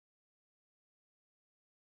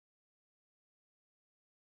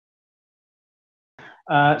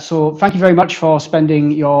So thank you very much for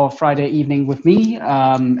spending your Friday evening with me.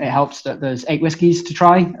 It helps that there's 8 whiskies to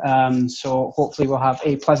try. So hopefully we'll have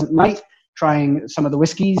a pleasant night trying some of the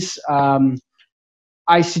whiskies.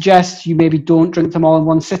 I suggest you maybe don't drink them all in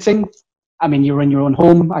one sitting. I mean, you're in your own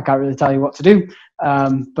home. I can't really tell you what to do.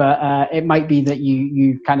 But it might be that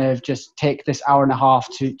you kind of just take this hour and a half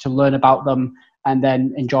to learn about them and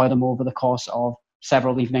then enjoy them over the course of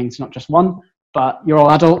several evenings, not just one. But you're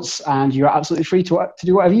all adults and you're absolutely free to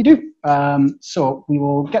do whatever you do. So we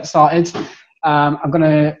will get started. I'm going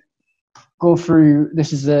to go through,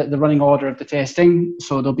 this is the running order of the tasting.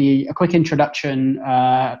 So there'll be a quick introduction,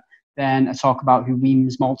 then a talk about who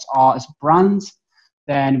Wemyss Malts are as a brand.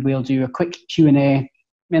 Then we'll do a quick Q&A,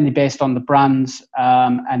 mainly based on the brands,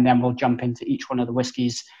 and then we'll jump into each one of the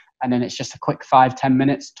whiskies. And then it's just a quick 5-10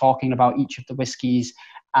 minutes talking about each of the whiskies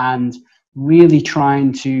and really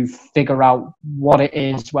trying to figure out what it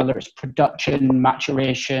is, whether it's production,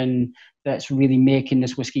 maturation, that's really making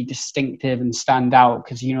this whiskey distinctive and stand out.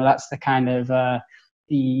 Because, you know, that's the kind of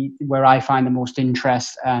where I find the most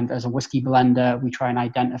interest. And as a whiskey blender, we try and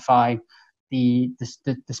identify the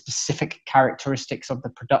specific characteristics of the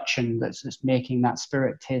production that's making that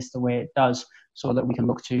spirit taste the way it does, so that we can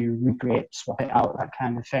look to recreate, swap it out, that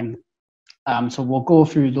kind of thing. So we'll go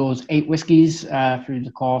through those 8 whiskies through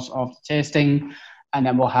the course of the tasting, and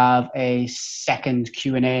then we'll have a second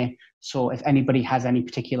Q&A. So if anybody has any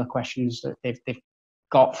particular questions that they've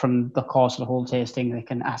got from the course of the whole tasting, they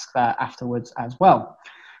can ask that afterwards as well.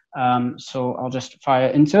 So I'll just fire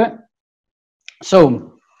into it.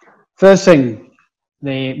 So first thing,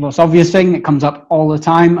 the most obvious thing, it comes up all the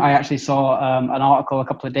time. I actually saw an article a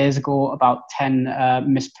couple of days ago about 10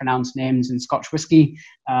 mispronounced names in Scotch whisky.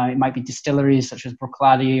 It might be distilleries such as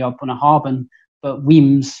Bruichladdich or Bunnahabhain, but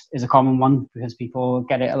Wemyss is a common one because people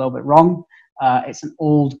get it a little bit wrong. It's an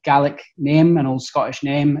old Gaelic name, an old Scottish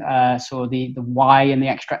name, so the Y and the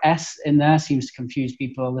extra S in there seems to confuse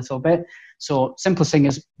people a little bit. So simplest thing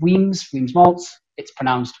is Wemyss Malts, it's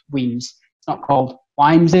pronounced Wemyss. It's not called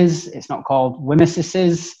Wymes's, it's not called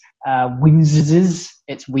Wemyss's, Wemyss's,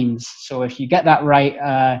 it's Wemyss. So if you get that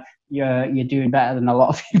right, you're doing better than a lot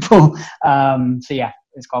of people. So yeah,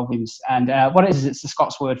 it's called Wemyss. And what it is, it's the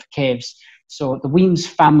Scots word for caves. So the Wemyss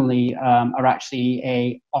family are actually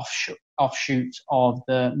a offshoot of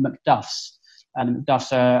the Macduffs. And the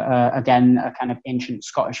Macduffs are, again, a kind of ancient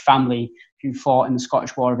Scottish family who fought in the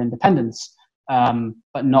Scottish War of Independence,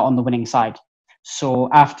 but not on the winning side. So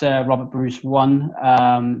after Robert Bruce won,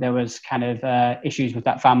 there was kind of issues with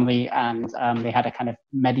that family, and they had a kind of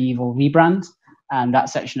medieval rebrand, and that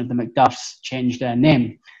section of the Macduffs changed their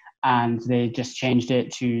name, and they just changed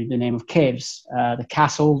it to the name of caves. The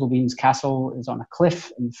castle, the Wemyss Castle, is on a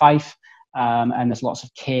cliff in Fife, and there's lots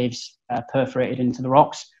of caves perforated into the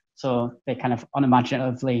rocks. So they kind of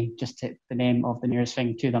unimaginatively just took the name of the nearest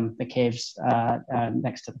thing to them, the caves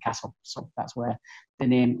next to the castle. So that's where the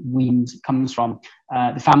name Wemyss comes from.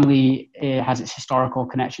 The family has its historical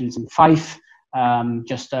connections in Fife,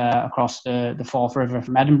 just across the Forth River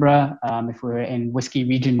from Edinburgh. If we're in whiskey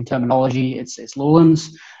region terminology, it's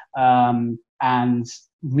lowlands. And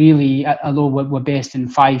really, although we're based in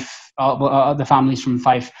Fife, the family's from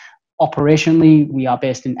Fife, operationally, we are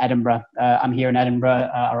based in Edinburgh. I'm here in Edinburgh.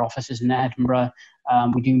 Our office is in Edinburgh.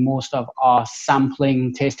 We do most of our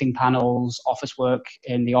sampling, tasting panels, office work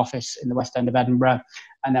in the office in the West End of Edinburgh.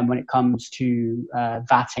 And then when it comes to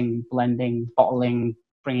vatting, blending, bottling,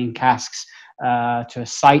 bringing casks to a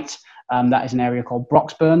site, that is an area called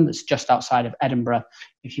Broxburn that's just outside of Edinburgh.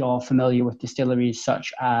 If you're familiar with distilleries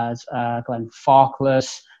such as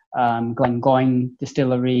Glenfarclas, Glengoyne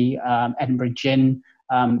Distillery, Edinburgh Gin,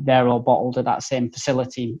 they're all bottled at that same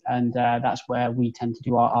facility, and that's where we tend to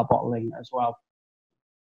do our bottling as well.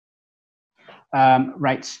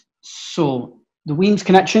 Right, so the Wemyss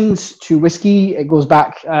connections to whiskey, it goes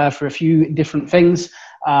back for a few different things.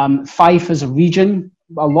 Fife as a region,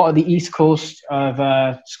 a lot of the east coast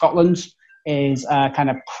of Scotland is a kind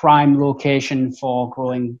of prime location for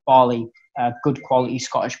growing barley, good quality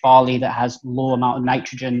Scottish barley that has low amount of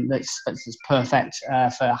nitrogen, that's perfect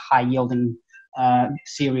for high yielding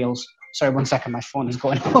cereals. Sorry, 1 second, my phone is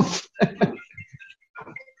going off.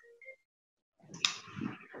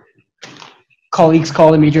 Colleagues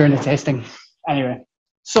calling me during the tasting. Anyway,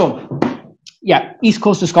 so yeah, east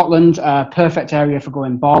coast of Scotland, perfect area for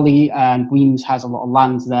growing barley, and Wemyss has a lot of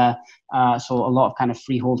land there. So a lot of kind of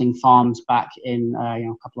freeholding farms back in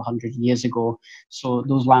a couple of hundred years ago. So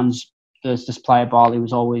those lands, the supply of barley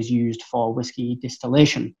was always used for whiskey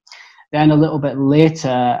distillation. Then a little bit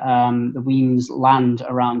later, the Wemyss land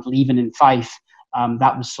around Leven in Fife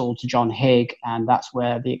That was sold to John Haig, and that's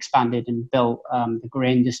where they expanded and built the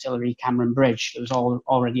grain distillery Cameron Bridge. There was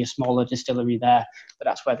already a smaller distillery there, but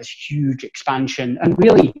that's where this huge expansion. And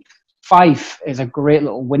really, Fife is a great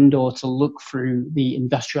little window to look through the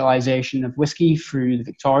industrialization of whiskey through the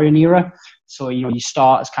Victorian era. So, you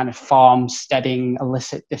start as kind of farm steading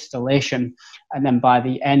illicit distillation. And then by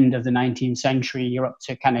the end of the 19th century, you're up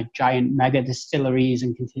to kind of giant mega distilleries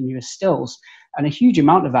and continuous stills. And a huge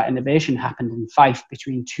amount of that innovation happened in Fife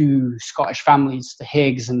between two Scottish families, the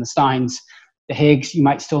Haigs and the Steins. The Haigs you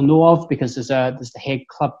might still know of because there's the Haig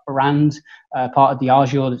Club brand, part of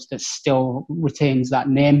Diageo that still retains that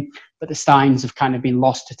name. But the Steins have kind of been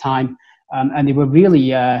lost to time. And they were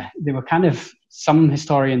really, they were kind of, some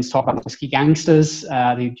historians talk about whiskey gangsters.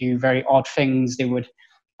 They do very odd things. They would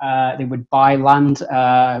buy land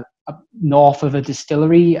north of a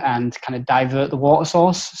distillery and kind of divert the water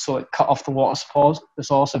source, so it cut off the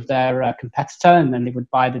source of their competitor, and then they would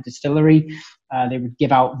buy the distillery. They would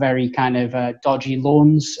give out very kind of dodgy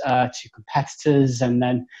loans to competitors and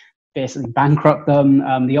then basically bankrupt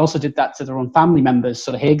them. They also did that to their own family members,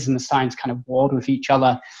 so the Haigs and the Steins kind of warred with each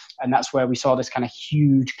other, and that's where we saw this kind of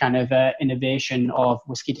huge kind of innovation of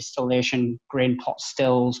whiskey distillation, grain pot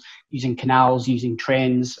stills, using canals, using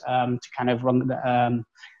trains to kind of run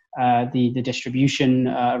the distribution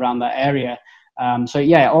around that area. So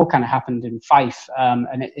yeah, it all kind of happened in Fife,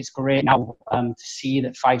 and it's great now to see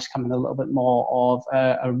that Fife's coming a little bit more of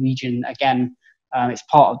a region again. It's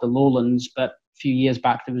part of the Lowlands, but a few years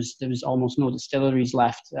back there was almost no distilleries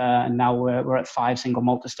left, and now we're at 5 single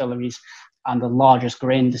malt distilleries. And the largest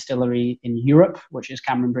grain distillery in Europe, which is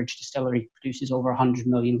Cameron Bridge Distillery, produces over 100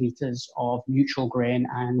 million litres of neutral grain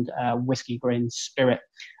and whiskey grain spirit.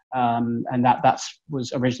 And that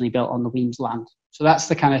was originally built on the Wemyss land. So that's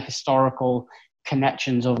the kind of historical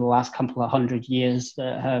connections over the last couple of 100 years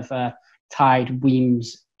that have tied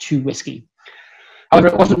Wemyss to whiskey. However,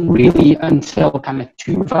 it wasn't really until kind of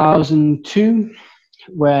 2002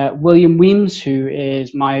 where William Wemyss, who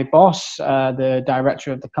is my boss, the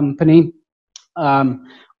director of the company,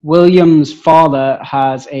 William's father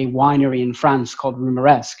has a winery in France called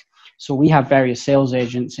Rumoresque. So we have various sales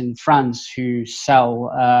agents in France who sell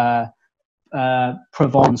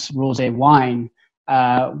Provence rosé wine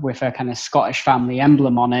with a kind of Scottish family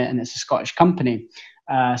emblem on it, and it's a Scottish company.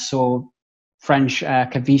 So French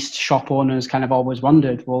caviste shop owners kind of always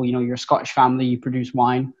wondered, well, you're a Scottish family, you produce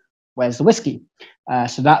wine, where's the whiskey?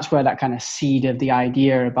 So that's where that kind of seed of the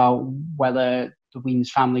idea about whether the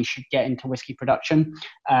Wemyss family should get into whiskey production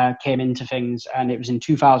came into things. And it was in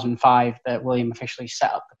 2005 that William officially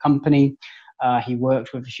set up the company. He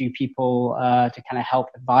worked with a few people to kind of help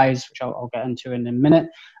advise, which I'll get into in a minute.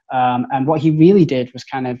 And what he really did was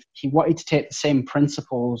he wanted to take the same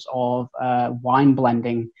principles of wine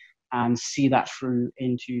blending and see that through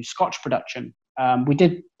into Scotch production. We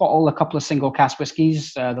did bottle a couple of single cask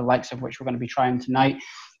whiskies, the likes of which we're going to be trying tonight.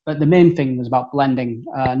 But the main thing was about blending,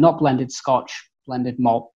 not blended Scotch, blended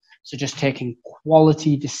malt. So just taking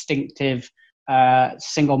quality, distinctive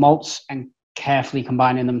single malts and carefully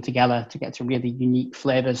combining them together to get to really unique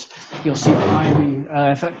flavors. You'll see behind me,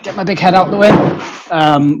 if I get my big head out of the way,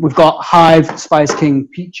 we've got Hive Spice King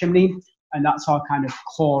Peat Chimney, and that's our kind of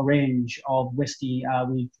core range of whiskey.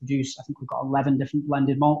 We produce, I think we've got 11 different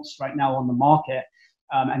blended malts right now on the market.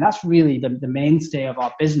 And that's really the mainstay of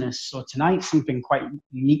our business. So tonight's something quite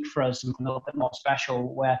unique for us, something a little bit more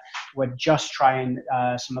special, where we're just trying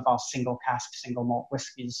some of our single cask, single malt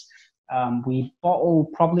whiskies. We bottle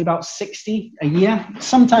probably about 60 a year.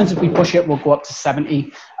 Sometimes if we push it, we'll go up to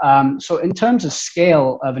 70. So in terms of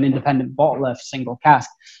scale of an independent bottler for single cask,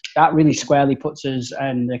 that really squarely puts us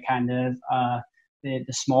in the kind of the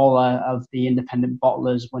smaller of the independent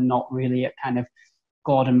bottlers. We're not really at kind of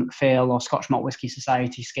Gordon MacPhail or Scotch Malt Whisky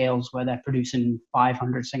Society scales where they're producing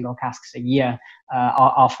 500 single casks a year.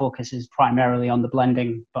 Our focus is primarily on the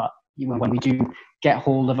blending, but when we do get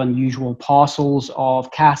hold of unusual parcels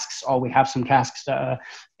of casks, or we have some casks that are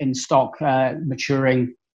in stock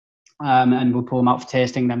maturing, and we'll pull them out for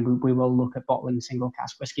tasting, then we will look at bottling single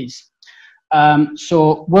cask whiskies.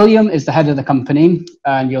 So William is the head of the company,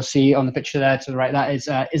 and you'll see on the picture there to the right, that is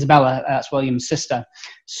Isabella, that's William's sister.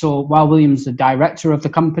 So while William's the director of the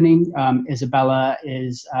company, Isabella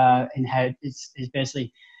is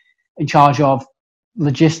basically in charge of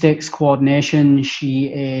logistics, coordination. She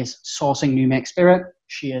is sourcing new make spirit.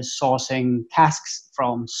 She is sourcing casks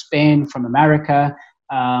from Spain, from America.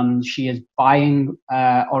 She is buying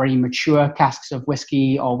already mature casks of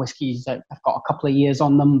whiskey or whiskies that have got a couple of years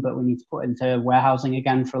on them, but we need to put into warehousing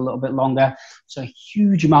again for a little bit longer. So a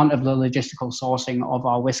huge amount of the logistical sourcing of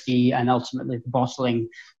our whiskey and ultimately the bottling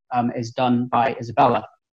is done by Isabella.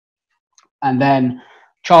 And then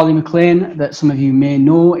Charlie McLean, that some of you may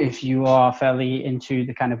know if you are fairly into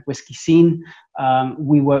the kind of whiskey scene.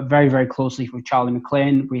 We work very, very closely with Charlie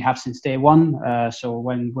McLean. We have since day one. So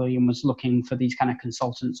when William was looking for these kind of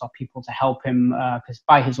consultants or people to help him, because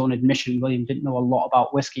by his own admission, William didn't know a lot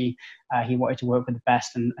about whiskey. He wanted to work with the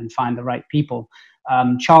best and find the right people.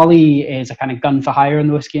 Charlie is a kind of gun for hire in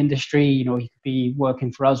the whiskey industry. You know, he could be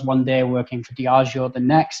working for us one day, working for Diageo the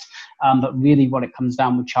next. But really what it comes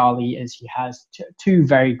down with Charlie is he has two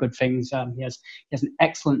very good things. He has an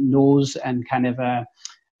excellent nose and kind of a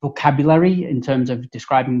vocabulary in terms of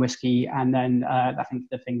describing whiskey. And then I think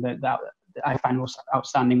the thing that I find most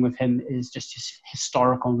outstanding with him is just his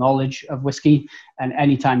historical knowledge of whiskey. And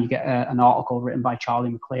anytime you get an article written by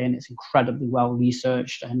Charlie McLean, it's incredibly well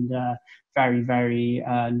researched and very, very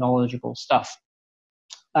knowledgeable stuff.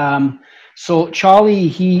 So Charlie,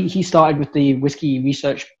 he started with the Whiskey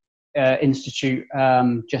Research Institute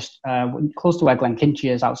just close to where Glenkinchie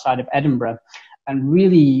is, outside of Edinburgh. And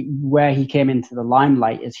really where he came into the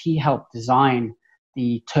limelight is he helped design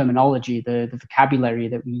the terminology, the vocabulary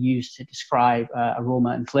that we use to describe aroma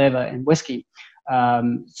and flavor in whiskey.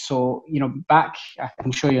 So, you know, back, I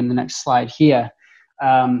can show you in the next slide here,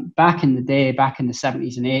 back in the day, back in the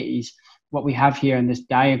 70s and 80s, what we have here in this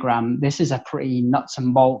diagram, this is a pretty nuts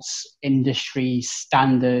and bolts industry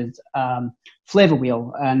standard flavor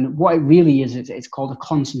wheel. And what it really is, it's called a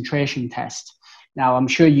concentration test. Now, I'm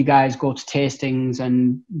sure you guys go to tastings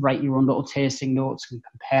and write your own little tasting notes and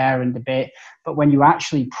compare and debate. But when you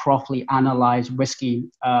actually properly analyze whiskey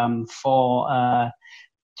for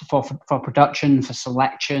production, for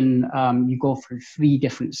selection, you go through 3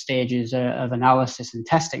 different stages of analysis and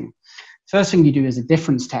testing. First thing you do is a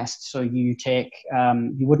difference test. So you take,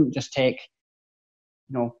 you wouldn't just take,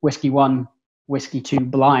 you know, whiskey 1, whiskey 2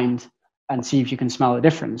 blind and see if you can smell a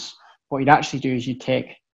difference. What you'd actually do is you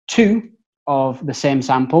take 2 of the same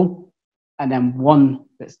sample and then 1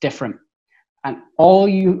 that's different. And all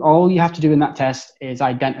you have to do in that test is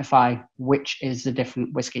identify which is the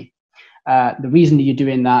different whiskey. The reason that you're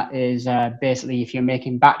doing that is basically if you're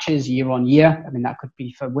making batches year on year, I mean, that could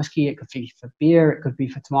be for whiskey, it could be for beer, it could be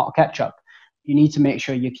for tomato ketchup. You need to make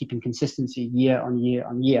sure you're keeping consistency year on year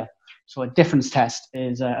on year. So a difference test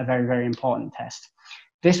is a very, very important test.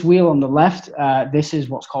 This wheel on the left, this is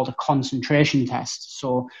what's called a concentration test.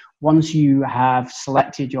 So once you have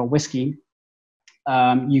selected your whiskey,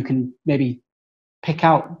 you can maybe pick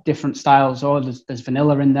out different styles. Or there's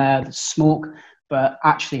vanilla in there, there's smoke, but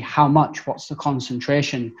actually how much, what's the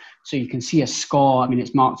concentration? So you can see a score. I mean,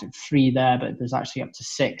 it's marked at 3 there, but there's actually up to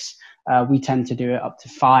 6. We tend to do it up to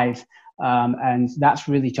 5. And that's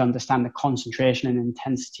really to understand the concentration and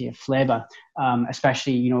intensity of flavor,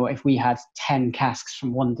 especially, you know, if we had 10 casks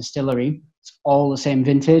from one distillery, it's all the same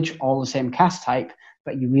vintage, all the same cask type,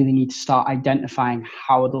 but you really need to start identifying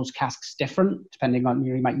how are those casks different, depending on,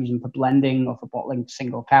 you might use them for blending or for bottling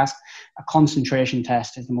single cask. A concentration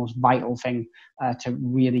test is the most vital thing to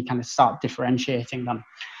really kind of start differentiating them.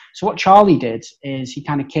 So what Charlie did is he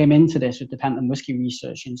kind of came into this with the Pentland Whiskey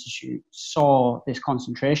Research Institute, saw this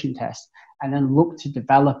concentration test, and then looked to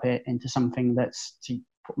develop it into something that's, to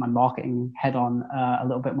put my marketing head on, a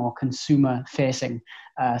little bit more consumer facing.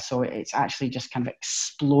 So it's actually just kind of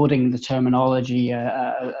exploding the terminology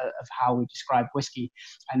of how we describe whiskey.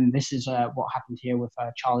 And this is what happened here with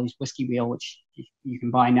Charlie's Whiskey Wheel, which you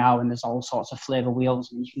can buy now, and there's all sorts of flavor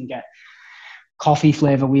wheels, and you can get coffee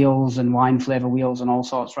flavor wheels and wine flavor wheels and all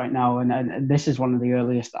sorts right now. And this is one of the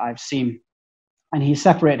earliest that I've seen. And he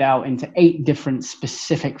separated out into 8 different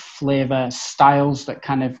specific flavor styles that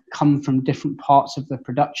kind of come from different parts of the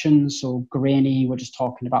production. So grainy, we're just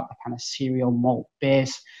talking about the kind of cereal malt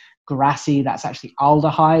base. Grassy, that's actually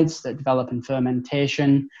aldehydes that develop in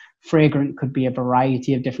fermentation. Fragrant could be a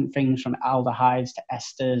variety of different things, from aldehydes to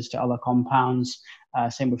esters to other compounds.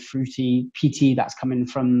 Same with fruity. Peaty, that's coming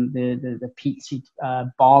from the peaty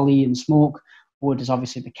barley and smoke. Wood is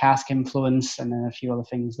obviously the cask influence, and then a few other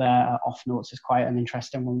things there. Off notes is quite an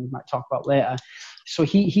interesting one we might talk about later. So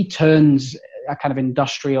he turns a kind of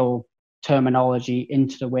industrial terminology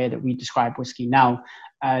into the way that we describe whiskey now.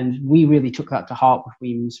 And we really took that to heart with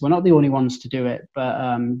Wemyss. We're not the only ones to do it,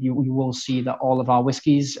 but you will see that all of our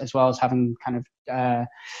whiskies, as well as having kind of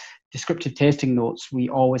descriptive tasting notes, we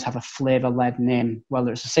always have a flavor-led name,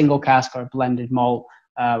 whether it's a single cask or a blended malt.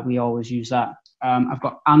 We always use that. I've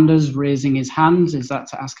got Anders raising his hand. Is that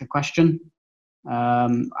to ask a question?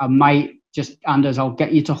 I might just, Anders, I'll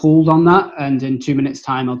get you to hold on that, and in 2 minutes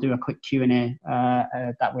time I'll do a quick Q&A.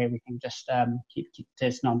 That way we can just keep the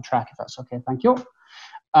tasting on track, if that's okay. Thank you.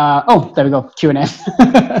 Oh, there we go,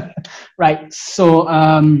 Q&A. Right, so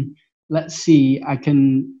let's see,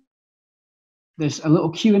 there's a little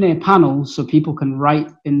Q&A panel, so people can write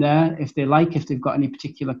in there if they like, if they've got any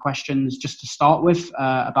particular questions just to start with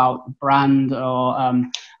about the brand, or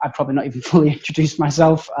I've probably not even fully introduced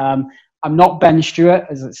myself. I'm not Ben Stewart,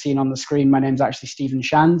 as it's seen on the screen. My name's actually Stephen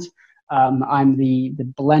Shand. I'm the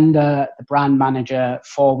blender, the brand manager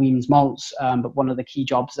for Wemyss Malts, but one of the key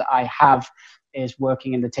jobs that I have is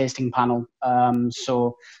working in the tasting panel.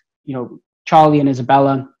 So, you know, Charlie and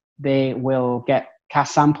Isabella, they will get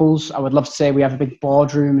cask samples. I would love to say we have a big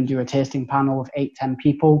boardroom and do a tasting panel of 8-10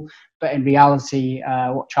 people, but in reality,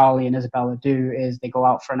 what Charlie and Isabella do is they go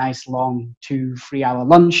out for a nice long 2-3 hour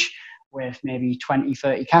lunch with maybe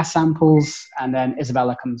 20-30 cask samples, and then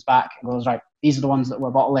Isabella comes back and goes, right, these are the ones that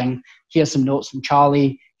we're bottling. Here's some notes from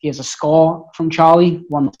Charlie. Here's a score from Charlie,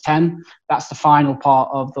 1 to 10. That's the final part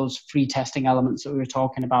of those 3 testing elements that we were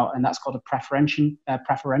talking about, and that's called a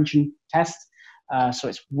preferential test. So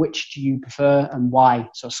it's which do you prefer and why.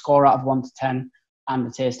 So a score out of 1 to 10 and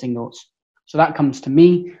the tasting notes. So that comes to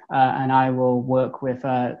me, and I will work with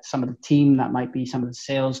some of the team. That might be some of the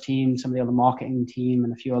sales team, some of the other marketing team,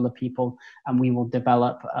 and a few other people, and we will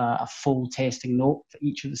develop a full tasting note for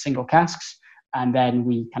each of the single casks, and then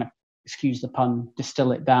we kind of, excuse the pun,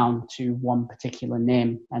 distill it down to one particular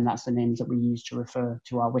name, and that's the names that we use to refer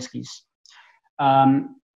to our whiskies.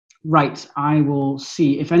 Right, I will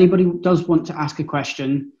see if anybody does want to ask a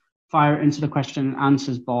question, fire it into the question and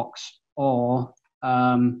answers box, or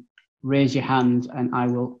raise your hand and I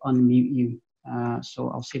will unmute you. So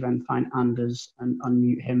I'll see if I can find Anders and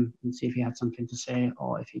unmute him and see if he had something to say,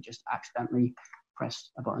 or if he just accidentally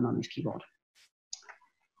pressed a button on his keyboard.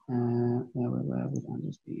 Where would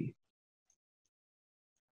Anders be?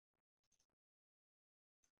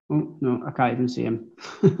 Oh, no, I can't even see him.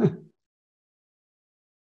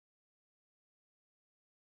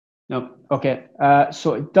 No, okay.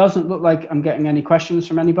 So it doesn't look like I'm getting any questions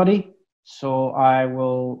from anybody. So I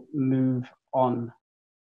will move on,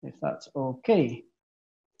 if that's okay.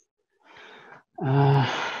 Right,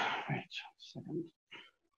 a second.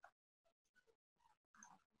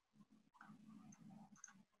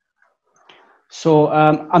 So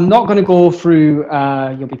I'm not going to go through,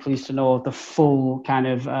 you'll be pleased to know, the full kind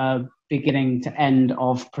of beginning to end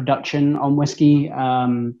of production on whiskey.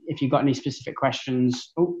 If you've got any specific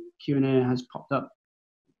questions, oh, Q&A has popped up.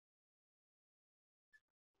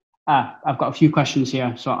 I've got a few questions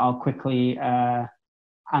here, so I'll quickly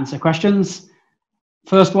answer questions.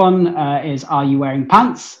 First one is, are you wearing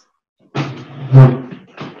pants?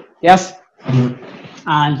 Yes.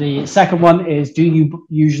 And the second one is, do you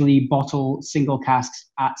usually bottle single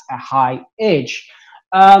casks at a high age?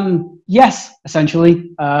 Yes,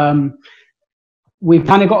 essentially. We've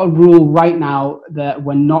kind of got a rule right now that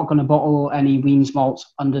we're not going to bottle any Wemyss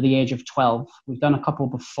Malts under the age of 12. We've done a couple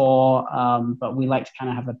before, but we like to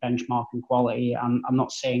kind of have a benchmark in quality. I'm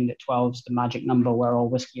not saying that 12 is the magic number where all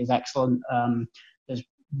whiskey is excellent. There's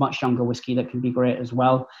much younger whiskey that can be great as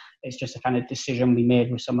well. It's just a kind of decision we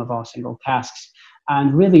made with some of our single casks.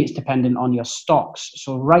 And really, it's dependent on your stocks.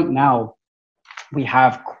 So right now, we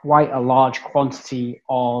have quite a large quantity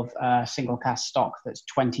of single cask stock that's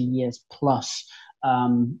 20 years plus.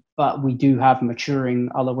 But we do have maturing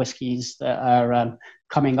other whiskies that are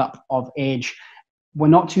coming up of age. We're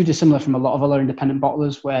not too dissimilar from a lot of other independent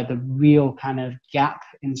bottlers, where the real kind of gap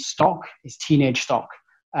in stock is teenage stock,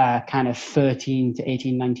 kind of 13 to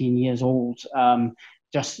 18, 19 years old.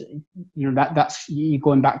 Just, you know, that's you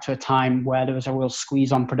going back to a time where there was a real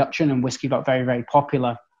squeeze on production and whiskey got very, very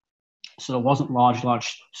popular. So there wasn't large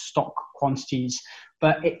stock quantities,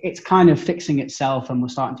 but it's kind of fixing itself and we're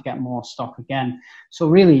starting to get more stock again. So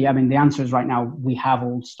really, I mean, the answer is right now we have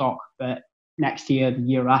old stock, but next year, the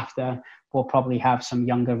year after, we'll probably have some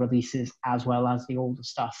younger releases as well as the older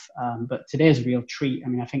stuff. But today's a real treat. I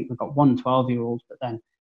mean, I think we've got 1 12-year-old, but then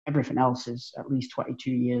everything else is at least 22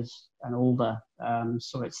 years and older.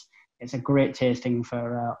 So it's a great tasting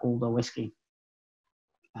for older whiskey.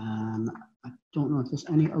 I don't know if there's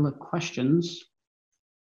any other questions.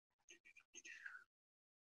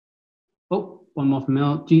 Oh, one more from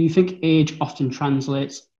Mel. Do you think age often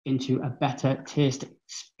translates into a better taste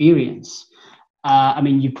experience? I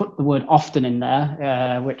mean, you put the word often in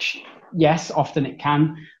there, which yes, often it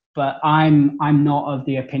can, but I'm not of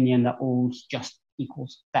the opinion that old just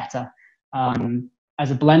equals better. As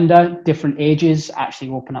a blender, different ages actually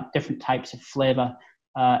open up different types of flavor.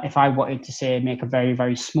 If I wanted to say make a very,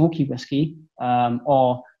 very smoky whiskey,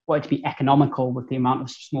 or wanted to be economical with the amount of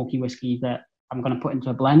smoky whiskey that I'm going to put into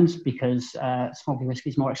a blend, because smoky whiskey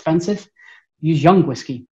is more expensive, use young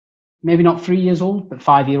whiskey. maybe not 3 years old, but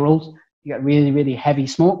 5 year old, you get really, really heavy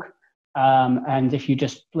smoke. And if you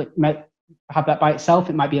just have that by itself,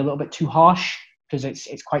 it might be a little bit too harsh because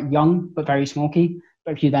it's quite young, but very smoky.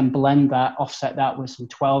 But if you then blend that, offset that with some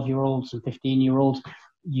 12-year-olds and 15-year-olds,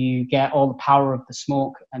 you get all the power of the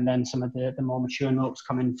smoke and then some of the more mature notes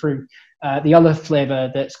coming through. The other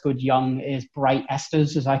flavor that's good young is bright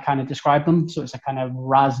esters, as I kind of describe them. So it's a kind of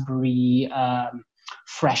raspberry,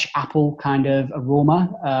 fresh apple kind of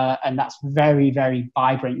aroma. And that's very, very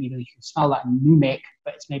vibrant. You know, you can smell that in new make,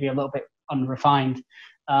 but it's maybe a little bit unrefined.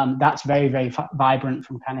 That's very, very vibrant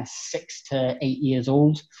from kind of 6 to 8 years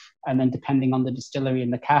old. And then depending on the distillery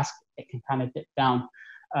and the cask, it can kind of dip down.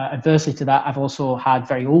 Adversely to that, I've also had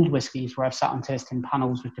very old whiskies where I've sat on tasting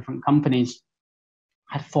panels with different companies.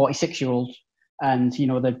 I had 46-year-olds, and you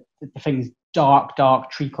know the thing's dark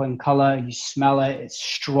treacling color. You smell it; it's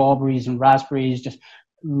strawberries and raspberries, just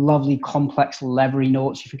lovely, complex, leathery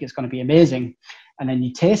notes. You think it's going to be amazing, and then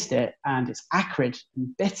you taste it, and it's acrid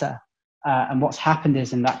and bitter. And what's happened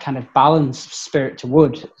is, in that kind of balance of spirit to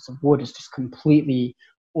wood, the wood is just completely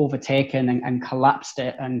overtaken and collapsed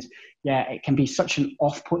it. And yeah, it can be such an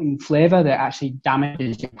off-putting flavor that actually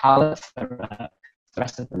damages your palate for the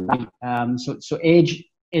rest of the night. So age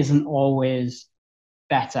isn't always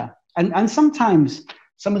better. And sometimes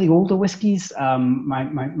some of the older whiskies,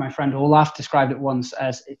 my friend Olaf described it once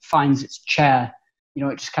as it finds its chair. You know,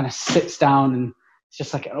 it just kind of sits down and it's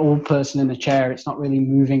just like an old person in a chair. It's not really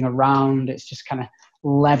moving around. It's just kind of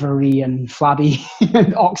leathery and flabby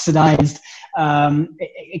and oxidized.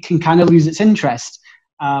 It can kind of lose its interest.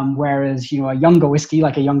 Whereas, you know, a younger whiskey,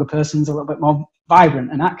 like a younger person's a little bit more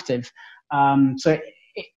vibrant and active. So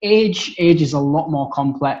age is a lot more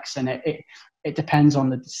complex, and it depends on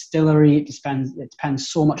the distillery. It depends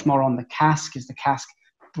so much more on the cask. Is the cask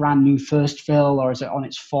brand new first fill, or is it on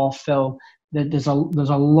its fourth fill? There's a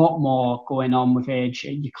lot more going on with age.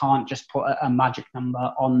 You can't just put a magic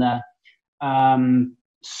number on there.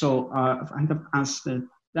 So I think I've answered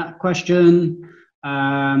that question.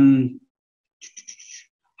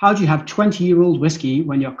 How do you have 20-year-old whiskey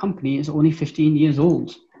when your company is only 15 years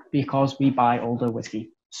old? Because we buy older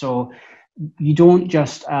whiskey. So you don't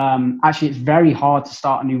just, actually it's very hard to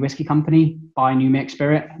start a new whiskey company, buy new make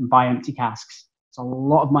spirit and buy empty casks. There's a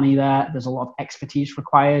lot of money there. There's a lot of expertise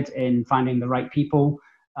required in finding the right people,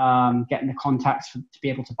 getting the contacts to be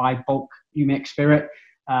able to buy bulk new make spirit,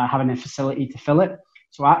 having a facility to fill it.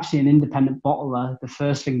 So actually an independent bottler, the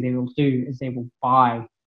first thing they will do is they will buy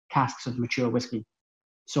casks of mature whiskey.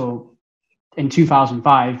 So in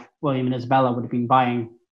 2005, William and Isabella would have been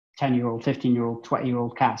buying 10-year-old, 15-year-old,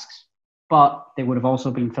 20-year-old casks, but they would have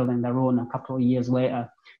also been filling their own a couple of years later.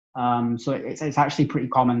 So it's actually pretty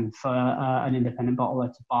common for an independent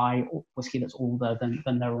bottler to buy whiskey that's older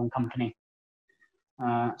than their own company.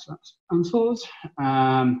 So that's answers.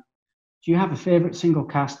 Do you have a favorite single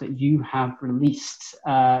cask that you have released?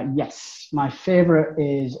 Yes, my favorite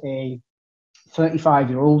is a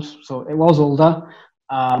 35-year-old. So it was older,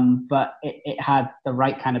 but it had the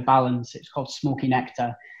right kind of balance. It's called Smoky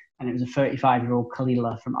Nectar, and it was a 35-year-old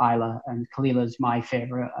Kalila from Islay. And Kalila is my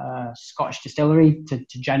favorite Scottish distillery to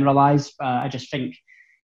generalize. I just think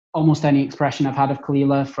almost any expression I've had of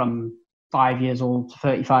Kalila from 5 years old to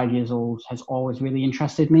 35 years old has always really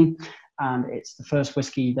interested me. And it's the first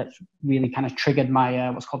whiskey that really kind of triggered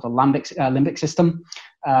my what's called the limbic system,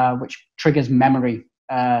 which triggers memory.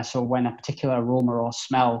 So when a particular aroma or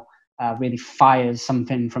smell really fires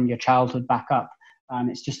something from your childhood back up,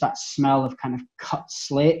 it's just that smell of kind of cut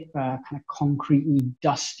slate, kind of concretey,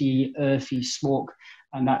 dusty, earthy smoke.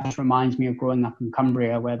 And that just reminds me of growing up in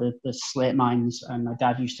Cumbria, where the slate mines, and my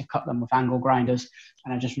dad used to cut them with angle grinders.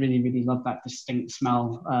 And I just really, really love that distinct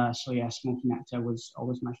smell. So yeah, Smoky Nectar was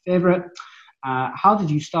always my favorite. How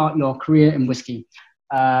did you start your career in whiskey?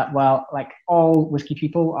 Well, like all whiskey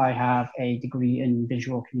people, I have a degree in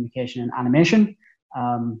visual communication and animation,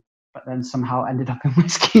 but then somehow ended up in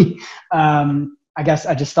whiskey. I guess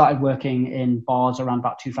I just started working in bars around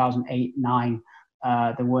about 2008-9.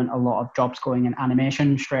 There weren't a lot of jobs going in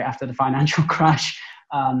animation straight after the financial crash.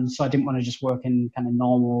 So I didn't want to just work in kind of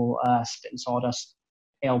normal spit and sawdust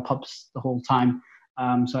ale pubs the whole time.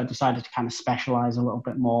 So I decided to kind of specialize a little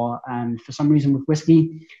bit more. And for some reason with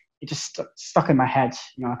whiskey, it just stuck in my head.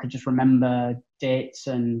 You know, I could just remember dates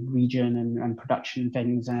and region and production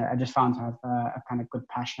things. And I just found to have a kind of good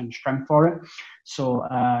passion and strength for it. So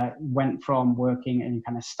went from working in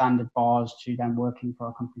kind of standard bars to then working for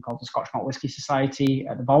a company called the Scotch Malt Whisky Society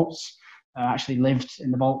at the Vaults. Actually lived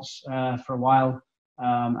in the Vaults for a while.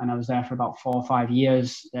 And I was there for about 4 or 5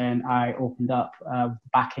 years. Then I opened up with the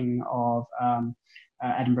backing of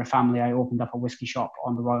Edinburgh family, I opened up a whiskey shop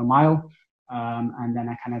on the Royal Mile. And then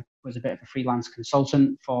I kind of was a bit of a freelance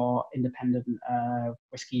consultant for independent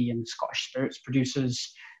whiskey and Scottish spirits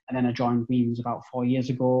producers. And then I joined Wemyss about 4 years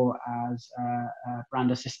ago as a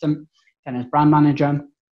brand assistant, then as brand manager.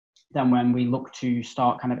 Then when we looked to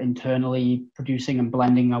start kind of internally producing and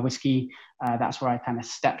blending our whiskey, that's where I kind of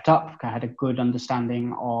stepped up. I had a good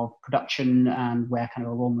understanding of production and where kind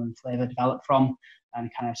of aroma and flavour developed from, and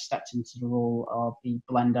kind of stepped into the role of the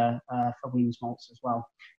blender for Wemyss Malts as well.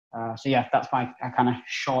 So yeah, that's my kind of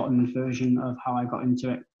shortened version of how I got into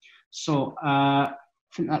it. So I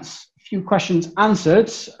think that's a few questions answered,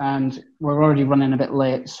 and we're already running a bit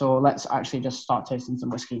late. So let's actually just start tasting some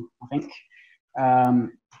whiskey, I think.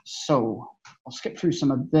 So I'll skip through some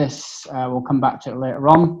of this. We'll come back to it later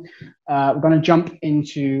on. We're going to jump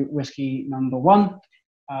into whiskey number 1,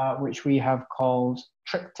 which we have called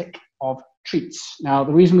Triptych of Treats. Now,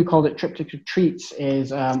 the reason we called it Triptych of Treats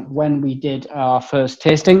is when we did our first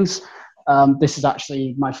tastings, this is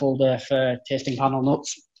actually my folder for tasting panel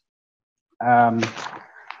notes. You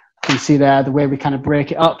can see there the way we kind of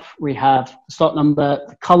break it up. We have the slot number,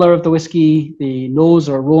 the color of the whiskey, the nose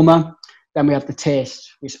or aroma, then we have the taste.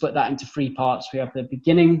 We split that into 3 parts. We have the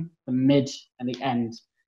beginning, the mid, and the end.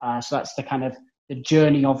 So that's the kind of the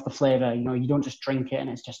journey of the flavor. You know, you don't just drink it and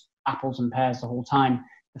it's just apples and pears the whole time.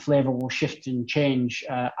 The flavor will shift and change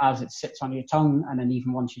as it sits on your tongue, and then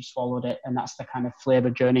even once you've swallowed it, and that's the kind of flavor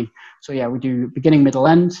journey. So yeah, we do beginning, middle,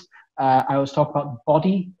 end. I always talk about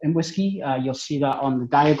body in whiskey. You'll see that on the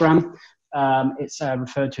diagram. It's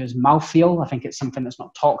referred to as mouthfeel. I think it's something that's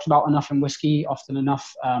not talked about enough in whiskey, often enough,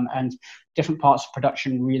 and different parts of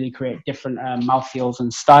production really create different mouthfeels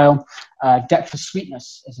and style. Depth of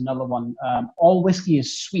sweetness is another one. All whiskey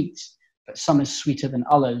is sweet, but some is sweeter than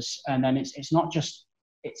others. And then it's not just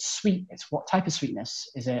it's sweet, it's what type of sweetness.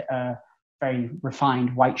 Is it a very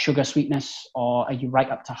refined white sugar sweetness, or are you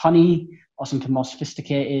right up to honey, or something more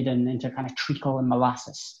sophisticated and into kind of treacle and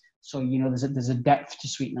molasses? So, you know, there's a depth to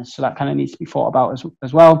sweetness, so that kind of needs to be thought about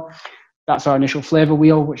as well. That's our initial flavor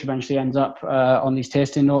wheel, which eventually ends up on these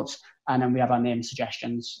tasting notes. And then we have our name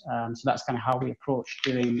suggestions. So that's kind of how we approach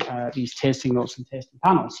doing these tasting notes and tasting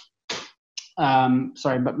panels.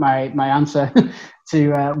 Sorry, but my answer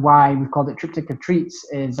to why we've called it Triptych of Treats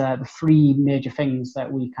is the 3 major things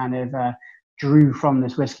that we kind of drew from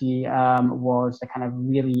this whiskey was the kind of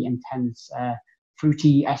really intense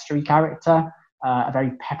fruity estery character, a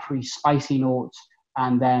very peppery, spicy note,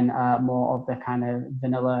 and then more of the kind of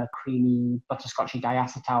vanilla, creamy, butterscotchy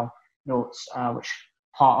diacetyl notes,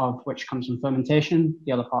 which comes from fermentation.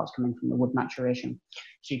 The other part's coming from the wood maturation.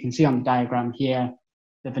 So you can see on the diagram here,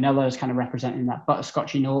 the vanilla is kind of representing that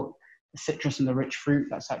butterscotchy note, the citrus and the rich fruit,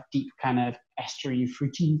 that's that deep kind of estery,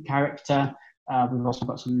 fruity character. We've also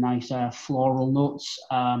got some nice floral notes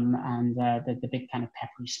and the big kind of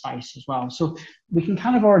peppery spice as well. So we can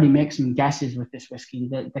kind of already make some guesses with this whiskey.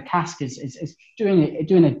 The cask is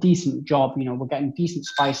doing a decent job. You know, we're getting decent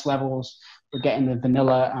spice levels, we're getting the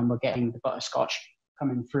vanilla, and we're getting the butterscotch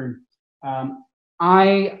coming through.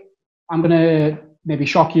 I'm going to maybe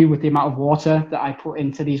shock you with the amount of water that I put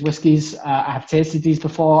into these whiskeys. I have tasted these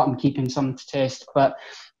before. I'm keeping some to taste, but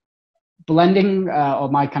blending or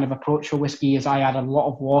my kind of approach for whiskey is I add a lot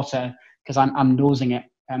of water because I'm nosing it.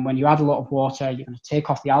 And when you add a lot of water, you're going to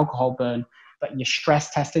take off the alcohol burn, but you're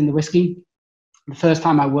stress testing the whiskey. The first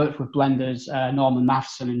time I worked with blenders, Norman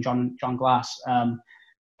Matheson and John Glass,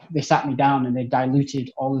 they sat me down and they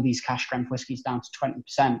diluted all of these cask strength whiskies down to 20%.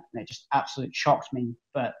 And it just absolutely shocked me.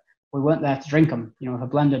 But we weren't there to drink them. You know, if a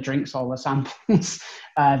blender drinks all the samples,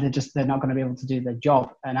 they're not going to be able to do their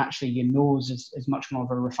job. And actually, your nose is much more of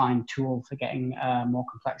a refined tool for getting more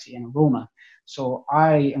complexity and aroma. So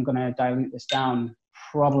I am going to dilute this down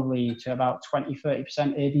probably to about 20-30%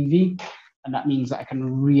 ABV, and that means that I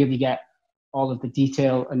can really get all of the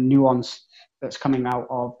detail and nuance that's coming out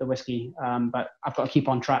of the whiskey. But I've got to keep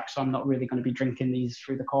on track, so I'm not really going to be drinking these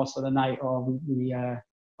through the course of the night, or we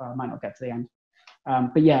might not get to the end.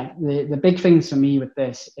 But yeah, the big things for me with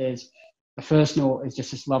this is the first note is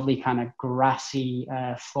just this lovely kind of grassy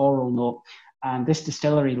floral note. And this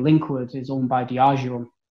distillery, Linkwood, is owned by Diageo.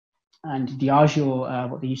 And Diageo,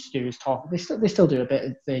 what they used to do is they still do a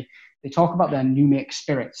bit. They talk about their new make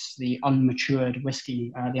spirits, the unmatured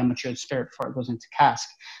whiskey, the unmatured spirit before it goes into cask.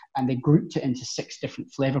 And they grouped it into 6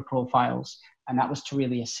 different flavor profiles. And that was to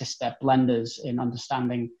really assist their blenders in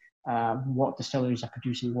understanding what distilleries are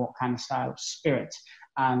producing what kind of style of spirit.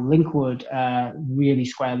 And Linkwood really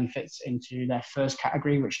squarely fits into their first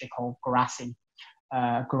category, which they call grassy.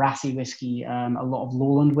 grassy whiskey. A lot of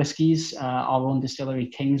lowland whiskies. Our own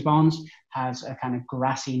distillery, Kingsbarns, has a kind of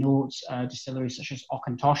grassy notes. Distilleries such as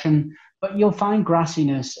Auchentoshan, but you'll find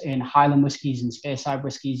grassiness in Highland whiskies and Speyside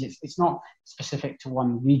whiskies. It's not specific to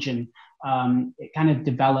one region. It kind of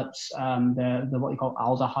develops the what you call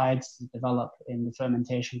aldehydes to develop in the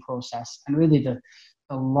fermentation process, and really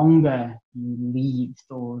the longer you leave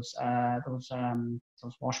those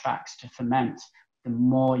washbacks to ferment, the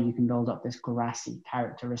more you can build up this grassy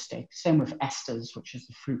characteristic. Same with esters, which is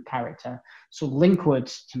the fruit character. So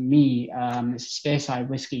Linkwood, to me, is a Speyside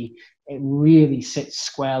whiskey. It really sits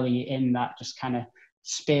squarely in that just kind of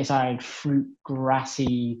Speyside fruit,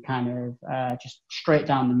 grassy kind of just straight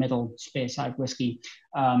down the middle Speyside whiskey.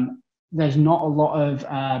 There's not a lot of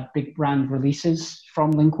big brand releases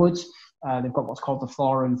from Linkwood. They've got what's called the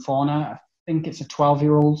Flora and Fauna. I think it's a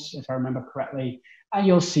 12-year-old, if I remember correctly. And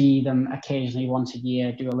you'll see them occasionally once a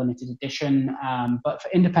year do a limited edition. But for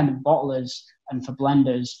independent bottlers and for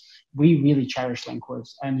blenders, we really cherish Linkwood.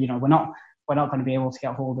 And, you know, we're not going to be able to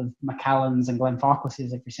get hold of Macallans and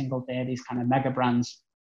Glenfarclases every single day, these kind of mega brands.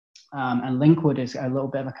 And Linkwood is a little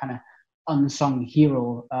bit of a kind of unsung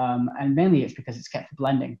hero. And mainly it's because it's kept for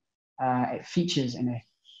blending. It features in a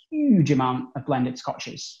huge amount of blended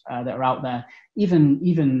scotches that are out there, even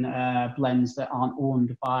blends that aren't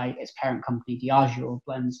owned by its parent company Diageo,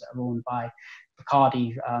 blends that are owned by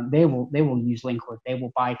Bacardi. They will use Linkwood. They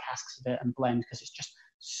will buy casks of it and blend because it's just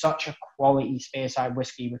such a quality Speyside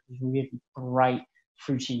whiskey with these really bright,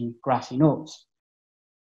 fruity, grassy notes.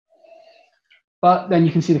 But then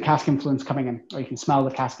you can see the cask influence coming in, or you can smell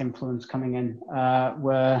the cask influence coming in.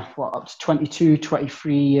 We're up to 22,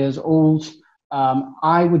 23 years old.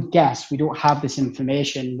 I would guess, we don't have this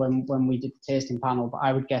information when we did the tasting panel, but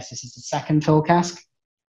I would guess this is the second fill cask.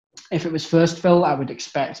 If it was first fill, I would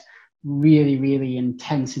expect really, really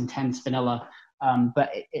intense vanilla.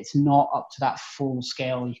 But it's not up to that full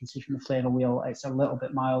scale. You can see from the flavour wheel, it's a little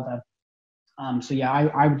bit milder. So yeah,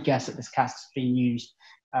 I would guess that this cask's been used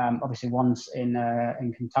obviously once in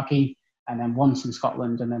Kentucky, and then once in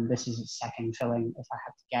Scotland, and then this is its second filling, if I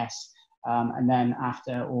had to guess. And then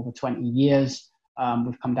after over 20 years,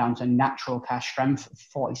 we've come down to natural cask strength of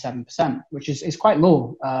 47%, which is quite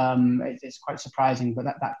low. It's quite surprising, but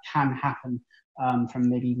that can happen from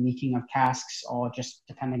maybe leaking of casks or just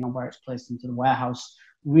depending on where it's placed into the warehouse.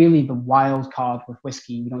 Really, the wild card with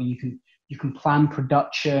whiskey, you know, you can plan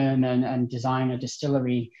production and design a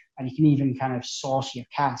distillery, and you can even kind of source your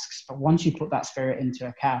casks. But once you put that spirit into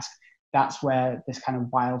a cask, that's where this kind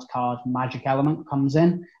of wild card magic element comes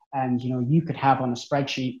in. And, you know, you could have on a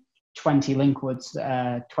spreadsheet 20 Linkwoods,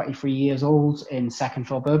 23 years old in second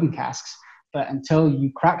fill bourbon casks. But until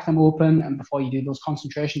you crack them open and before you do those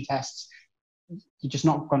concentration tests, you're just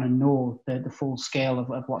not going to know the full scale of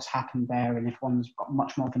what's happened there, and if one's got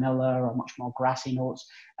much more vanilla or much more grassy notes.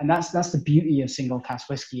 And that's the beauty of single cask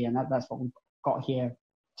whiskey, and that's what we've got here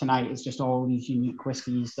tonight. Is just all these unique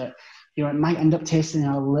whiskies that, you know, it might end up tasting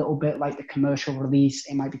a little bit like the commercial release.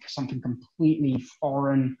 It might be something completely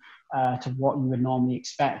foreign to what you would normally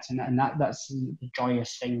expect, and that's the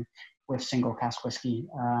joyous thing with single cask whiskey.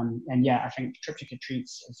 And yeah, I think Triptych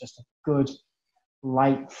Treats is just a good,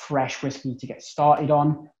 light, fresh whiskey to get started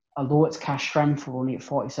on. Although it's cask strength, we're only at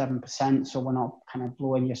 47%, so we're not kind of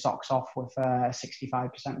blowing your socks off with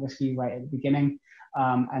 65% whiskey right at the beginning.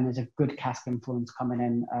 And there's a good cask influence coming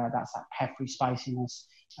in. That's that peppery spiciness,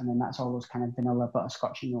 and then that's all those kind of vanilla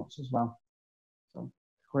butterscotchy notes as well. So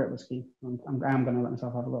great whiskey. I'm going to let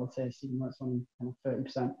myself have a little taste, even though it's only kind of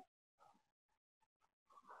 30%.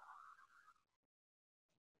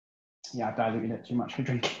 Yeah, I diluted it too much for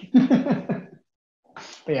drinking.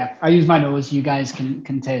 But yeah, I use my nose. You guys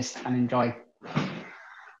can taste and enjoy.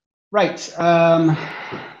 Right. I'll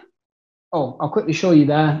quickly show you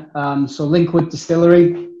there. So Linkwood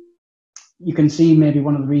Distillery, you can see maybe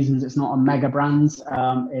one of the reasons it's not a mega brand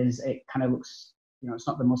is it kind of looks, you know, it's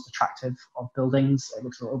not the most attractive of buildings. It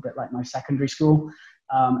looks a little bit like my secondary school.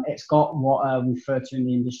 It's got what we refer to in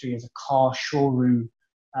the industry as a car showroom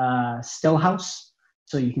still house.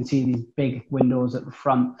 So you can see these big windows at the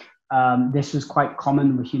front. This was quite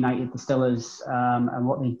common with United Distillers, and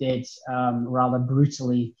what they did rather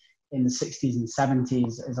brutally in the 60s and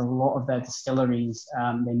 70s is a lot of their distilleries,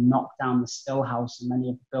 they knocked down the still house in many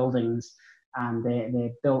of the buildings, and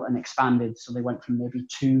they built and expanded. So they went from maybe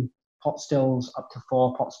 2 pot stills up to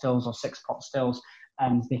 4 pot stills or 6 pot stills,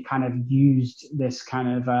 and they kind of used this kind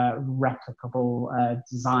of replicable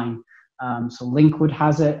design. So Linkwood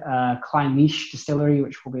has it, Clynelish Distillery,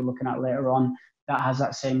 which we'll be looking at later on, that has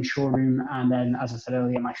that same showroom. And then, as I said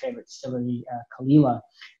earlier, my favorite distillery, Kalila,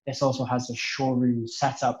 this also has a showroom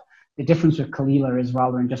setup. The difference with Kalila is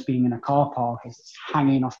rather than just being in a car park, is it's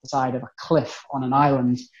hanging off the side of a cliff on an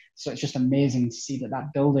island. So it's just amazing to see that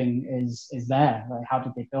that building is there. Like, how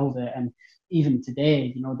did they build it? And even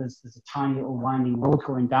today, you know, there's a tiny little winding road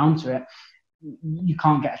going down to it. You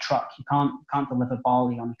can't get a truck. You can't deliver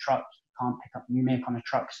barley on a truck. You can't pick up new make on a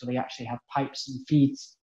truck. So they actually have pipes and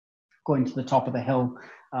feeds going to the top of the hill,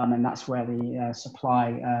 and that's where they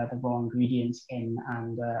supply the raw ingredients in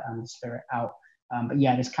and the spirit out. But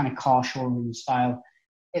yeah, this kind of car showroom style.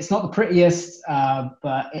 It's not the prettiest,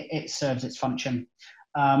 but it serves its function.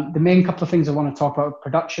 The main couple of things I want to talk about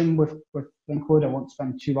production with Linkwood, I won't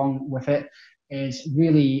spend too long with it, is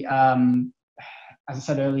really, as I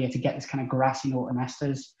said earlier, to get this kind of grassy note in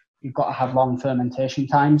esters, you've got to have long fermentation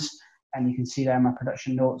times. And you can see there in my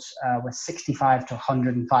production notes, with 65 to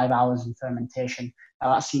 105 hours in fermentation.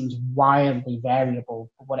 Now that seems wildly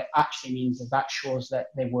variable, but what it actually means is that shows that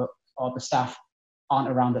they work, or the staff aren't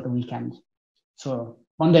around at the weekend. So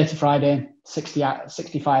Monday to Friday,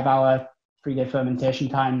 65 hour, 3-day fermentation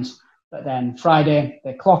times, but then Friday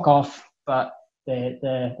they clock off, but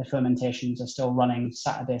the fermentations are still running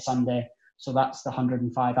Saturday, Sunday. So that's the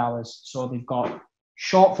 105 hours. So they've got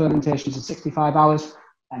short fermentations of 65 hours,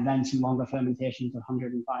 and then some longer fermentations of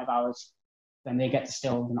 105 hours. Then they get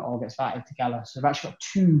distilled and it all gets vatted together. So they've actually got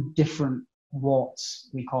two different worts,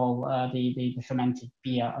 we call the fermented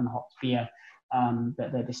beer and hopped beer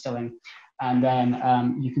that they're distilling. And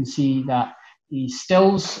then you can see that the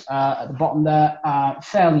stills at the bottom there are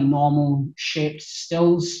fairly normal shaped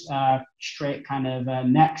stills, straight kind of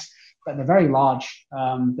necks, but they're very large.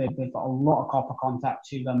 They've got a lot of copper contact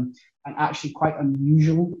to them, and actually quite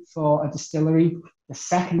unusual for a distillery. The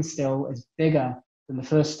second still is bigger than the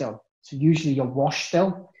first still. So usually your wash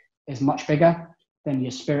still is much bigger than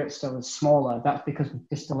your spirit still is smaller. That's because with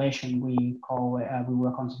distillation, we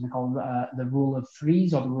work on something called the rule of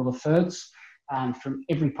threes or the rule of thirds. And from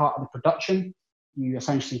every part of the production, you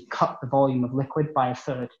essentially cut the volume of liquid by a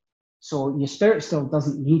third. So your spirit still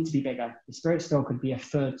doesn't need to be bigger. The spirit still could be a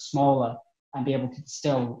third smaller and be able to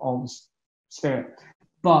distill all the spirit.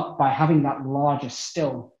 But by having that larger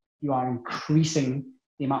still, you are increasing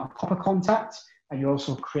the amount of copper contact, and you're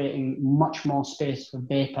also creating much more space for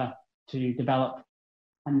vapor to develop.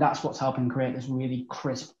 And that's what's helping create this really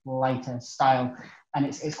crisp, lighter style. And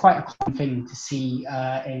it's quite a common thing to see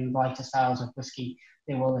in lighter styles of whiskey.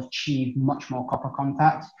 They will achieve much more copper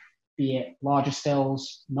contact, be it larger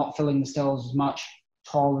stills, not filling the stills as much,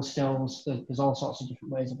 taller stills. There's all sorts of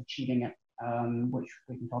different ways of achieving it, which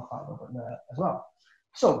we can talk about a little bit there as well.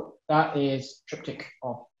 So that is triptych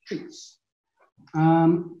of treats.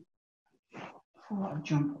 Before I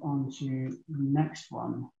jump on to the next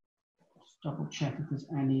one, just double check if there's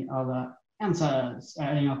any other answers,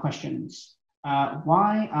 any other questions.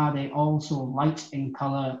 Why are they all so light in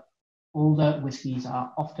color? Older whiskies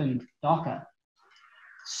are often darker.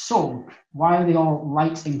 So why are they all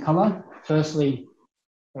light in color? Firstly,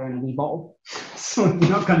 they're in a wee bottle, so you're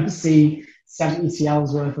not going to see 70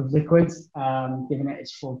 cl's worth of liquid, giving it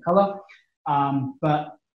its full color.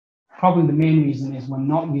 But probably the main reason is we're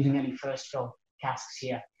not using any first fill casks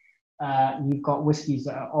here. You've got whiskies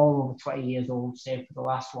that are all over 20 years old, save for the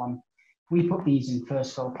last one. We put these in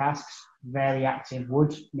first fill casks, very active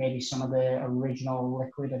wood, maybe some of the original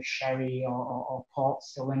liquid of sherry or port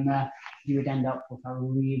still in there. You would end up with a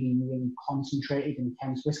really, really concentrated,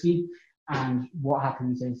 intense whiskey. And what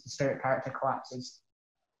happens is the spirit character collapses.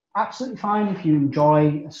 Absolutely fine if you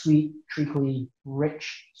enjoy a sweet, treacly,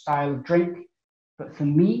 rich style of drink. But for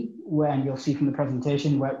me, and you'll see from the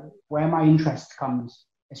presentation, where my interest comes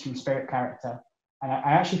is from spirit character. And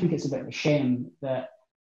I actually think it's a bit of a shame that,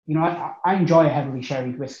 you know, I enjoy a heavily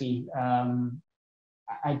sherried whiskey.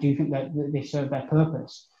 I do think that they serve their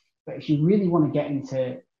purpose. But if you really want to get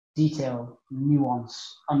into detail,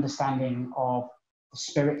 nuance, understanding of the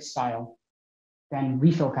spirit style, then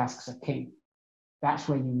refill casks are king. That's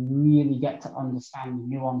where you really get to understand the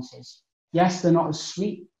nuances. Yes, they're not as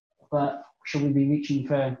sweet, but should we be reaching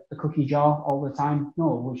for the cookie jar all the time?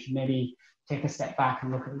 No, we should maybe take a step back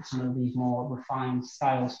and look at some of these more refined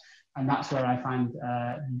styles. And that's where I find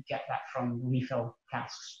you get that from refill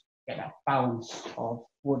casks, get that balance of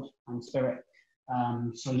wood and spirit.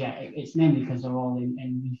 So yeah, it's mainly because they're all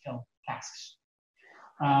in refill casks.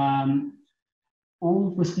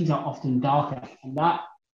 Old whiskies are often darker, and that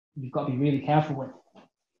you've got to be really careful with.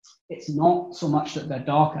 It's not so much that they're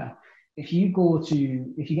darker. If you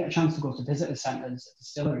get a chance to go to visitor centres at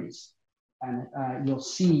distilleries, and you'll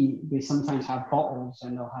see they sometimes have bottles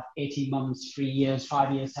and they'll have 18 months, 3 years,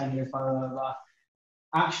 5 years, 10 years, blah, blah, blah.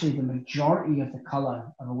 Actually, the majority of the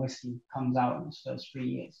colour of a whiskey comes out in its first 3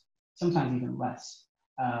 years, sometimes even less.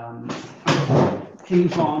 King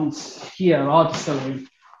Farms here, our distillery,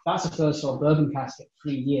 that's a first or bourbon cask at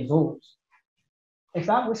 3 years old. If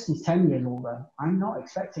that whiskey's 10 years older, I'm not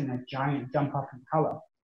expecting a giant jump up in colour.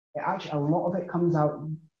 It actually, a lot of it comes out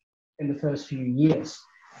in the first few years.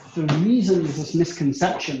 The reason there's this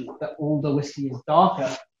misconception that older whiskey is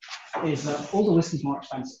darker is that older whiskey is more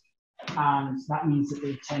expensive. And that means that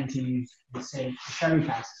they tend to use, say, sherry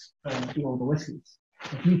casks for the older whiskies.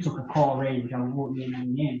 If you took a core range, I won't name any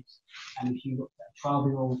names, and if you looked at a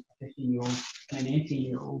 12-year-old, a 15-year-old, and an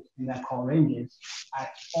 18-year-old in their core ranges, I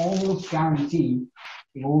almost guarantee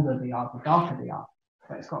the older they are, the darker they are.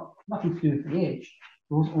 But it's got nothing to do with the age.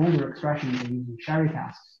 Those older expressions are using sherry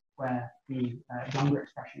casks, where the younger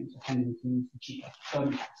expressions are tending to use the cheaper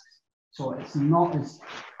bourbon casks. So it's not as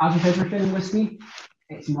with everything in whiskey,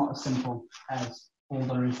 it's not as simple as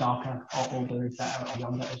older is darker or older is better or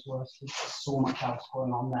younger is worse. There's so much else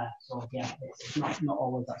going on there. So yeah, it's not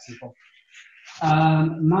always that simple.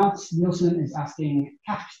 Matt Nielsen is asking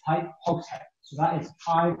cask type hogshead. So that is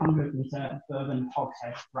 500 litre bourbon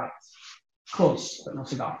hogshead, right? Close, but no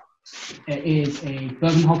cigar. It is a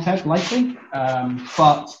bourbon hogshead, likely,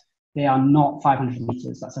 but they are not 500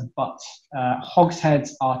 litres. That's a but.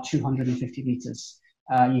 Hogsheads are 250 litres.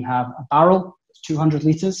 You have a barrel, 200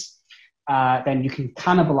 litres. Then you can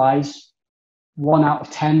cannibalize 1 out of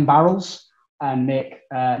 10 barrels and make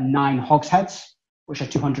 9 hogsheads, which are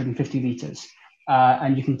 250 litres.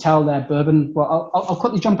 And you can tell they're bourbon. Well, I'll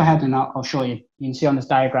quickly jump ahead and I'll show you. You can see on this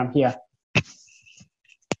diagram here.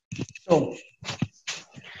 So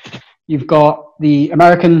you've got the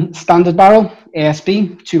American Standard Barrel,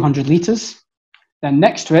 ASB, 200 litres. Then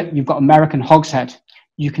next to it, you've got American Hogshead.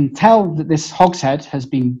 You can tell that this hogshead has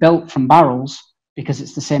been built from barrels because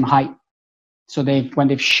it's the same height. So when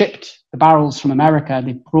they've shipped the barrels from America,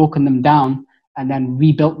 they've broken them down and then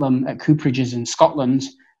rebuilt them at cooperages in Scotland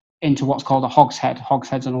into what's called a hogshead.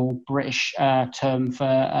 Hogshead's an old British term for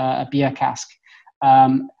a beer cask.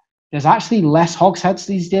 There's actually less hogsheads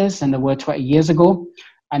these days than there were 20 years ago.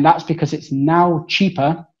 And that's because it's now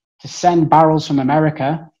cheaper to send barrels from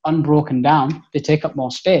America unbroken down. They take up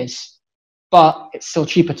more space, but it's still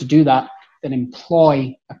cheaper to do that than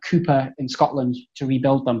employ a cooper in Scotland to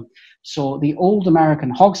rebuild them. So the old American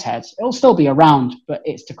hogsheads, it'll still be around, but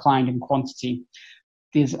it's declined in quantity.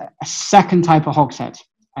 There's a second type of hogshead,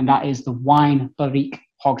 and that is the wine barrique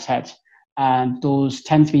hogshead. And those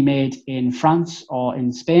tend to be made in France or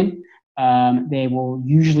in Spain. They will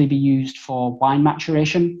usually be used for wine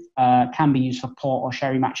maturation, can be used for port or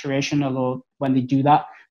sherry maturation, although when they do that,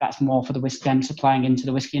 that's more for them supplying into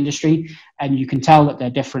the whiskey industry. And you can tell that they're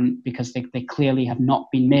different because they clearly have not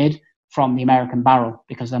been made from the American barrel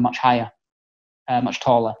because they're much higher, much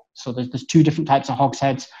taller. So there's 2 different types of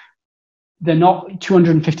hogsheads. They're not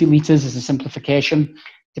 250 litres as a simplification.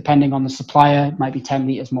 Depending on the supplier, it might be 10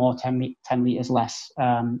 litres more, 10 litres less.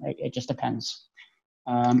 It just depends.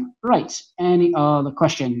 Right, any other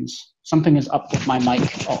questions? Something is up with my mic.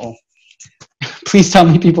 Uh-oh. Please tell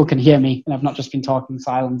me people can hear me and I've not just been talking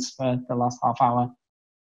silence for the last half hour.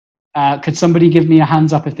 Could somebody give me a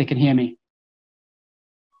hands up if they can hear me?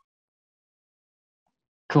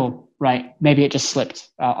 Cool, right, maybe it just slipped.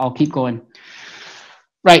 I'll keep going.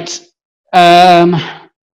 Right,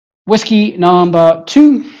 whiskey number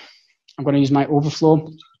 2. I'm going to use my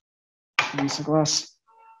overflow. Use the glass.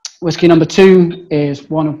 Whiskey number 2 is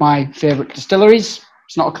one of my favorite distilleries.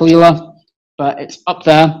 It's not a Kalila, but it's up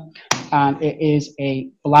there, and it is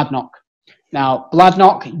a Bladnoch. Now,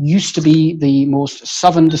 Bladnoch used to be the most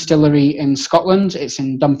southern distillery in Scotland. It's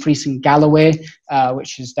in Dumfries and Galloway,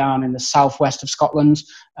 which is down in the southwest of Scotland.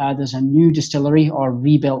 There's a new distillery or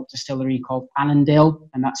rebuilt distillery called Annandale,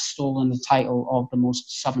 and that's stolen the title of the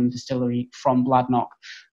most southern distillery from Bladnoch.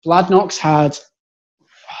 Bladnoch's had,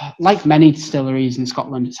 like many distilleries in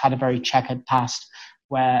Scotland, it's had a very checkered past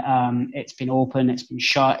where it's been open, it's been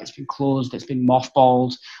shut, it's been closed, it's been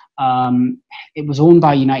mothballed. It was owned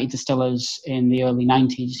by United Distillers in the early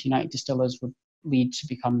 90s. United Distillers would lead to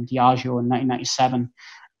become Diageo in 1997.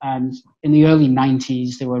 And in the early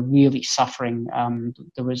 90s, they were really suffering.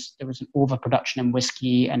 There was an overproduction in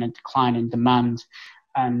whiskey and a decline in demand.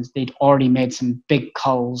 And they'd already made some big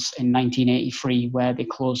culls in 1983 where they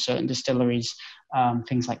closed certain distilleries,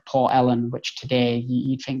 things like Port Ellen, which today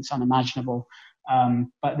you'd think is unimaginable.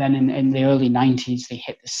 But then in the early 90s, they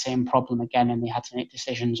hit the same problem again, and they had to make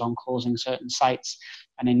decisions on closing certain sites.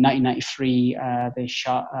 And in 1993, they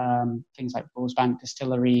shut things like Rosebank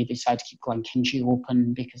Distillery. They decided to keep Glenkinchie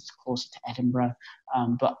open because it's closer to Edinburgh.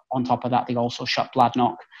 But on top of that, they also shut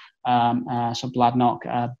Bladnoch. So Bladnoch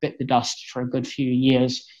bit the dust for a good few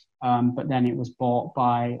years. but then it was bought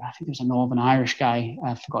by, I think it was a Northern Irish guy.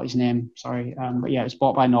 I forgot his name, sorry. But yeah, it was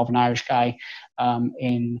bought by a Northern Irish guy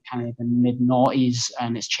in kind of the mid-noughties,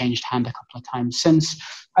 and it's changed hand a couple of times since.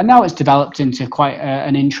 And now it's developed into quite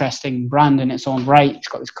an interesting brand in its own right. It's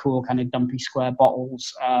got this cool kind of dumpy square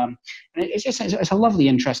bottles. And it's a lovely,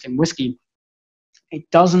 interesting whiskey. It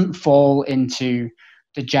doesn't fall into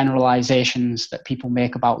the generalizations that people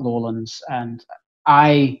make about Lowlands. And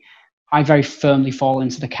I very firmly fall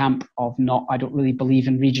into the camp of I don't really believe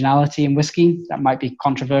in regionality in whiskey. That might be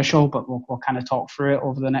controversial, but we'll kind of talk through it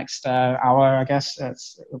over the next hour, I guess.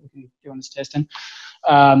 That's what we can do on this tasting.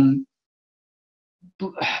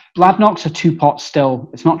 Bladnoch's a two-pot still.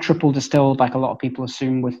 It's not triple distilled like a lot of people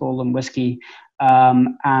assume with Lowland whiskey.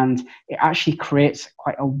 And it actually creates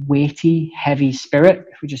quite a weighty, heavy spirit.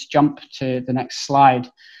 If we just jump to the next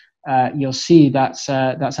slide, you'll see that's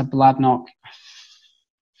a Bladnoch.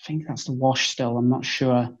 I think that's the wash still, I'm not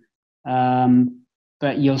sure.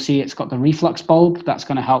 But you'll see it's got the reflux bulb. That's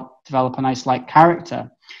going to help develop a nice light character.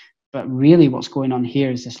 But really what's going on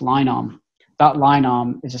here is this line arm. That line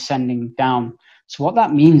arm is ascending down. So what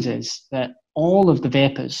that means is that all of the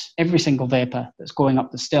vapors, every single vapor that's going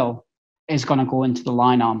up the still is going to go into the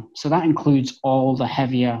line arm. So that includes all the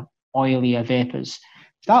heavier, oilier vapors.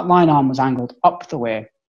 If that line arm was angled up the way,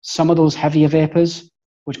 some of those heavier vapors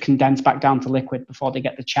would condense back down to liquid before they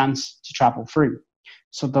get the chance to travel through.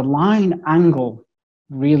 So the line angle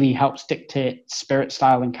really helps dictate spirit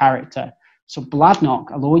style and character. So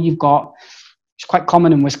Bladnoch, although it's quite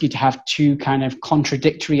common in whiskey to have two kind of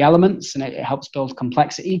contradictory elements, and it helps build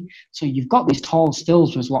complexity. So you've got these tall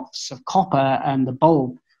stills with lots of copper and the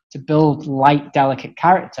bulb to build light, delicate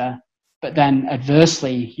character, but then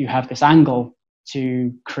adversely, you have this angle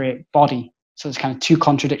to create body. So there's kind of two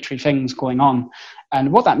contradictory things going on.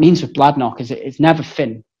 And what that means with Bladnoch is it's never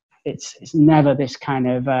thin. It's never this kind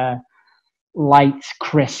of light,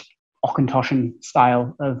 crisp, Auchentoshan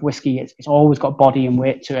style of whiskey. It's always got body and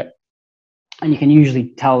weight to it. And you can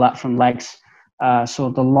usually tell that from legs.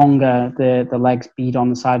 So the longer the legs bead on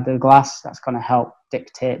the side of the glass, that's going to help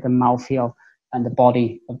dictate the mouthfeel and the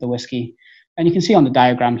body of the whiskey. And you can see on the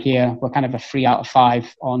diagram here, we're kind of a 3 out of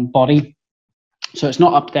 5 on body. So it's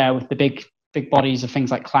not up there with the big bodies of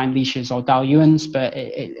things like Clyneliches or Dalyuans, but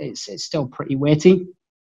it's still pretty weighty.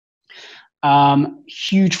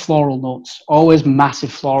 Huge floral notes, always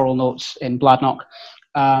massive floral notes in Bladnoch.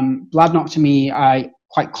 Bladnoch to me, I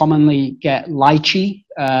quite commonly get lychee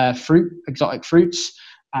fruit, exotic fruits,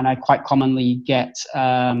 and I quite commonly get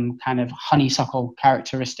kind of honeysuckle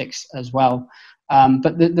characteristics as well.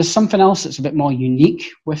 But there's something else that's a bit more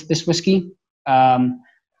unique with this whiskey.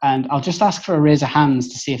 And I'll just ask for a raise of hands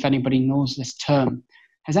to see if anybody knows this term.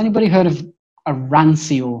 Has anybody heard of a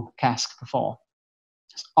rancio cask before?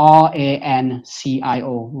 It's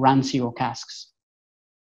R-A-N-C-I-O, rancio casks.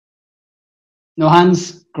 No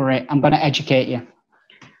hands? Great. I'm going to educate you.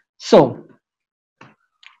 So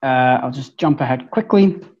I'll just jump ahead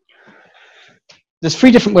quickly. There's 3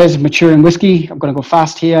 different ways of maturing whiskey. I'm going to go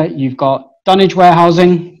fast here. You've got dunnage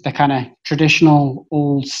warehousing, the kind of traditional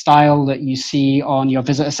old style that you see on your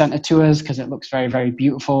visitor center tours because it looks very, very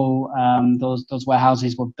beautiful. Those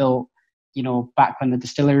warehouses were built, back when the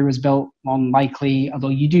distillery was built, more than likely, although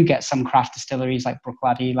you do get some craft distilleries like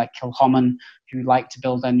Bruichladdich, like Kilchoman, who like to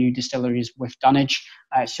build their new distilleries with dunnage.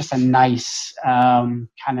 It's just a nice kind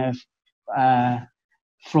of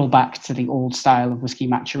throwback to the old style of whiskey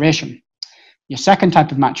maturation. Your second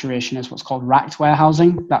type of maturation is what's called racked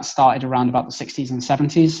warehousing. That started around about the 60s and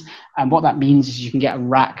 70s. And what that means is you can get a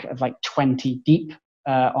rack of like 20 deep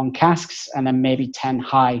on casks and then maybe 10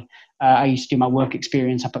 high. I used to do my work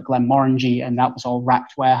experience up at Glenmorangie, and that was all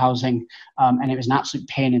racked warehousing. And it was an absolute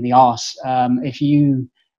pain in the arse. If you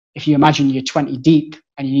imagine you're 20 deep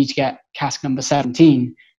and you need to get cask number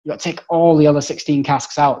 17, you've got to take all the other 16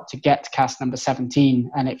 casks out to get to cask number 17,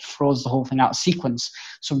 and it throws the whole thing out of sequence.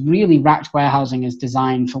 So really, racked warehousing is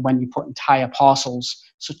designed for when you put entire parcels,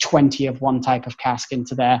 so 20 of one type of cask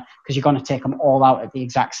into there, because you're going to take them all out at the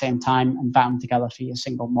exact same time and vat them together for your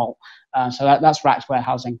single malt. So that's racked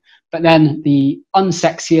warehousing. But then the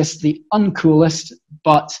unsexiest, the uncoolest,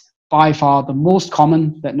 but by far the most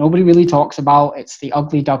common that nobody really talks about, it's the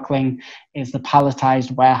ugly duckling, is the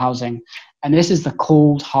palletized warehousing. And this is the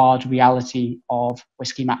cold, hard reality of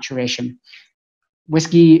whiskey maturation.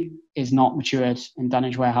 Whiskey is not matured in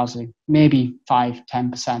dunnage warehousing. Maybe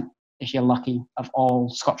 5-10%, if you're lucky, of all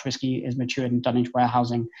Scotch whiskey is matured in dunnage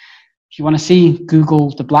warehousing. If you want to see, Google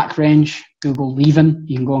the Black Range, Google Leven.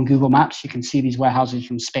 You can go on Google Maps. You can see these warehouses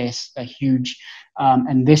from space. They're huge.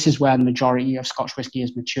 And this is where the majority of Scotch whiskey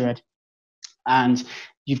is matured. And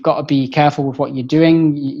you've got to be careful with what you're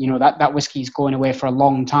doing. You know, that whiskey is going away for a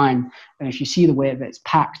long time. And if you see the way that it's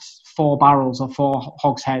packed, 4 barrels or 4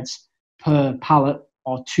 hogsheads per pallet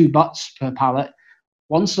or 2 butts per pallet,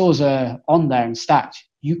 once those are on there and stacked,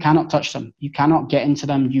 you cannot touch them. You cannot get into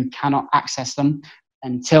them. You cannot access them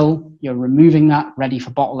until you're removing that, ready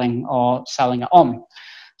for bottling or selling it on.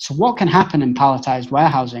 So what can happen in palletized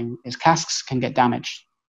warehousing is casks can get damaged.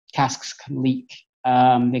 Casks can leak.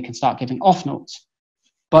 They can start giving off notes.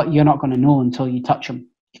 But you're not going to know until you touch them.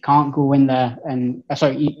 You can't go in there and,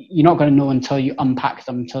 you're not going to know until you unpack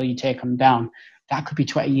them, until you take them down. That could be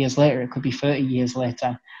 20 years later. It could be 30 years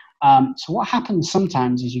later. So what happens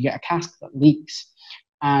sometimes is you get a cask that leaks.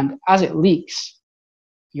 And as it leaks,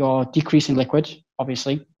 you're decreasing liquid,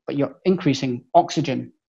 obviously, but you're increasing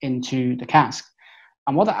oxygen into the cask.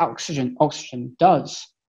 And what that oxygen does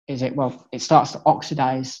is it starts to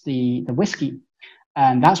oxidize the whiskey.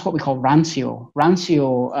 And that's what we call rancio.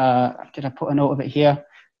 Rancio, did I put a note of it here?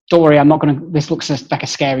 Don't worry, I'm not going to, this looks like a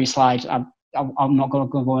scary slide. I'm not going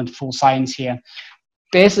to go into full science here.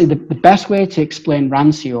 Basically, the best way to explain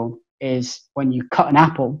rancio is when you cut an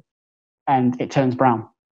apple and it turns brown.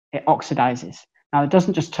 It oxidizes. Now, it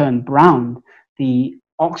doesn't just turn brown. The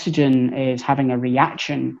oxygen is having a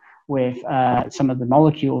reaction with some of the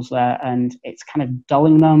molecules there, and it's kind of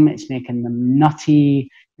dulling them. It's making them nutty,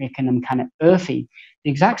 making them kind of earthy.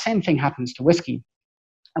 The exact same thing happens to whiskey.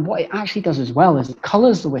 And what it actually does as well is it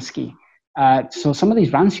colors the whiskey. So some of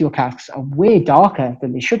these rancio casks are way darker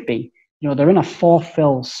than they should be. You know, they're in a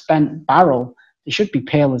 4-fill spent barrel. They should be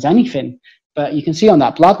pale as anything. But you can see on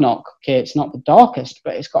that Bladnoch, okay, it's not the darkest,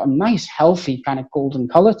 but it's got a nice, healthy kind of golden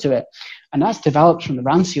color to it. And that's developed from the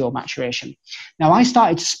rancio maturation. Now, I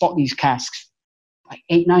started to spot these casks like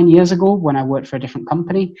 8-9 years ago when I worked for a different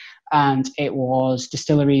company. And it was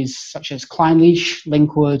distilleries such as Clynelish,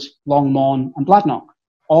 Linkwood, Longmorn, and Bladnoch,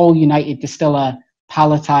 all United Distiller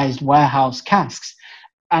palletized warehouse casks.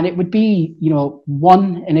 And it would be, you know,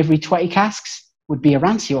 1 in every 20 casks would be a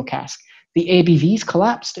rancio cask. The ABVs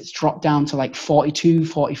collapsed. It's dropped down to like 42,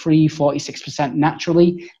 43, 46%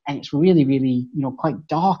 naturally. And it's really, really, you know, quite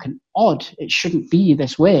dark and odd. It shouldn't be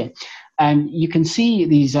this way. And you can see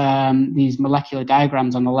these molecular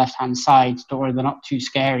diagrams on the left-hand side. Don't worry, they're not too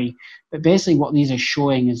scary. But basically what these are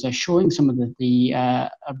showing is they're showing some of the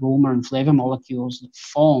aroma and flavor molecules that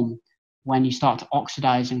form when you start to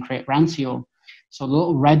oxidize and create rancio. So the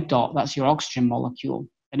little red dot, that's your oxygen molecule.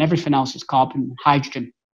 And everything else is carbon and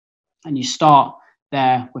hydrogen. And you start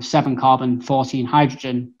there with 7 carbon, 14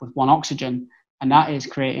 hydrogen with 1 oxygen, and that is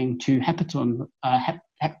creating 2 heptanone, I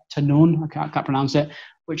can't pronounce it,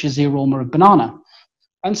 which is the aroma of banana.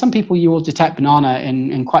 And some people, you will detect banana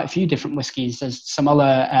in quite a few different whiskies. There's some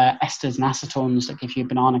other esters and acetones that give you a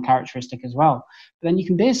banana characteristic as well. But then you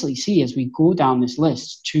can basically see as we go down this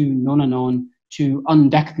list, 2 nonanone, 2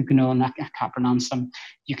 undecagonone, I can't pronounce them,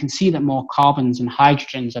 you can see that more carbons and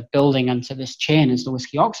hydrogens are building into this chain as the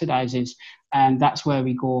whiskey oxidizes. And that's where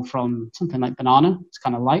we go from something like banana, it's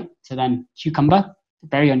kind of light, to then cucumber,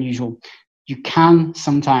 very unusual. You can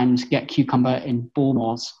sometimes get cucumber in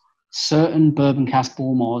Bowmores. Certain bourbon cask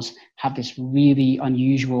Bowmores have this really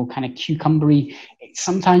unusual kind of cucumbery, it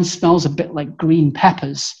sometimes smells a bit like green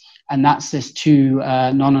peppers. And that's this 2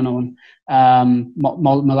 nonanone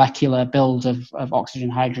molecular build of oxygen,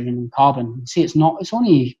 hydrogen, and carbon. You see, it's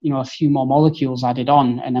only, you know, a few more molecules added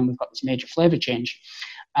on, and then we've got this major flavor change.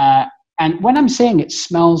 And when I'm saying it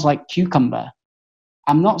smells like cucumber,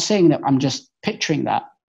 I'm not saying that I'm just picturing that.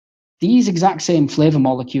 These exact same flavor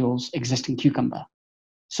molecules exist in cucumber.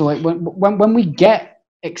 So when we get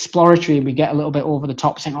exploratory, we get a little bit over the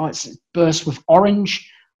top, saying, oh, it's burst with orange.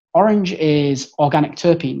 Orange is organic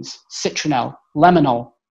terpenes, citronelle,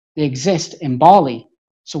 lemonol. They exist in barley.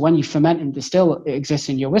 So when you ferment and distill, it exists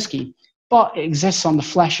in your whiskey, but it exists on the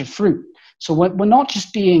flesh of fruit. So we're not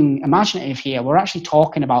just being imaginative here. We're actually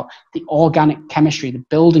talking about the organic chemistry, the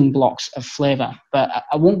building blocks of flavor. But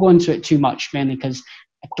I won't go into it too much, mainly because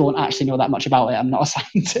I don't actually know that much about it. I'm not a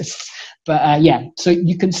scientist. But yeah, so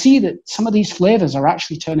you can see that some of these flavors are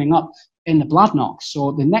actually turning up in the Bladnoch.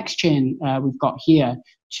 So the next chain we've got here,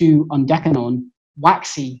 2 undecanone,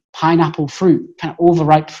 waxy, pineapple fruit, kind of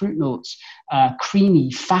overripe fruit notes,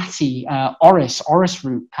 creamy, fatty, orris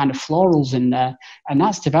root, kind of florals in there. And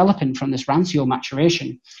that's developing from this rancio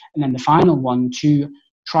maturation. And then the final one, 2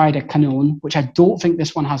 tridecanone, which I don't think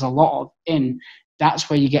this one has a lot of in. That's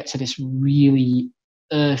where you get to this really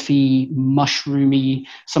earthy, mushroomy,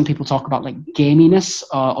 some people talk about like gaminess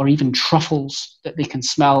or even truffles that they can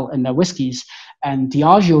smell in their whiskies. And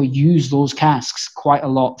Diageo use those casks quite a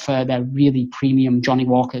lot for their really premium Johnny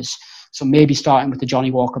Walkers. So maybe starting with the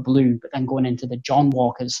Johnny Walker Blue, but then going into the John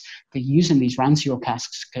Walkers. They're using these rancio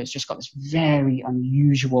casks because it's just got this very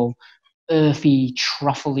unusual, earthy,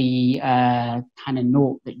 truffly kind of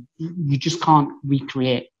note that you just can't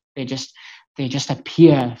recreate. They just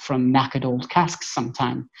appear from knackered old casks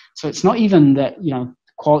sometimes. So it's not even that, you know,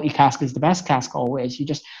 quality cask is the best cask always.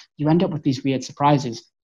 You end up with these weird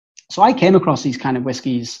surprises. So I came across these kind of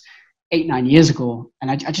whiskies 8-9 years ago,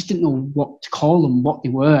 and I just didn't know what to call them, what they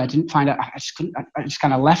were. I didn't find out. I just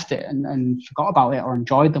kind of left it and forgot about it, or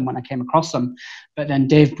enjoyed them when I came across them. But then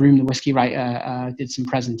Dave Broom, the whiskey writer, did some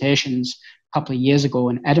presentations a couple of years ago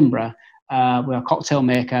in Edinburgh with a cocktail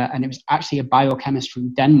maker, and it was actually a biochemist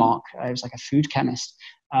from Denmark. It was like a food chemist,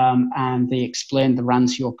 and they explained the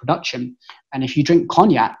rancio production. And if you drink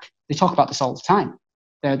cognac, they talk about this all the time.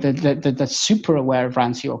 They're super aware of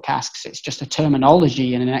rancio casks. It's just a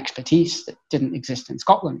terminology and an expertise that didn't exist in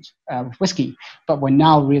Scotland with whiskey, but we're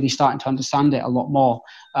now really starting to understand it a lot more.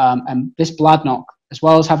 And this Bladnoch, as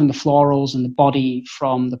well as having the florals and the body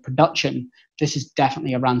from the production, this is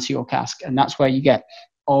definitely a rancio cask, and that's where you get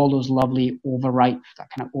all those lovely overripe, that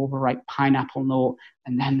kind of overripe pineapple note,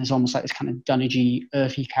 and then there's almost like this kind of dunnagey,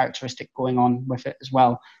 earthy characteristic going on with it as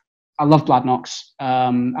well. I love Bladnochs.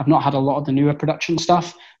 I've not had a lot of the newer production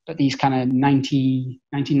stuff, but these kind of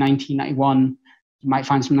 1990, 91, you might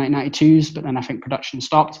find some 1992s, but then I think production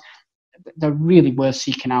stopped. They're really worth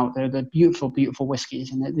seeking out. They're beautiful, beautiful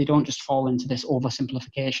whiskies, and they don't just fall into this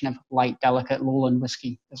oversimplification of light, delicate lowland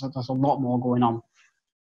whiskey. There's a lot more going on.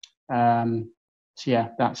 So yeah,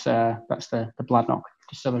 that's the Bladnoch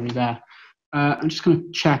distillery there. I'm just going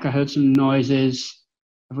to check. I heard some noises.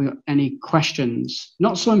 Have we got any questions?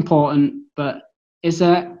 Not so important, but is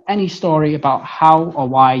there any story about how or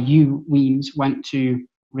why you, Wemyss, went to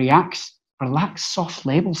relax, soft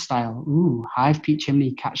label style? Ooh, hive peat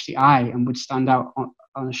chimney catch the eye and would stand out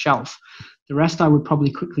on a shelf. The rest I would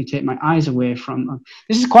probably quickly take my eyes away from.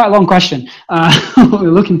 This is quite a long question. What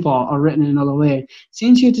we're looking for, or written in another way.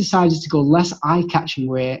 Since you decided to go less eye-catching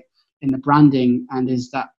way in the branding, and is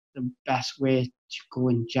that the best way to go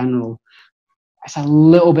in general? It's a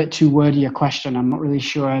little bit too wordy a question. I'm not really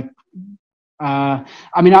sure. I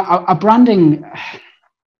mean, our branding,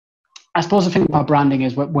 I suppose the thing about branding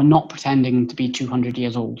is we're not pretending to be 200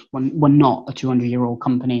 years old. We're not a 200-year-old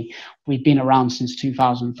company. We've been around since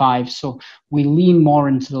 2005. So we lean more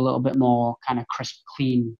into the little bit more kind of crisp,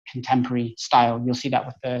 clean, contemporary style. You'll see that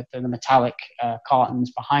with the metallic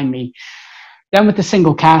cartons behind me. Then with the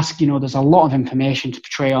single cask, you know, there's a lot of information to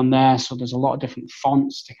portray on there. So there's a lot of different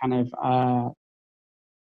fonts to kind of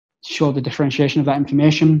show the differentiation of that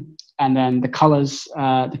information. And then the colors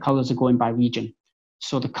are going by region.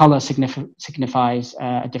 So the color signifies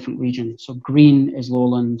a different region. So green is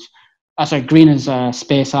lowland, green is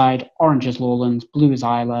Speyside, orange is lowland, blue is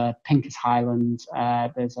Islay, pink is Highland.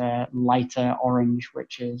 There's a lighter orange,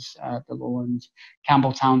 which is the lowland.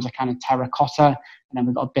 Campbelltowns are kind of terracotta, and then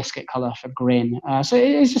we've got a biscuit color for grain. So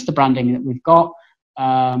it's just the branding that we've got.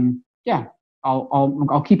 Yeah.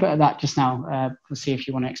 I'll keep it at that just now. We'll see if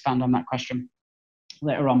you want to expand on that question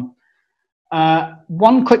later on.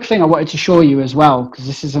 One quick thing I wanted to show you as well, because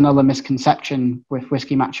this is another misconception with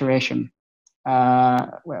whiskey maturation.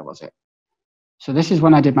 Where was it? So this is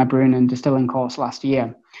when I did my brewing and distilling course last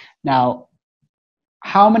year. Now,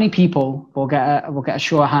 how many people, we'll get a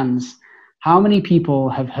show of hands, how many people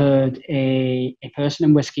have heard a person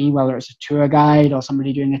in whiskey, whether it's a tour guide or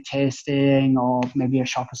somebody doing a tasting or maybe a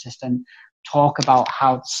shop assistant, talk about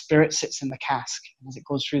how the spirit sits in the cask, and as it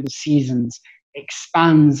goes through the seasons, it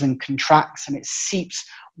expands and contracts and it seeps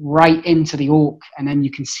right into the oak, and then you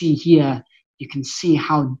can see here, you can see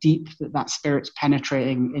how deep that spirit's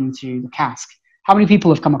penetrating into the cask. How many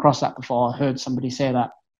people have come across that before, heard somebody say that?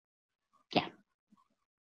 Yeah,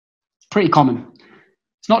 pretty common.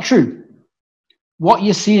 It's not true. What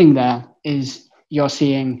you're seeing there is you're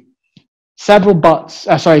seeing several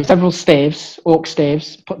staves, oak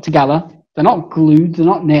staves put together. They're not glued, they're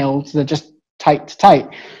not nailed, they're just tight to tight.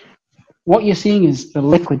 What you're seeing is the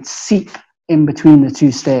liquid seep in between the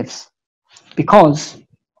two staves, because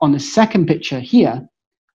on the second picture here,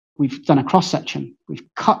 we've done a cross section. We've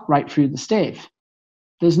cut right through the stave.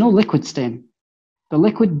 There's no liquid stain. The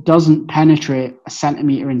liquid doesn't penetrate a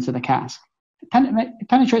centimeter into the cask. It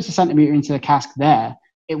penetrates a centimeter into the cask there,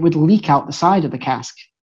 it would leak out the side of the cask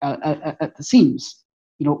at the seams.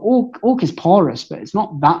 You know, oak is porous, but it's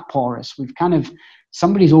not that porous. We've kind of,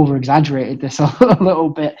 somebody's over-exaggerated this a little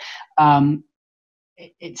bit.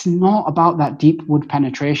 It's not about that deep wood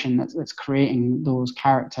penetration that's creating those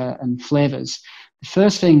character and flavors. The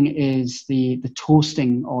first thing is the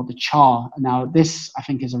toasting or the char. Now, this, I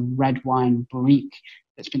think, is a red wine barrique.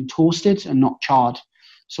 that's been toasted and not charred.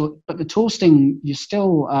 So, but the toasting, you're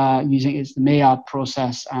still using is the Maillard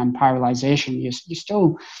process and pyrrolization. You're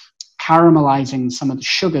still caramelizing some of the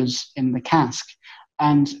sugars in the cask.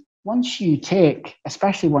 And once you take,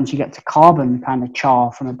 especially once you get to carbon kind of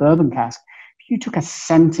char from a bourbon cask, if you took a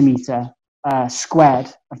centimeter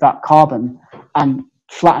squared of that carbon and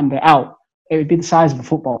flattened it out, it would be the size of a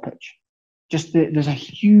football pitch. Just there's a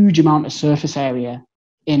huge amount of surface area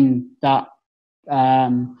in that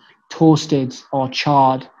toasted or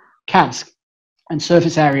charred cask. And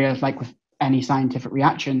surface area, like with any scientific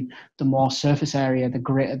reaction, the more surface area, the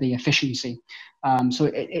greater the efficiency.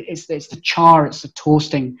 So it's the char, it's the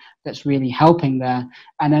toasting that's really helping there.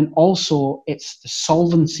 And then also it's the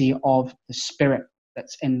solvency of the spirit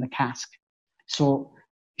that's in the cask. So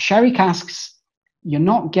sherry casks, you're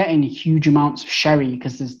not getting huge amounts of sherry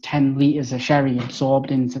because there's 10 litres of sherry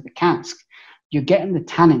absorbed into the cask. You're getting the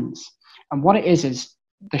tannins. And what it is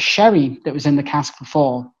the sherry that was in the cask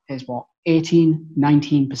before is what, 18,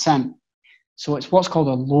 19%. So it's what's called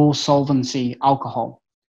a low solvency alcohol.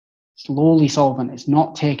 It's lowly solvent. It's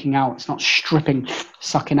not taking out, it's not stripping,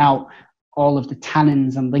 sucking out all of the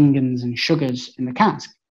tannins and lignans and sugars in the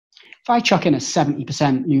cask. If I chuck in a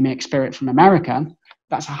 70% new make spirit from America,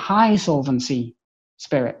 that's a high solvency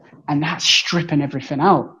spirit, and that's stripping everything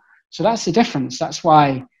out. So that's the difference. That's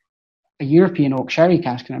why a European oak sherry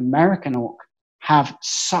cask and an American oak have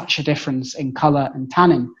such a difference in color and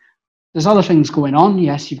tannin. There's other things going on.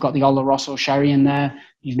 Yes, you've got the Oloroso sherry in there.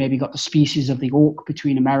 You've maybe got the species of the oak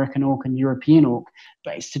between American oak and European oak,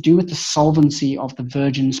 but it's to do with the solvency of the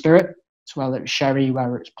virgin spirit. So whether it's sherry,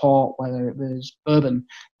 whether it's port, whether it was bourbon,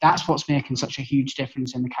 that's what's making such a huge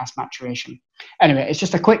difference in the cask maturation. Anyway, it's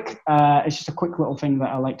just a quick little thing that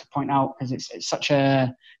I like to point out because it's such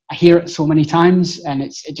a, I hear it so many times and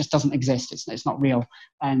it just doesn't exist. It's not real.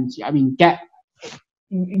 And I mean,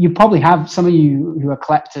 you probably have, some of you who are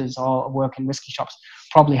collectors or work in whiskey shops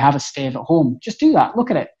probably have a stave at home. Just do that.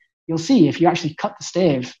 Look at it. You'll see if you actually cut the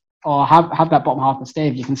stave or have that bottom half of the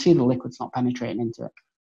stave, you can see the liquid's not penetrating into it.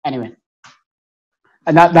 Anyway,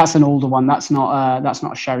 and that's an older one. That's not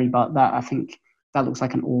a sherry, but that, I think that looks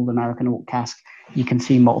like an old American oak cask. You can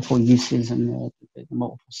see multiple uses and the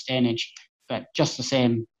multiple stainage, but just the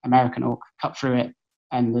same American oak, cut through it,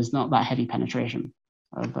 and there's not that heavy penetration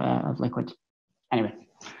of liquid. Anyway,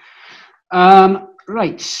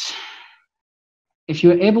 right. If you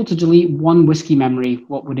were able to delete one whiskey memory,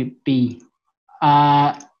 what would it be?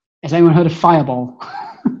 Has anyone heard of Fireball?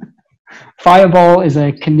 Fireball is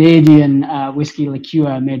a Canadian whiskey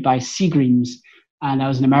liqueur made by Seagreens, and I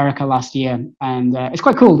was in America last year, and it's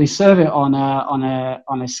quite cool. They serve it on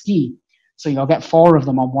a ski, so you'll get 4 of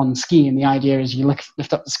them on one ski, and the idea is you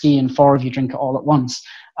lift up the ski and 4 of you drink it all at once.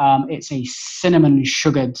 It's a cinnamon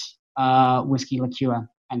sugared whiskey liqueur,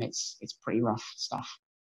 and it's pretty rough stuff,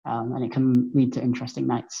 and it can lead to interesting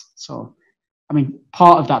nights. So, I mean,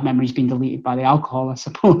 part of that memory's been deleted by the alcohol, I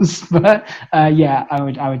suppose. But yeah, I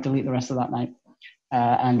would delete the rest of that night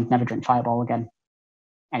and never drink Fireball again.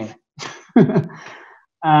 Anyway,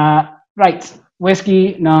 right,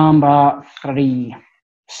 whiskey number 3.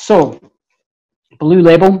 So, blue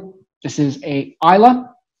label. This is a Islay.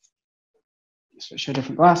 Switch to a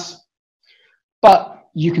different glass, but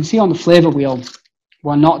you can see on the flavor wheel,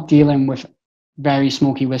 we're not dealing with very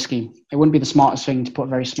smoky whiskey. It wouldn't be the smartest thing to put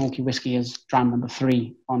very smoky whiskey as dram number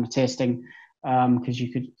 3 on the tasting, because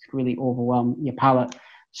you could really overwhelm your palate.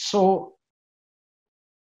 So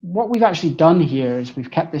what we've actually done here is we've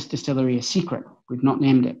kept this distillery a secret. We've not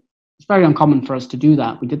named it. It's very uncommon for us to do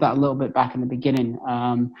that. We did that a little bit back in the beginning,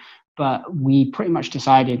 but we pretty much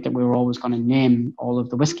decided that we were always going to name all of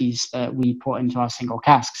the whiskies that we put into our single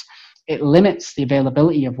casks. It limits the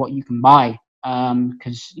availability of what you can buy,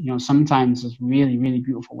 because sometimes there's really, really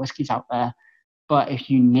beautiful whiskies out there, but if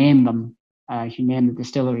you name them, if you name the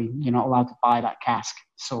distillery, you're not allowed to buy that cask.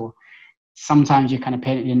 So sometimes you're kind of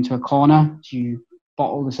painted into a corner. Do you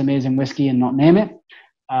bottle this amazing whiskey and not name it,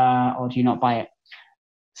 or do you not buy it?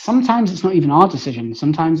 Sometimes it's not even our decision.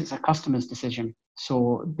 Sometimes it's a customer's decision.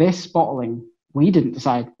 So this bottling, we didn't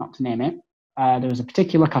decide not to name it. There was a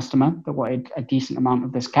particular customer that wanted a decent amount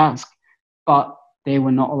of this cask, but they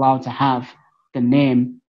were not allowed to have the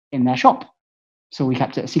name in their shop. So we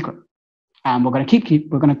kept it a secret, and we're going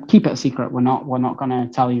to keep it a secret. We're not going to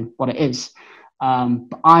tell you what it is.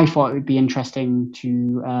 But I thought it would be interesting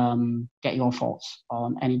to get your thoughts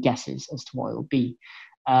on any guesses as to what it will be.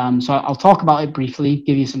 So I'll talk about it briefly,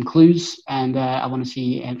 give you some clues, and I want to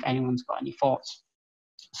see if anyone's got any thoughts.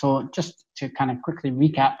 So just to kind of quickly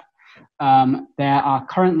recap, there are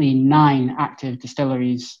currently 9 active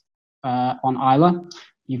distilleries on Islay.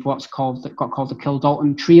 You've got called the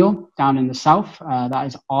Kildalton Trio down in the south. That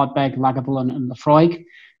is Ardbeg, Lagavulin, and Lefroy.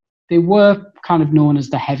 They were kind of known as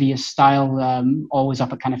the heaviest style, always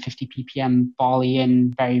up at kind of 50 ppm barley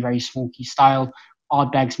in, very, very smoky style.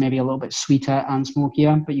 Ardbeg's maybe a little bit sweeter and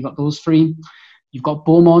smokier, but you've got those three. You've got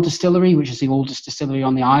Bowmore Distillery, which is the oldest distillery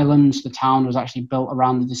on the island. The town was actually built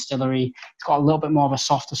around the distillery. It's got a little bit more of a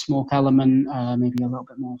softer smoke element, maybe a little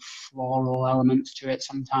bit more floral elements to it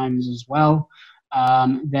sometimes as well.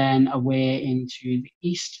 Then away into the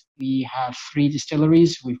east, we have three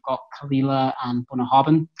distilleries. We've got Kalila and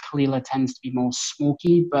Bunnahabhain. Kalila tends to be more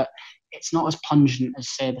smoky, but it's not as pungent as,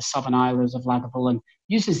 say, the Southern Isles of Lagavulin.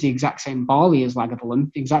 Uses the exact same barley as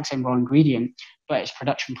Lagavulin, the exact same raw ingredient, but its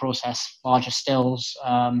production process, larger stills,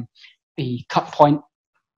 the cut point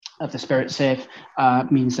of the spirit safe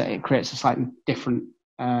means that it creates a slightly different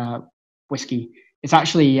whiskey. It's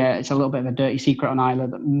actually, it's a little bit of a dirty secret on Islay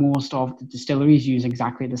that most of the distilleries use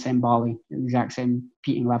exactly the same barley, the exact same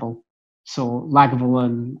peating level. So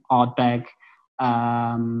Lagavulin, Ardbeg,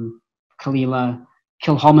 Kalila,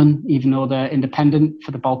 Kilchoman, even though they're independent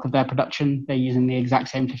for the bulk of their production, they're using the exact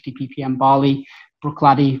same 50 ppm barley.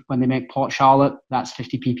 Bruichladdich, when they make Port Charlotte, that's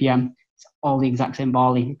 50 ppm. It's all the exact same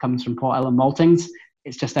barley. It comes from Port Ellen maltings.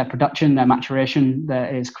 It's just their production, their maturation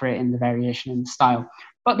that is creating the variation in the style.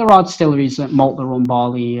 But there are distilleries that malt their own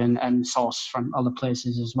barley and source from other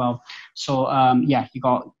places as well. So yeah, you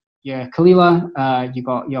got your Kalila, you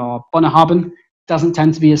got your Bunnahabhain. Doesn't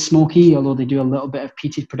tend to be as smoky, although they do a little bit of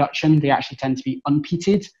peated production. They actually tend to be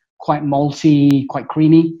unpeated, quite malty, quite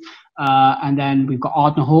creamy. And then we've got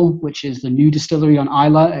Ardnahoe, which is the new distillery on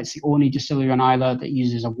Islay. It's the only distillery on Islay that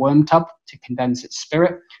uses a worm tub to condense its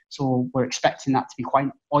spirit. So we're expecting that to be quite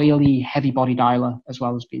an oily, heavy-bodied Islay, as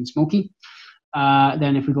well as being smoky.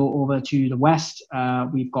 Then if we go over to the west,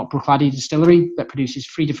 we've got Bruichladdich Distillery that produces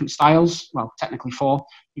three different styles, well, technically four.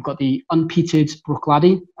 You've got the unpeated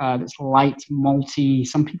Bruichladdich that's light, malty,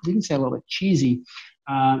 some people even say a little bit cheesy.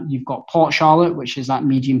 You've got Port Charlotte, which is that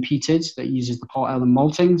medium peated that uses the Port Ellen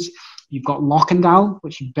maltings. You've got Lockendal,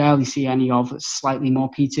 which you barely see any of, that's slightly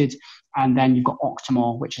more peated. And then you've got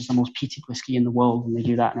Octomore, which is the most peated whiskey in the world, and they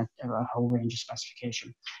do that in a whole range of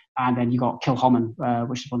specification. And then you've got Kilchoman,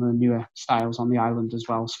 which is one of the newer styles on the island as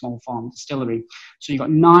well, small farm distillery. So you've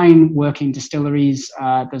got 9 working distilleries.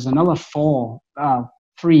 There's another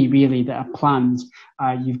 3 really that are planned.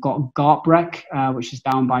 You've got Gartbreck, which is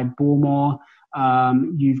down by Bowmore.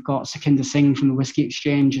 You've got Sukhinder Singh from the Whisky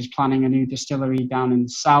Exchange is planning a new distillery down in the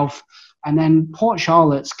south. And then Port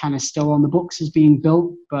Charlotte's kind of still on the books as being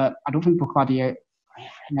built, but I don't think Bruichladdich, I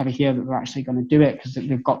never hear that they're actually going to do it because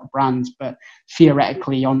they've got the brands, but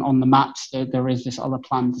theoretically on the maps, there is this other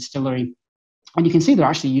planned distillery. And you can see there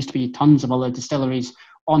actually used to be tons of other distilleries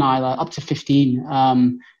on Islay, up to 15.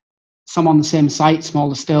 Some on the same site,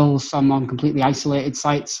 smaller stills, some on completely isolated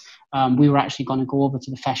sites. We were actually going to go over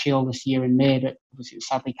to the Feshiel this year in May, but obviously it was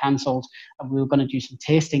sadly cancelled. And we were going to do some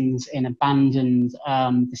tastings in abandoned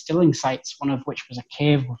distilling sites, one of which was a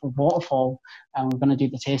cave with a waterfall. And we're going to do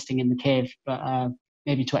the tasting in the cave, but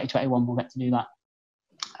maybe 2021 we'll get to do that.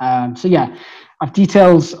 So yeah, I've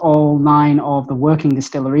detailed all 9 of the working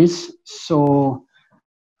distilleries. So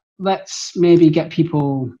let's maybe get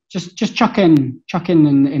people, just chuck in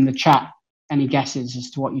the chat any guesses as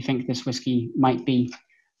to what you think this whiskey might be.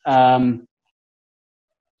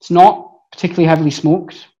 It's not particularly heavily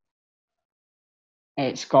smoked.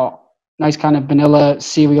 It's got nice kind of vanilla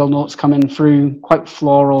cereal notes coming through, quite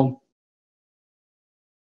floral.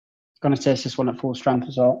 Going to taste this one at full strength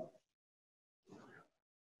as well.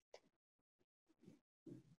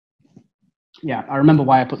 Yeah, I remember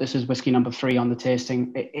why I put this as whiskey number 3 on the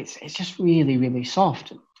tasting. It's just really, really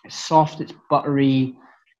soft. It's soft, it's buttery,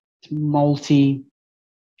 it's malty.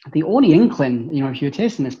 The only inkling, you know, if you're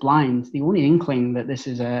tasting this blind, the only inkling that there's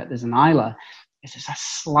an Islay is just a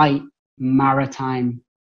slight maritime.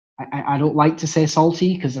 I don't like to say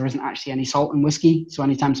salty because there isn't actually any salt in whiskey. So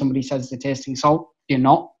anytime somebody says they're tasting salt, you're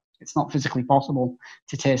not. It's not physically possible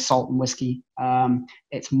to taste salt in whiskey.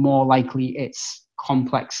 It's more likely it's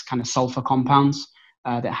complex kind of sulfur compounds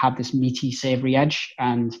that have this meaty, savoury edge.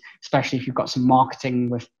 And especially if you've got some marketing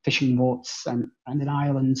with fishing boats and in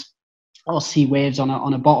Ireland, or sea waves on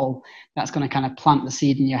a bottle, that's going to kind of plant the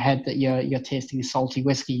seed in your head that you're tasting a salty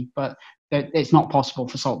whiskey. But it's not possible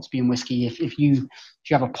for salt to be in whiskey. If you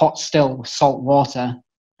have a pot still with salt water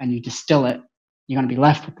and you distill it, you're going to be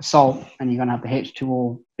left with the salt and you're going to have the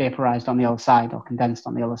H2O vaporized on the other side or condensed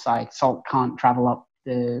on the other side. Salt can't travel up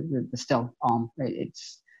the still arm.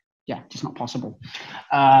 It's just not possible.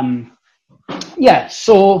 Yeah,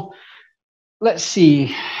 so let's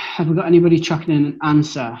see. Have we got anybody chucking in an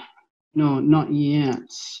answer? No, not yet.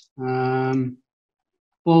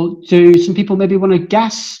 Well, do some people maybe want to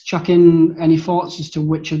guess, chuck in any thoughts as to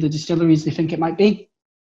which of the distilleries they think it might be?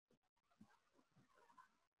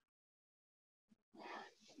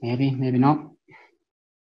 Maybe, maybe not.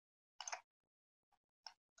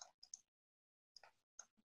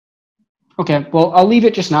 Okay, well, I'll leave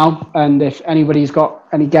it just now, and if anybody's got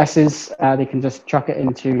any guesses, they can just chuck it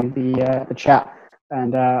into the chat,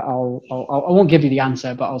 and I won't give you the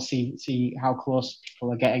answer, but I'll see how close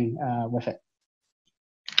people are getting with it.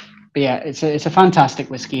 But yeah, it's a fantastic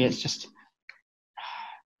whiskey. It's just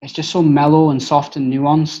so mellow and soft and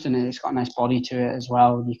nuanced, and it's got a nice body to it as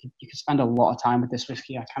well. You could spend a lot of time with this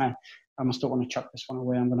whiskey. I almost don't want to chuck this one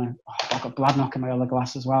away. I've got blood knock in my other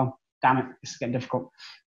glass as well. Damn it, this is getting difficult.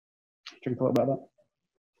 Drink a little bit of that.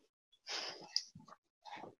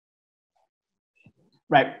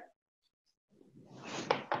 Right.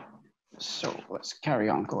 So let's carry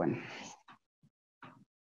on going.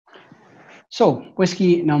 So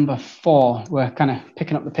whiskey number 4, we're kind of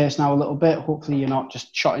picking up the pace now a little bit. Hopefully you're not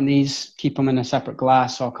just shotting these, keep them in a separate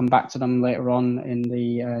glass or come back to them later on in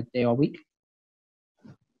the day or week.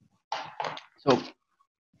 So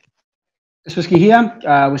this whiskey here,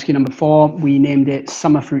 whiskey number 4, we named it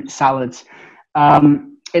Summer Fruit Salads.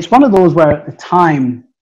 It's one of those where at the time,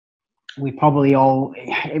 we probably all,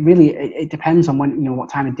 it depends on when, what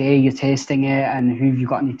time of day you're tasting it and who you've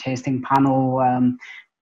got in your tasting panel.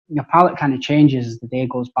 Your palate kind of changes as the day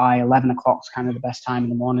goes by. 11 o'clock's kind of the best time in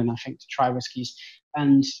the morning, I think, to try whiskies.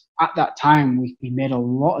 And at that time, we made a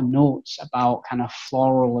lot of notes about kind of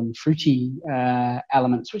floral and fruity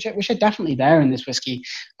elements, which are definitely there in this whiskey.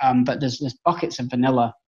 But there's buckets of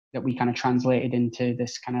vanilla that we kind of translated into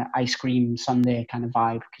this kind of ice cream sundae kind of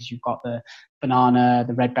vibe, because you've got the banana,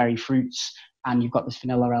 the red berry fruits, and you've got this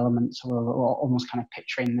vanilla element. So we're almost kind of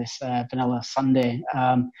picturing this vanilla sundae.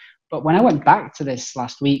 But when I went back to this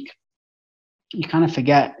last week, you kind of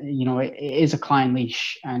forget, it is a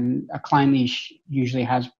Clynelish, and a Clynelish usually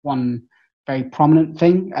has one very prominent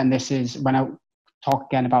thing. And this is when I talk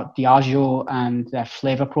again about Diageo and their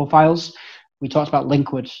flavor profiles. We talked about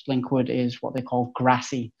Linkwood. Linkwood is what they call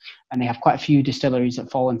grassy, and they have quite a few distilleries that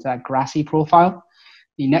fall into that grassy profile.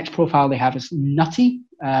 The next profile they have is nutty.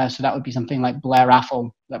 So that would be something like Blair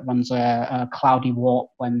Athol, that runs a cloudy wort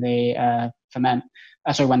when they ferment.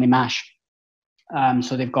 When they mash.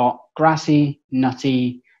 So they've got grassy,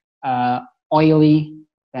 nutty, oily,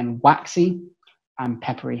 then waxy, and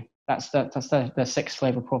peppery. That's the 6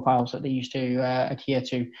 flavor profiles that they used to adhere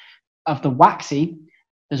to. Of the waxy,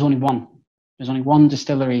 there's only one. There's only one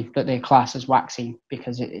distillery that they class as waxy,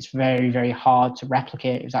 because it's very, very hard to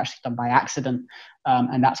replicate. It was actually done by accident,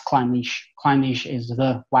 and that's Clynelish. Clynelish is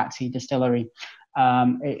the waxy distillery.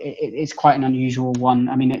 It's quite an unusual one.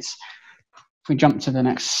 I mean, if we jump to the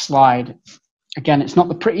next slide, again, it's not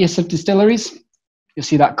the prettiest of distilleries. You'll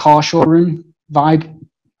see that car showroom vibe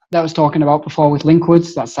that I was talking about before with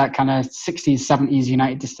Linkwoods. That's that kind of 60s, 70s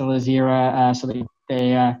United Distillers era. So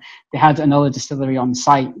they had another distillery on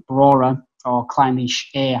site, Brora, or Clynelish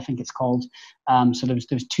A, I think it's called. So there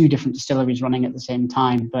was 2 different distilleries running at the same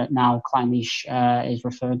time, but now Clynelish is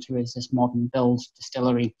referred to as this modern build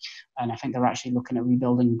distillery. And I think they're actually looking at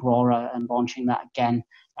rebuilding Brora and launching that again,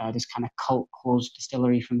 this kind of cult closed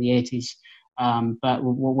distillery from the 80s. But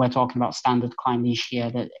we're talking about standard Clynelish here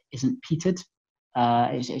that isn't peated.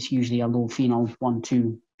 It's usually a low phenol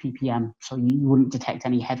 1-2 ppm, so you wouldn't detect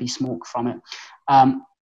any heavy smoke from it.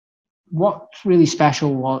 What's really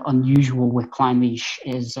special or unusual with Clynelish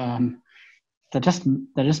is they're just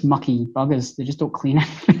mucky buggers. They just don't clean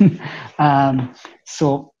it.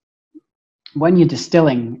 So when you're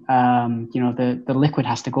distilling, the liquid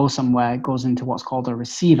has to go somewhere. It goes into what's called a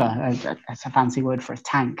receiver. It's a fancy word for a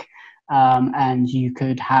tank. And you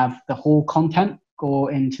could have the whole content go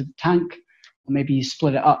into the tank, or maybe you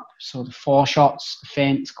split it up. So the foreshots, the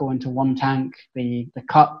feints go into one tank, the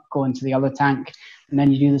cut go into the other tank, and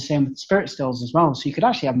then you do the same with spirit stills as well. So you could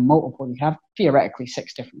actually have multiple. You could have theoretically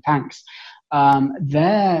 6 different tanks.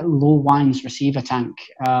 Their low wines receiver tank,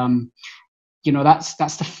 that's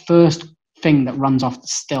the first thing that runs off the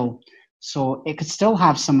still. So it could still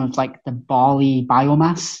have some of like the barley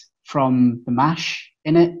biomass from the mash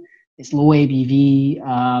in it. It's low ABV.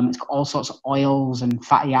 It's got all sorts of oils and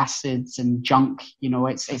fatty acids and junk.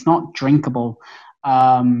 It's not drinkable.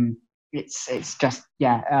 It's just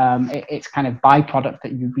it's kind of byproduct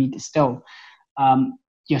that you redistill.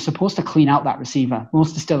 You're supposed to clean out that receiver.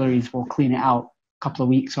 Most distilleries will clean it out a couple of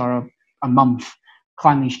weeks or a month.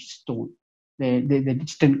 Clynelish just don't. They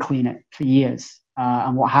just didn't clean it for years.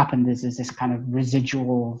 And what happened is this kind of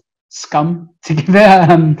residual scum, to give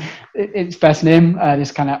it its best name.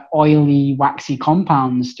 This kind of oily, waxy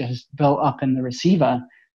compounds just built up in the receiver,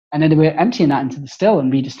 and then they were emptying that into the still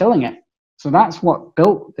and redistilling it. So that's what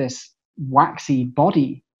built this waxy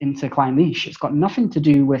body into Clynelish. It's got nothing to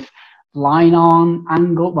do with line on,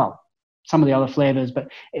 angle, well, some of the other flavors, but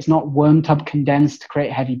it's not worm tub condensed to create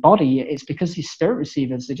a heavy body. It's because these spirit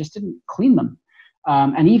receivers, they just didn't clean them.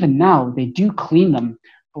 And even now, they do clean them.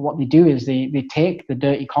 But what they do is they take the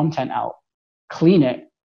dirty content out, clean it,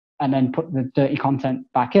 and then put the dirty content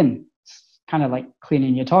back in. It's kind of like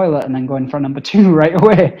cleaning your toilet and then going for number 2 right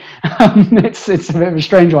away. It's a bit of a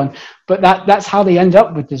strange one. But that's how they end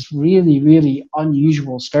up with this really, really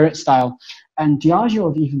unusual spirit style. And Diageo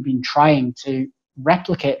have even been trying to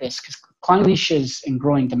replicate this, because Clynelish is in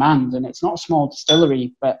growing demand, and it's not a small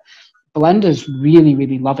distillery, but blenders really,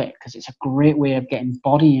 really love it because it's a great way of getting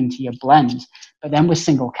body into your blend. But then with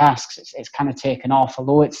single casks, it's kind of taken off.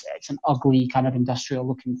 Although it's an ugly kind of industrial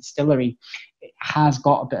looking distillery, it has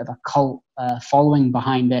got a bit of a cult following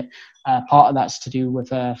behind it. Part of that's to do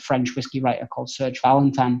with a French whiskey writer called Serge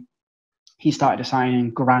Valentin. He started assigning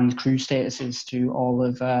Grand Cru statuses to all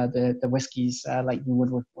of the whiskies, like you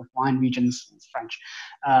would with wine regions. It's French.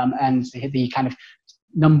 And the kind of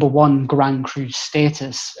number 1 Grand Cru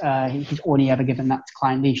status, he's only ever given that to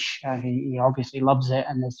Clynelish. He obviously loves it,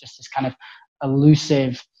 and there's just this kind of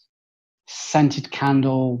elusive scented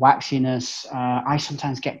candle waxiness. I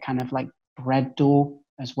sometimes get kind of like bread dough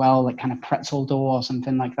as well, like kind of pretzel dough or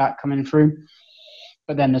something like that coming through.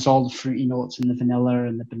 But then there's all the fruity notes and the vanilla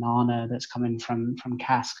and the banana that's coming from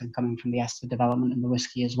cask and coming from the ester development in the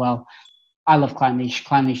whiskey as well. I love Clynelish.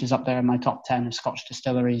 Clynelish is up there in my top 10 of Scotch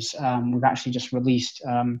distilleries. We've actually just released,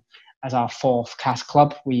 as our 4th cask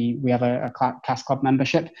club, we have a cask club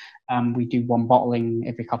membership. We do 1 bottling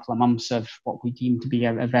every couple of months of what we deem to be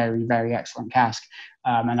a very, very excellent cask.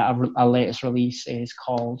 And our latest release is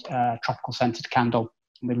called Tropical Scented Candle.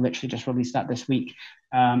 We literally just released that this week.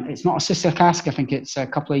 It's not a sister cask. I think it's a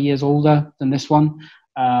couple of years older than this one.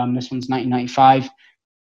 This one's 1995.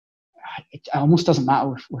 It almost doesn't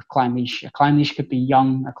matter with Clynelish. A Clynelish could be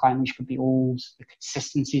young, a Clynelish could be old. The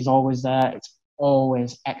consistency is always there. It's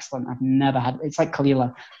always excellent. I've never had, it's like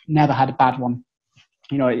Kalila, never had a bad one.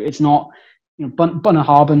 You know, it's not, you know,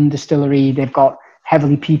 Bunnahabhain Distillery, they've got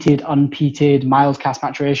heavily peated, unpeated, mild cask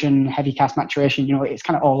maturation, heavy cask maturation. You know, it's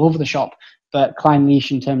kind of all over the shop. But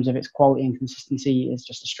Clynelish, in terms of its quality and consistency, is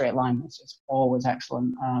just a straight line. It's always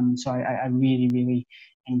excellent. So I really, really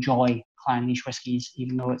enjoy Clynelish whiskies,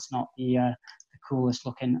 even though it's not the coolest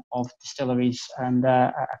looking of distilleries. And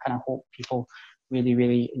I kind of hope people really,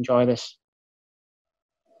 really enjoy this.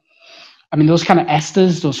 I mean, those kind of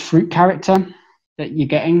esters, those fruit character that you're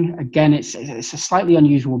getting, again, it's a slightly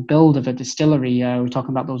unusual build of a distillery. We were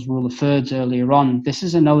talking about those rule of thirds earlier on. This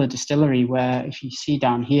is another distillery where, if you see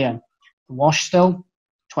down here, the wash still,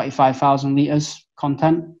 25,000 litres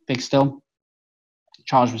content, big still,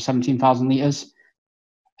 charged with 17,000 litres.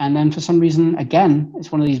 And then for some reason, again,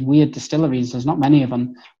 it's one of these weird distilleries, there's not many of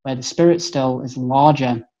them, where the spirit still is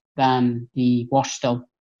larger than the wash still.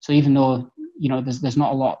 So even though, you know, there's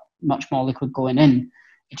not much more liquid going in,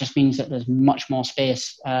 it just means that there's much more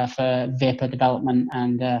space for vapor development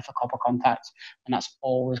and for copper contact. And that's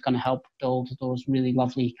always going to help build those really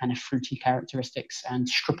lovely kind of fruity characteristics and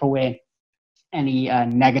strip away any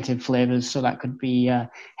negative flavors. So that could be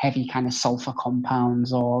heavy kind of sulfur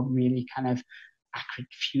compounds or really kind of acrid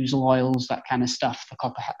fusel oils, that kind of stuff. The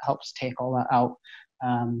copper helps take all that out.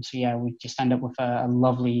 So yeah, we just end up with a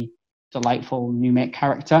lovely, delightful new make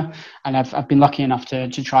character. And I've been lucky enough to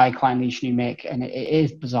try Clynelish new make, and it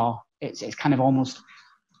is bizarre. It's kind of almost,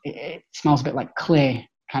 it smells a bit like clay,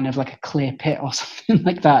 kind of like a clay pit or something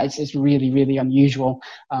like that. It's really, really unusual.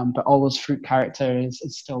 But all those fruit character is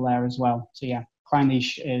still there as well. So yeah,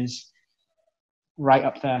 Clynelish is right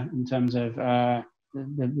up there in terms of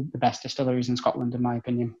the best distilleries in Scotland, in my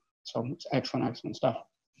opinion. So it's excellent, excellent stuff.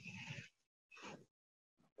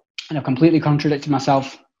 And I've completely contradicted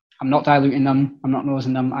myself. I'm not diluting them. I'm not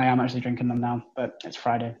nosing them. I am actually drinking them now, but it's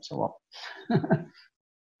Friday, so what?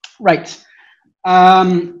 Right.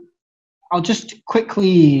 I'll just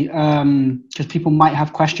quickly, because people might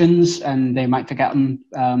have questions and they might forget them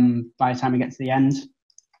by the time we get to the end.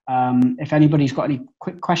 If anybody's got any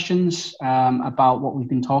quick questions about what we've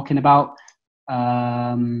been talking about.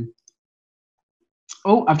 Oh,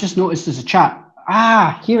 I've just noticed there's a chat.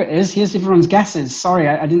 Ah, here it is. Here's everyone's guesses. Sorry,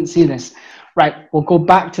 I didn't see this. Right, we'll go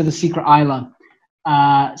back to the Secret Isla.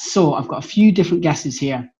 So I've got a few different guesses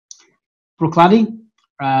here. Bruichladdich,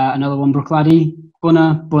 another one Bruichladdich,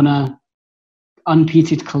 Bunna,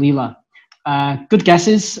 unpeated Kalila. Good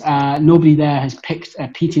guesses. Nobody there has picked a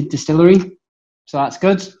peated distillery, so that's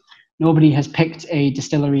good. Nobody has picked a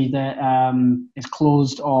distillery that is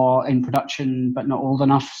closed or in production but not old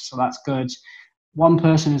enough, so that's good. One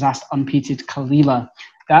person has asked unpeated Kalila.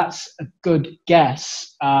 That's a good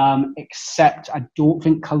guess, except I don't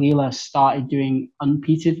think Kalila started doing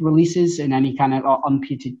unpeated releases in any kind of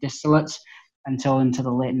unpeated distillates until into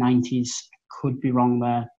the late 90s. Could be wrong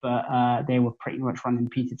there, but they were pretty much running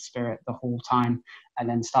peated spirit the whole time, and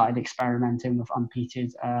then started experimenting with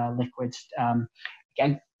unpeated liquids.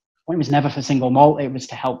 Again, it was never for single malt, it was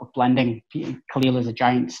to help with blending. Kalila is a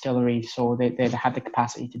giant distillery, so they had the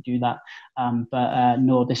capacity to do that. But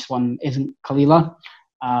no, this one isn't Kalila,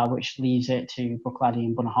 which leaves it to Bruichladdich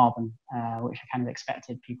and Bunnahabhain, which I kind of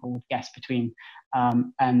expected people would guess between.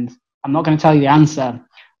 And I'm not going to tell you the answer,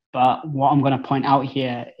 but what I'm going to point out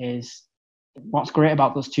here is what's great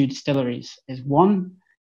about those two distilleries is one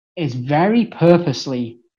is very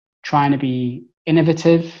purposely trying to be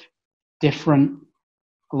innovative, different,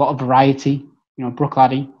 a lot of variety. You know,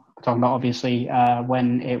 Bruichladdich, we're talking about obviously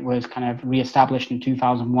when it was kind of re-established in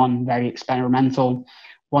 2001, very experimental.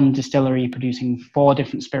 One distillery producing 4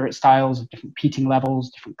 different spirit styles, different peating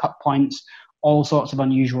levels, different cut points, all sorts of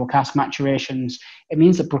unusual cask maturations. It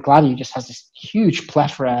means that Bruichladdich just has this huge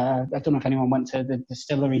plethora. I don't know if anyone went to the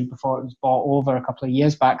distillery before it was bought over a couple of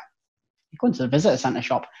years back. You go into the visitor centre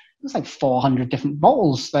shop, there's like 400 different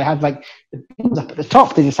bottles. They had like the bins up at the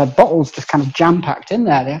top. They just had bottles just kind of jam-packed in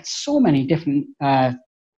there. They had so many different,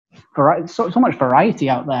 so much variety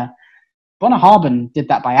out there. Bunnahabhain did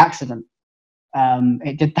that by accident.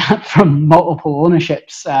 It did that from multiple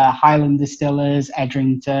ownerships, Highland Distillers,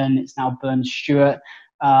 Edrington, it's now Burns Stewart.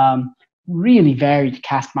 Really varied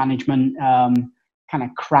cask management, kind of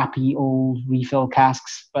crappy old refill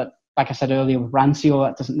casks. But like I said earlier with Rancio,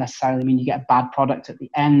 that doesn't necessarily mean you get a bad product at the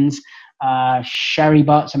ends. Sherry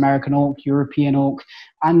butts, American oak, European oak.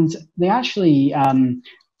 And they actually,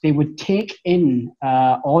 they would take in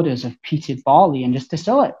orders of peated barley and just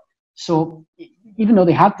distill it. So even though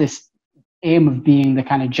they had this aim of being the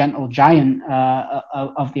kind of gentle giant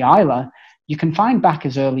of the Isla, you can find back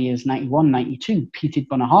as early as 91, 92 peated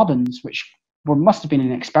Bunnahabhains, which must have been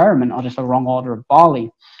an experiment or just a wrong order of barley.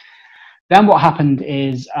 Then what happened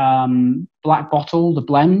is Black Bottle, the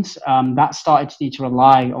blend, that started to need to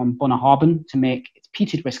rely on Bunnahabhain to make its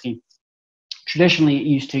peated whiskey. Traditionally, it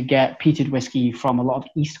used to get peated whiskey from a lot of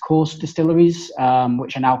East Coast distilleries,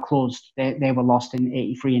 which are now closed. They were lost in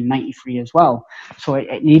 83 and 93 as well. So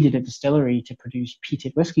it needed a distillery to produce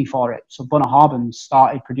peated whiskey for it. So Bunnahabhain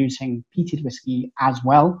started producing peated whiskey as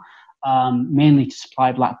well, mainly to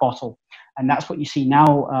supply Black Bottle. And that's what you see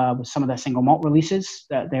now with some of their single malt releases,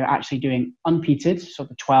 that they're actually doing unpeated. So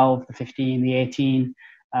the 12, the 15, the 18,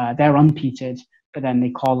 they're unpeated, but then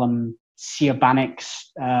they call them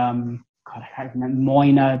Seabanics, God, I can't remember,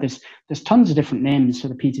 Moina. There's tons of different names for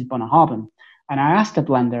the peated Bunnahabhain. And I asked a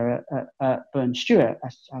blender at Burns Stewart,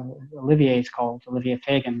 Olivier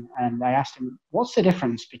Fagan, and I asked him, what's the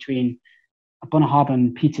difference between a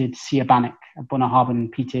Bunnahabhain peated Seabanic, a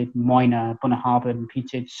Bunnahabhain peated Moina, a Bunnahabhain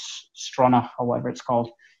peated Stronach, or whatever it's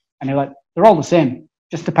called? And they're like, they're all the same.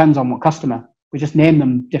 Just depends on what customer. We just name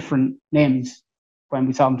them different names when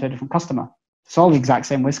we sell them to a different customer. It's all the exact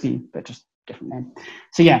same whiskey, but just different name.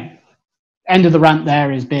 So yeah, end of the rant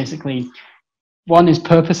there is basically one is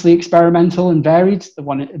purposely experimental and varied.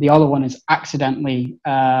 The other one is accidentally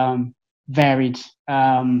varied.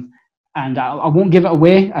 And I won't give it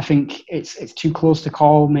away. I think it's too close to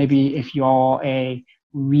call. Maybe if you're a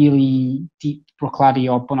really deep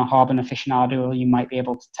Bruichladdich or Bunnahabhain aficionado, you might be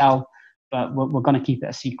able to tell. But we're going to keep it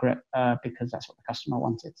a secret because that's what the customer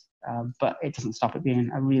wanted. But it doesn't stop it being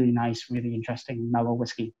a really nice, really interesting, mellow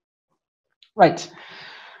whiskey. Right.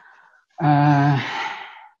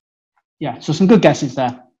 Yeah, so some good guesses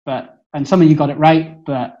there, and some of you got it right,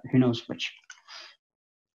 but who knows which.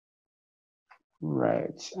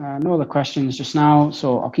 Right, no other questions just now,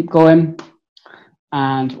 so I'll keep going.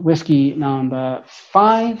 And whiskey number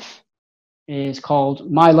 5 is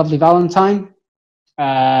called My Lovely Valentine.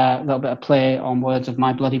 A little bit of play on words of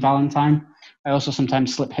My Bloody Valentine. I also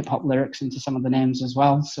sometimes slip hip-hop lyrics into some of the names as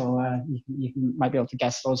well, so you might be able to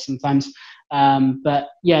guess those sometimes. But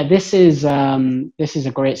yeah, this is a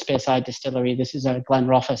great Speyside distillery. This is a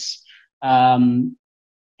Glenrothes.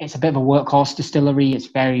 It's a bit of a workhorse distillery. It's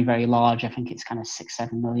very, very large. I think it's kind of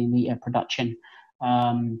 6-7 million litre production.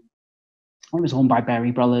 it was owned by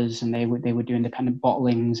Berry Brothers, and they would do independent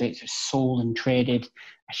bottlings. It was sold and traded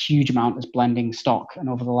a huge amount as blending stock. And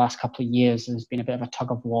over the last couple of years, there's been a bit of a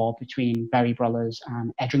tug of war between Berry Brothers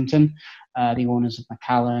and Edrington, the owners of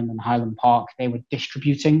Macallan and Highland Park. They were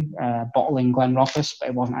distributing, bottling Glenrothes, but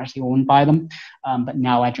it wasn't actually owned by them. But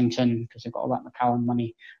now Edrington, because they've got all that Macallan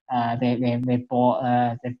money, they've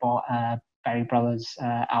bought Berry Brothers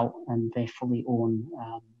out, and they fully own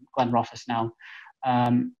Glenrothes now.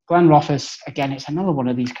 Glenrothes, again, it's another one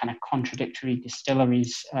of these kind of contradictory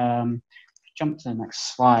distilleries. Jump to the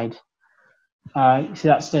next slide. So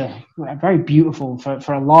that's very beautiful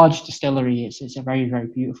for a large distillery. It's a very, very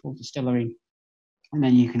beautiful distillery. And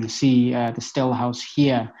then you can see the still house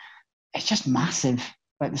here. It's just massive.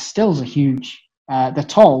 Like, the stills are huge. They're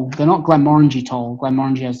tall. They're not Glenmorangie tall.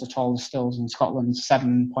 Glenmorangie has the tallest stills in Scotland,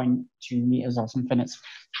 7.2 meters or something. It's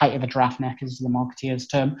height of a draft neck, is the marketeer's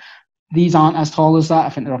term. These aren't as tall as that. I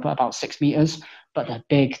think they're up at about 6 meters, but they're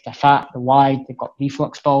big, they're fat, they're wide, they've got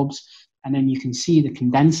reflux bulbs. And then you can see the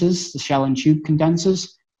condensers, the shell and tube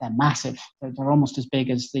condensers. They're massive. They're almost as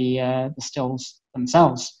big as the stills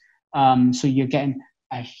themselves. So you're getting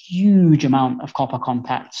a huge amount of copper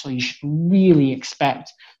contact. So you should really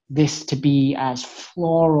expect this to be as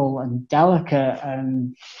floral and delicate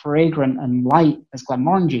and fragrant and light as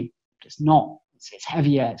Glenmorangie. It's not. It's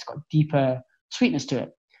heavier. It's got deeper sweetness to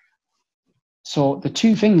it. So the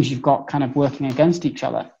two things you've got kind of working against each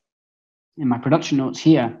other in my production notes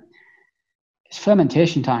here is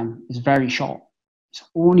fermentation time is very short. It's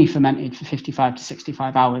only fermented for 55 to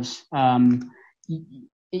 65 hours.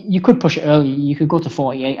 You could push it early. You could go to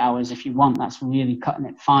 48 hours if you want. That's really cutting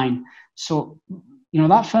it fine. So,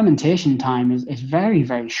 that fermentation time is very,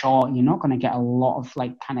 very short. You're not going to get a lot of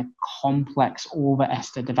like kind of complex over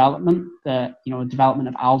ester development, development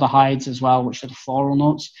of aldehydes as well, which are the floral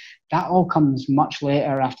notes. That all comes much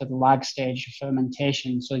later after the lag stage of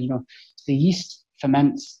fermentation. So, the yeast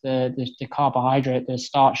ferments the carbohydrate, the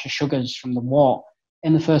starch, the sugars from the wort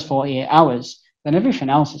in the first 48 hours. Then everything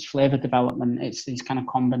else is flavor development. It's these kind of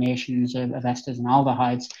combinations of esters and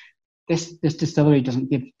aldehydes. This distillery doesn't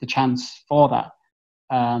give the chance for that.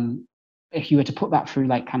 If you were to put that through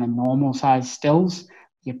like kind of normal size stills,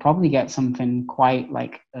 you'd probably get something quite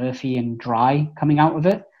like earthy and dry coming out of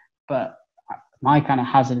it. But my kind of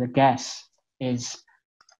hazard of guess is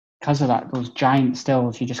because of that, those giant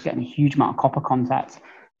stills, you're just getting a huge amount of copper contact.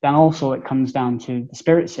 Then also it comes down to the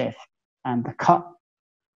spirit safe and the cut.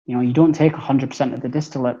 You don't take 100% of the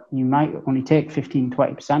distillate. You might only take 15,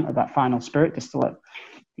 20% of that final spirit distillate.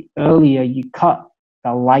 The earlier you cut,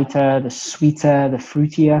 the lighter, the sweeter, the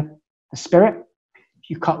fruitier the spirit. If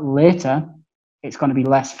you cut later, it's going to be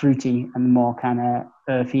less fruity and more kind of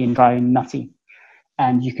earthy and dry and nutty.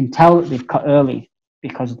 And you can tell that they've cut early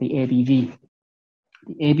because of the ABV.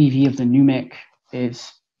 The ABV of the new make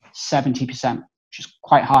is 70%, which is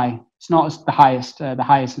quite high. It's not as the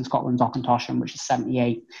highest in Scotland's Auchentoshan, which is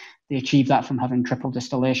 78. They achieved that from having triple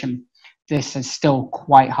distillation. This is still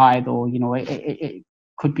quite high, though. It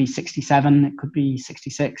could be 67, it could be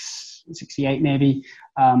 66, 68 maybe.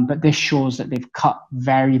 But this shows that they've cut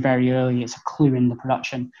very, very early. It's a clue in the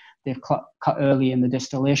production. They've cut early in the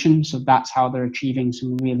distillation, so that's how they're achieving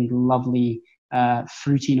some really lovely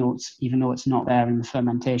fruity notes, even though it's not there in the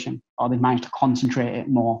fermentation. Or they've managed to concentrate it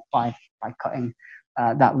more by cutting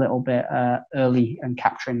that little bit early and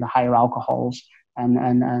capturing the higher alcohols and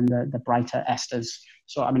the brighter esters.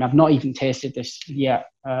 So, I've not even tasted this yet.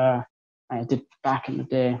 I did back in the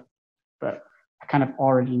day, but I kind of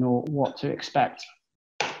already know what to expect.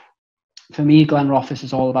 For me, Glenrothes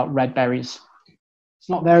is all about red berries. It's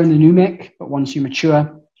not there in the new make, but once you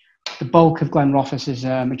mature, the bulk of Glenrothes is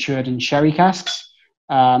matured in sherry casks.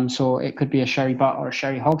 So it could be a sherry butt or a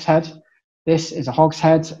sherry hogshead. This is a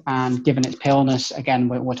hogshead, and given its paleness, again,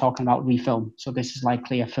 we're talking about refill. So this is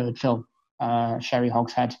likely a third fill, sherry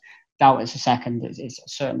hogshead. Doubt it's a second. It's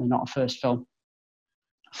certainly not a first fill.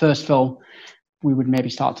 First fill, we would maybe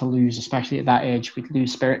start to lose, especially at that age, we'd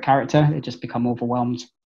lose spirit character. It just become overwhelmed.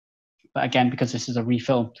 But again, because this is a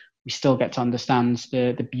refill, we still get to understand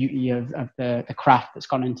the beauty of the craft that's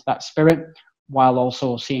gone into that spirit, while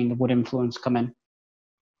also seeing the wood influence come in.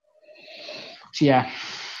 So yeah,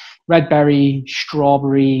 red berry,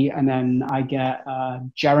 strawberry, and then I get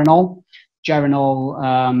geranol.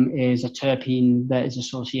 Geranol is a terpene that is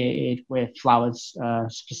associated with flowers,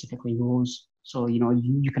 specifically rose. So,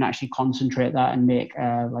 you can actually concentrate that and make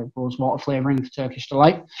like rose water flavoring for Turkish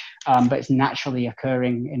Delight, but it's naturally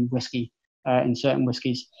occurring in whiskey, in certain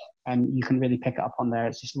whiskies, and you can really pick it up on there.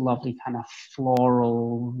 It's this lovely kind of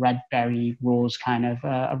floral, red berry, rose kind of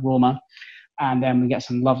aroma. And then we get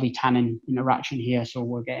some lovely tannin interaction here. So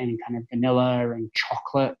we're getting kind of vanilla and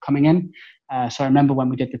chocolate coming in. So I remember when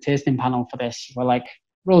we did the tasting panel for this, we're like,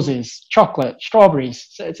 roses, chocolate, strawberries.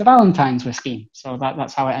 So it's a Valentine's whiskey. So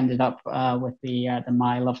that's how it ended up with the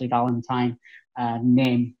My Lovely Valentine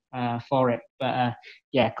name for it. But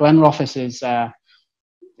yeah, Glenrothes is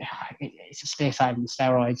it's a Speyside on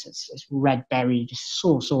steroids. It's red berry, just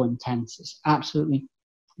so intense. It's absolutely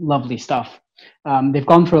lovely stuff. They've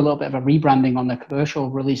gone through a little bit of a rebranding on their commercial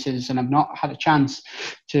releases, and I've not had a chance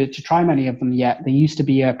to try many of them yet. They used to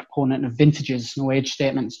be a proponent of vintages, no age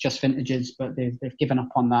statements, just vintages, but they've given up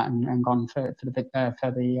on that and gone for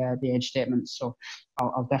the age statements. So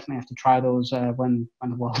I'll definitely have to try those when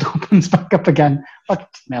the world opens back up again. I'll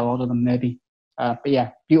mail order them maybe. But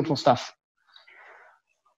yeah, beautiful stuff.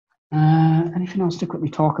 Anything else to quickly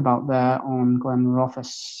talk about there on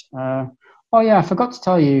Glenrothes? Oh yeah, I forgot to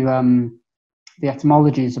tell you the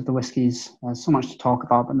etymologies of the whiskies. There's so much to talk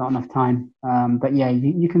about, but not enough time. But yeah,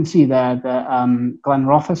 you can see there that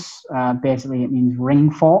Glenrothes, basically it means ring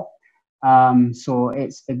fort. So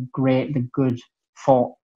it's the good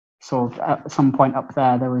fort. So at some point up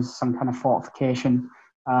there was some kind of fortification,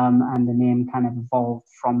 and the name kind of evolved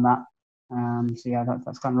from that. So yeah,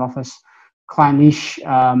 that's Glenrothes. Clynelish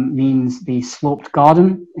means the sloped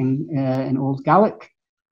garden in Old Gaelic.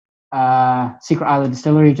 Secret Island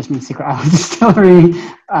Distillery just means Secret Island Distillery.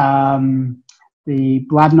 The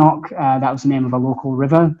Bladnoch, that was the name of a local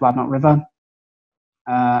river, Bladnoch River.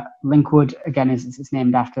 Linkwood, again, it's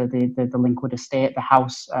named after the Linkwood estate, the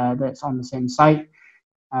house that's on the same site.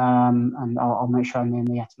 And I'll make sure I name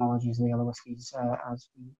the etymologies of the other whiskies as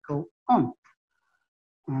we go on.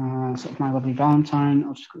 So it's My Lovely Valentine.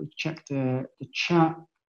 I'll just go check the chat.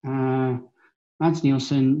 Mads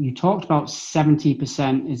Nielsen, you talked about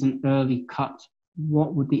 70% is an early cut.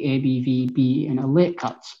 What would the ABV be in a late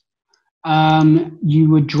cut? You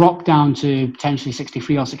would drop down to potentially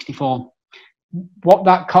 63 or 64. What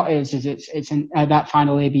that cut is it's that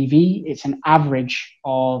final ABV, it's an average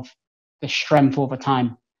of the strength over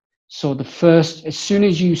time. So as soon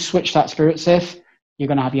as you switch that spirit safe, you're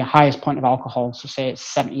going to have your highest point of alcohol. So say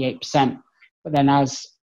it's 78%. But then as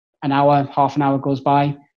an hour, half an hour goes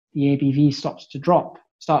by, the ABV starts to drop.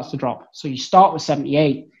 So you start with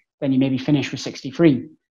 78, then you maybe finish with 63.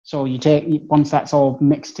 So you once that's all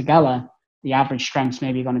mixed together, the average strength's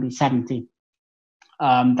maybe going to be 70.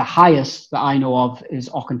 The highest that I know of is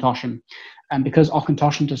Auchentoshan. And because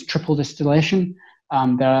Auchentoshan does triple distillation,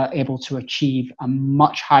 they're able to achieve a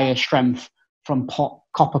much higher strength from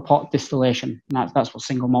copper pot distillation. And that's what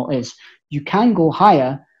single malt is. You can go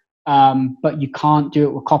higher, but you can't do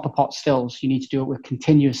it with copper pot stills. You need to do it with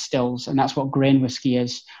continuous stills, and that's what grain whiskey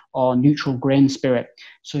is, or neutral grain spirit.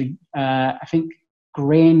 So I think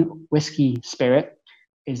grain whiskey spirit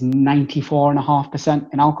is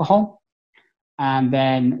 94.5% in alcohol. And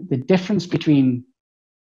then the difference between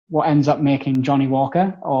what ends up making Johnny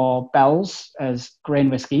Walker or Bell's as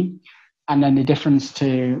grain whiskey, and then the difference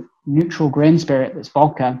to neutral grain spirit that's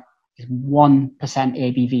vodka is 1%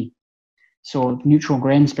 ABV. So neutral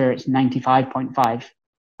grain spirit's 95.5.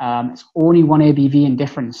 It's only one ABV in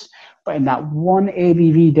difference, but in that one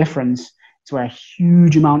ABV difference, it's where a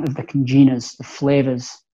huge amount of the congeners, the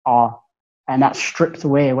flavors are, and that's stripped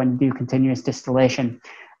away when you do continuous distillation.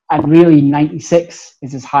 And really 96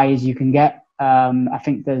 is as high as you can get. I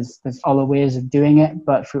think there's other ways of doing it,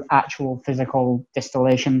 but through actual physical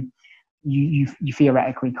distillation, you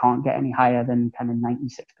theoretically can't get any higher than kind of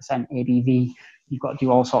 96% ABV. You've got to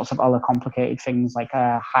do all sorts of other complicated things like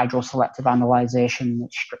hydroselective analyzation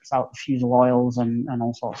that strips out the fusel oils and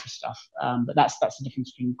all sorts of stuff. But that's the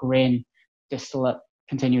difference between grain, distillate,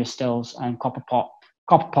 continuous stills, and copper pot.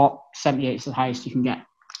 Copper pot, 78 is the highest you can get.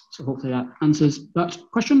 So hopefully that answers that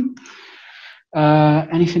question.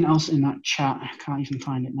 Anything else in that chat? I can't even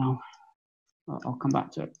find it now. I'll come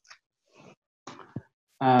back to it.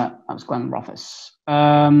 That was Glenrothes.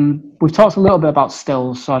 We've talked a little bit about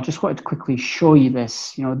stills, so I just wanted to quickly show you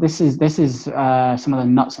this. This is some of the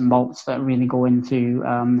nuts and bolts that really go into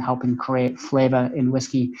helping create flavor in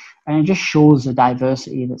whiskey, and it just shows the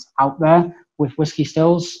diversity that's out there with whiskey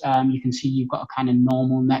stills. You can see you've got a kind of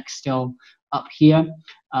normal neck still up here,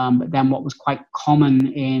 but then what was quite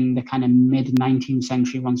common in the kind of mid-19th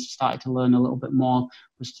century, once you started to learn a little bit more,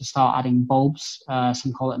 was to start adding bulbs.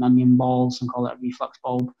 Some call it an onion ball, some call it a reflux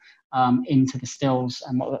bulb, into the stills.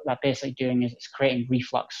 And what they're basically doing is it's creating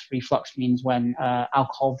reflux. Reflux means when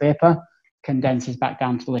alcohol vapor condenses back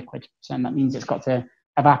down to the liquid. So that means it's got to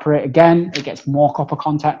evaporate again. It gets more copper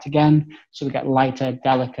contact again. So we get lighter,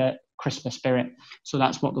 delicate, crisper spirit. So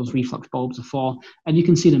that's what those reflux bulbs are for. And you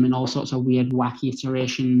can see them in all sorts of weird, wacky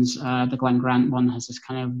iterations. The Glen Grant one has this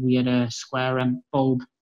kind of weirder square bulb.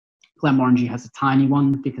 Glenmorangie has a tiny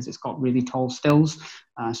one because it's got really tall stills,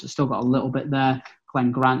 so it's still got a little bit there.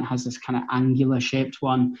 Glen Grant has this kind of angular shaped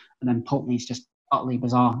one, and then Pulteney is just utterly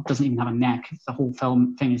bizarre. It doesn't even have a neck. The whole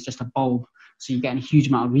thing is just a bulb, so you're getting a huge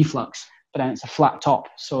amount of reflux, but then it's a flat top.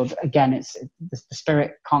 So again, the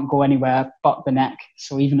spirit can't go anywhere but the neck.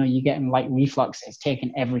 So even though you're getting light reflux, it's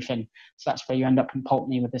taking everything. So that's where you end up in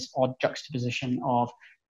Pulteney with this odd juxtaposition of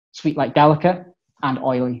sweet like delicate and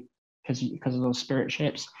oily because of those spirit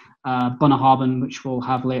shapes. Bunnahabhain, which we'll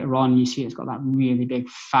have later on, you see it's got that really big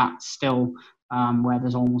fat still where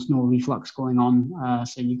there's almost no reflux going on.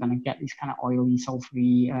 So you're going to get these kind of oily,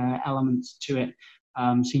 sulfury elements to it.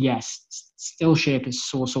 So yes, still shape is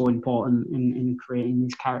so important in creating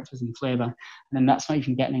these characters and flavour. And then that's not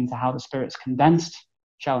even getting into how the spirit's condensed,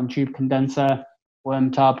 shell and tube condenser,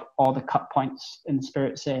 worm tub, or the cut points in the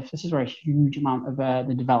spirit safe. This is where a huge amount of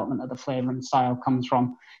the development of the flavour and style comes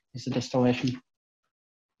from, is the distillation.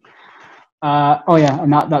 Oh yeah,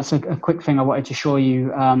 and that's a quick thing I wanted to show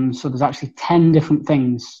you. So there's actually 10 different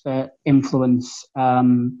things that influence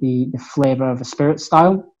the flavour of a spirit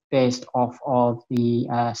style based off of the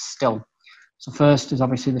still. So first is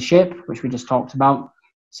obviously the shape, which we just talked about.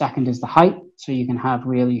 Second is the height. So you can have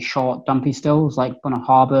really short, dumpy stills like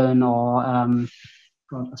Bunnahabhain or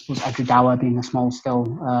I suppose Edridour being a small still.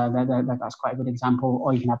 That's quite a good example.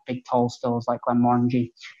 Or you can have big, tall stills like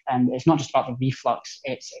Glenmorangie. And it's not just about the reflux.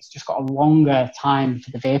 It's just got a longer time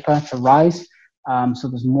for the vapour to rise. So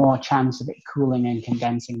there's more chance of it cooling and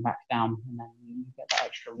condensing back down. And then you get that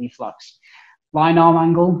extra reflux. Line arm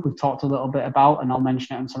angle, we've talked a little bit about, and I'll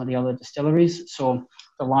mention it on some of the other distilleries. So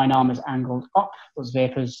the line arm is angled up. Those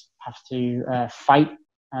vapours have to fight,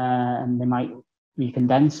 and they might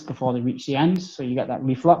recondense before they reach the end. So you get that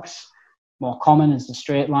reflux. More common is the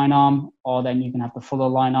straight line arm, or then you can have the fuller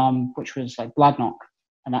line arm, which was like Bladnoch,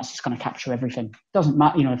 and that's just going to capture everything. Doesn't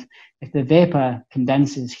matter, you know, if the vapour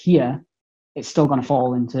condenses here, it's still going to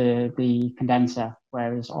fall into the condenser,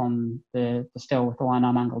 whereas on the still with the line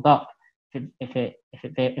arm angled up, if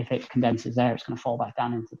it condenses there, it's going to fall back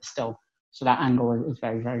down into the still. So that angle is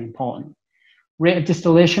very, very important. Rate of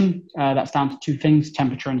distillation, that's down to two things: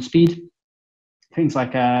 temperature and speed. Things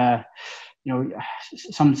like you know,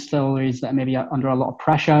 some distilleries that may be under a lot of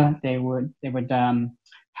pressure, they would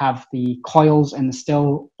have the coils in the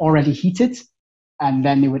still already heated, and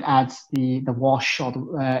then they would add the wash or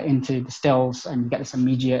into the stills, and you get this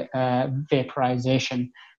immediate vaporization.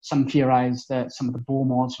 Some theorize that some of the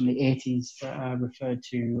Bowmores from the 80s referred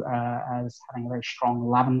to as having a very strong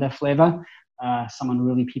lavender flavor. Some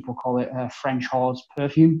unruly people call it French horse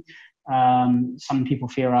perfume. Some people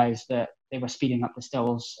theorize that they were speeding up the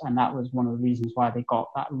stills, and that was one of the reasons why they got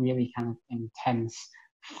that really kind of intense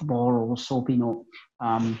floral soapy note.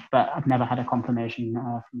 But I've never had a confirmation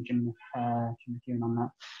from Jim McEwen on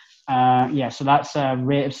that. Yeah, so that's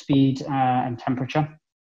rate of speed and temperature.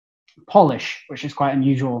 Polish, which is quite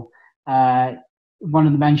unusual. One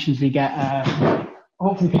of the mentions we get,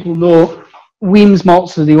 hopefully people know, Wemyss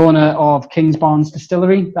Malts is the owner of Kingsbarns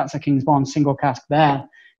Distillery. That's a Kingsbarns single cask there.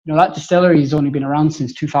 You know, that distillery has only been around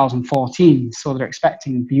since 2014, so they're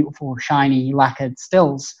expecting beautiful, shiny, lacquered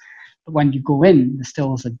stills. But when you go in, the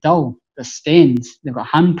stills are dull, they're stained, they've got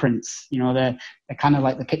handprints. You know, they're kind of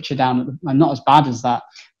like the picture down, and not as bad as that,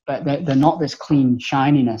 but they're not this clean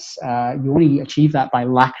shininess. You only achieve that by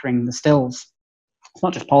lacquering the stills. It's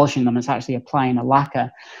not just polishing them, it's actually applying a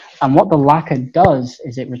lacquer. And what the lacquer does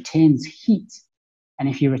is it retains heat. And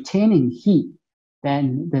if you're retaining heat,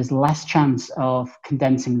 then there's less chance of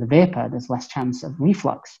condensing the vapor, there's less chance of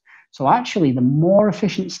reflux. So actually, the more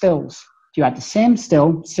efficient stills, if you had the same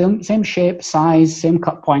still, same shape, size, same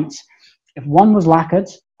cut points, if one was lacquered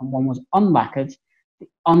and one was unlacquered, the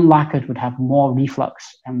unlacquered would have more reflux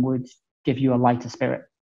and would give you a lighter spirit.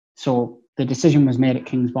 So the decision was made at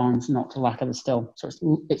Kingsbarns not to lacquer the still. So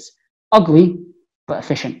it's ugly, but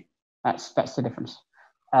efficient. That's the difference.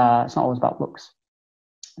 It's not always about looks.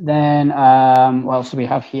 Then what else do we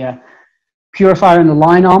have here? Purifier in the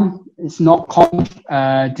line arm. It's not common.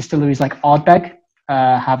 Distilleries like Ardbeg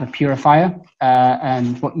have a purifier,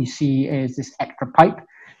 and what you see is this extra pipe.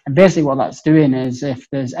 And basically what that's doing is if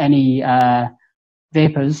there's any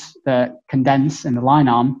vapors that condense in the line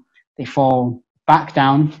arm, they fall back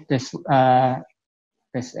down this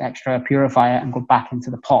extra purifier and go back into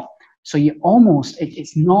the pot. So you almost,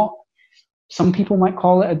 it's not, some people might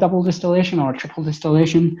call it a double distillation or a triple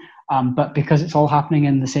distillation, but because it's all happening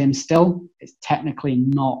in the same still, it's technically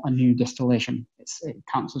not a new distillation. It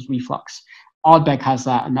counts as reflux. Ardbeg has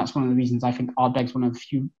that, and that's one of the reasons I think Ardbeg's one of the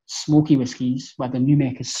few smoky whiskies where the new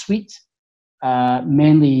make is sweet.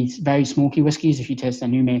 Mainly very smoky whiskies. If you taste the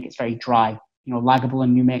new make, it's very dry. You know,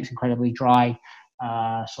 Lagavulin new make's incredibly dry.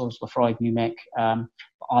 So is Lafroig new make, but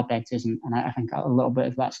Ardbeg's isn't, and I think a little bit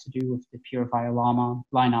of that's to do with the Purifier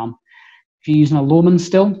line arm. If you're using a Lohmann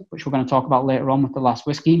still, which we're going to talk about later on with the last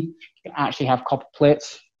whiskey, you can actually have copper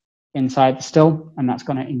plates inside the still, and that's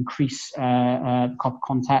going to increase copper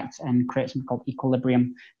contact and create something called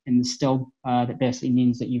equilibrium in the still. That basically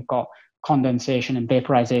means that you've got condensation and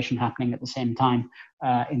vaporization happening at the same time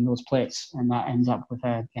in those plates, and that ends up with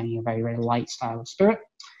getting a very, very light style of spirit.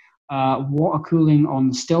 Water cooling on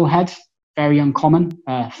the still head, very uncommon.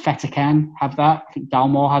 Feta can have that. I think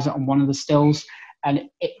Dalmore has it on one of the stills, and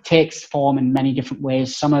it takes form in many different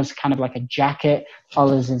ways. Some is kind of like a jacket,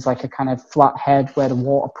 others is like a kind of flat head where the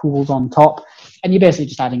water pools on top, and you're basically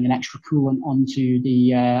just adding an extra coolant onto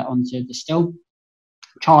the still.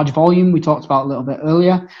 Charge volume we talked about a little bit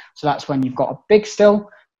earlier, so that's when you've got a big still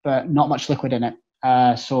but not much liquid in it.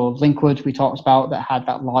 So Linkwood we talked about that had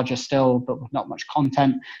that larger still but with not much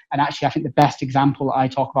content, and actually I think the best example I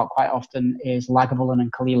talk about quite often is Lagavulin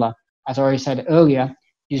and Caol Ila. As I already said earlier,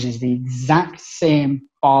 uses the exact same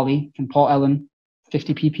barley from Port Ellen,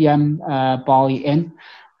 50 ppm barley in,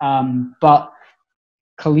 but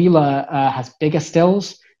Caol Ila has bigger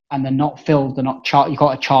stills, and they're not filled, they're not you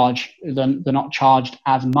got to charge, they're not charged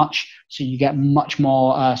as much, so you get much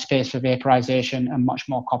more space for vaporization and much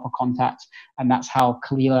more copper contact, and that's how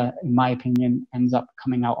Caol Ila, in my opinion, ends up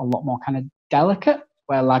coming out a lot more kind of delicate,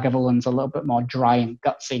 where Lagavulin's a little bit more dry and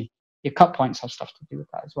gutsy. Your cut points have stuff to do with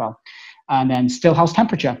that as well. And then still house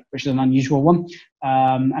temperature, which is an unusual one.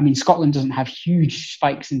 I mean, Scotland doesn't have huge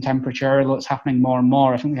spikes in temperature, although it's happening more and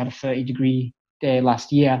more. I think we had a 30-degree day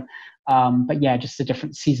last year. But yeah, just the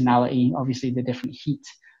different seasonality, obviously the different heat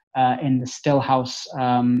in the still house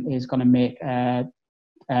is going to make a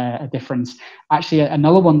difference. Actually,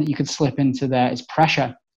 another one that you could slip into there is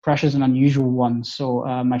pressure. Pressure is an unusual one. So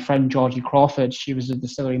my friend Georgie Crawford, she was a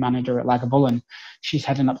distillery manager at Lagavulin. She's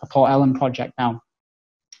heading up the Port Ellen project now.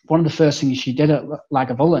 One of the first things she did at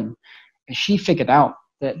Lagavulin is she figured out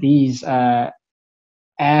that these air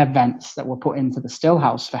vents that were put into the still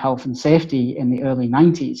house for health and safety in the early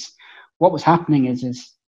 90s, what was happening is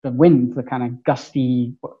the wind, the kind of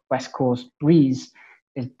gusty west coast breeze,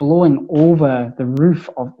 is blowing over the roof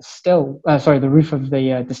of the roof of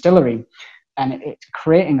the distillery, and it's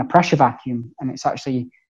creating a pressure vacuum, and it's actually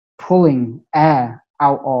pulling air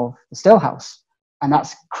out of the still house, and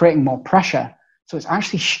that's creating more pressure. So it's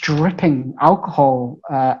actually stripping alcohol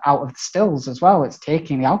out of the stills as well. It's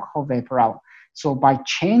taking the alcohol vapor out. So by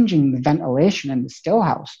changing the ventilation in the still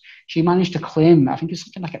house, she managed to claim, I think it's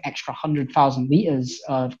something like an extra 100,000 litres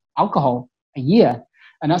of alcohol a year.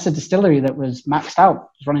 And that's a distillery that was maxed out.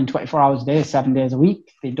 It's running 24 hours a day, 7 days a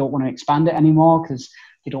week. They don't want to expand it anymore because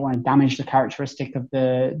they don't want to damage the characteristic of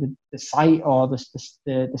the site or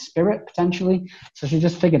the spirit potentially. So she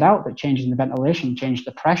just figured out that changing the ventilation changed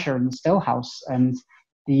the pressure in the still house, and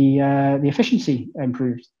the efficiency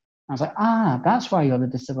improved. I was like, that's why you're the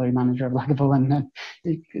distillery manager of Lagavulin.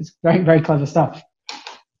 It's very, very clever stuff.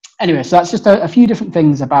 Anyway, so that's just a few different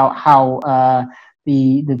things about how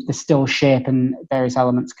the still shape and various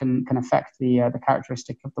elements can affect the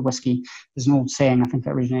characteristic of the whiskey. There's an old saying, I think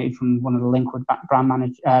that originated from one of the Linkwood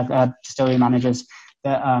distillery managers,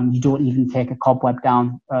 that you don't even take a cobweb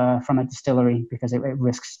down from a distillery because it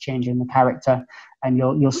risks changing the character. And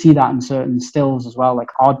you'll see that in certain stills as well, like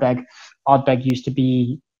Ardbeg. Ardbeg used to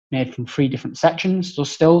be made from 3 different sections,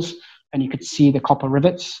 those stills, and you could see the copper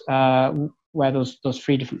rivets where those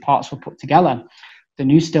 3 different parts were put together. The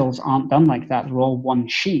new stills aren't done like that. They're all one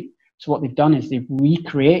sheet. So what they've done is they've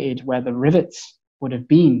recreated where the rivets would have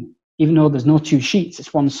been. Even though there's no 2 sheets,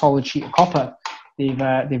 it's one solid sheet of copper.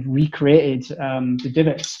 They've recreated the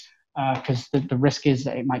divots because the risk is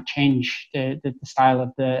that it might change the style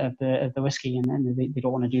of the whiskey, and they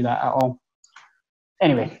don't want to do that at all.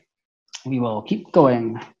 Anyway, we will keep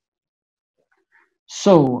going.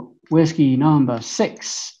 So, whiskey number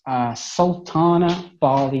 6, Sultana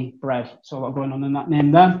barley bread. So a lot going on in that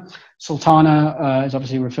name there. Sultana is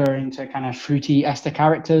obviously referring to kind of fruity ester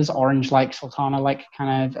characters, orange-like, Sultana-like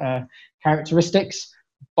kind of characteristics.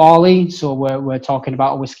 Barley, so we're talking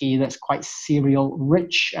about a whiskey that's quite cereal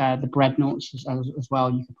rich. The bread notes as well,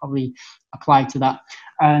 you could probably apply to that.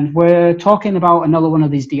 And we're talking about another one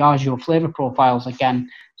of these Diageo flavor profiles again.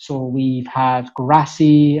 So we've had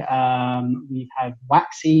grassy, we've had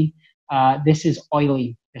waxy. This is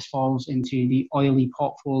oily. This falls into the oily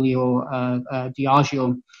portfolio of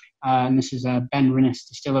Diageo, and this is Ben Rinnes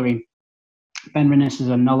Distillery. Benrinnes is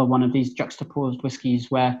another one of these juxtaposed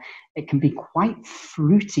whiskies where it can be quite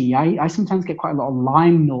fruity. I sometimes get quite a lot of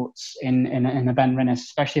lime notes in a Benrinnes,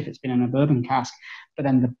 especially if it's been in a bourbon cask. But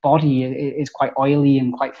then the body is quite oily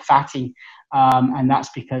and quite fatty, and that's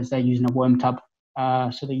because they're using a worm tub.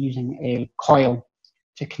 So they're using a coil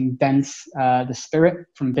to condense the spirit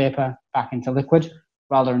from vapor back into liquid,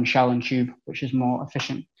 rather than shell and tube, which is more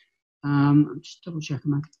efficient. I'm just double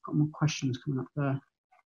checking. I've got more questions coming up there.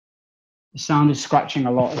 The sound is scratching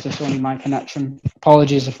a lot. Is this only my connection?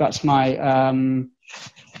 Apologies if that's my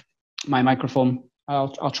my microphone.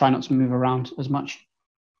 I'll try not to move around as much.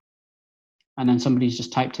 And then somebody's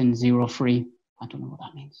just typed in 0 free. I don't know what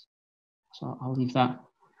that means, so I'll leave that.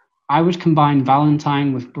 I would combine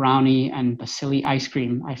Valentine with brownie and Bacilli ice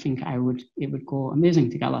cream. I think it would go amazing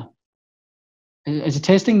together. Is a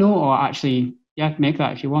tasting note, or actually, yeah, make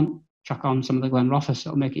that if you want. Chuck on some of the Glenrothes.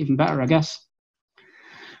 It'll make it even better, I guess.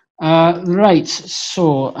 Right,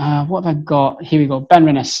 so what have I got? Here we go,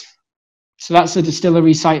 Benrinnes. So that's the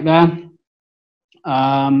distillery site there.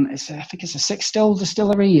 I think it's a 6 still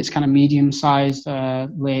distillery. It's kind of medium-sized,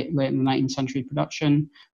 late in the 19th century production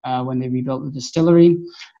when they rebuilt the distillery.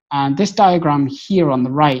 And this diagram here on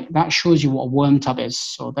the right, that shows you what a worm tub is.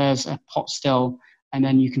 So there's a pot still, and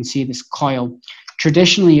then you can see this coil.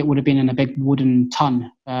 Traditionally, it would have been in a big wooden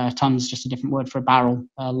tun. Tun's just a different word for a barrel,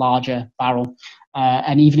 a larger barrel.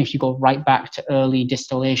 And even if you go right back to early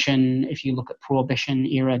distillation, if you look at Prohibition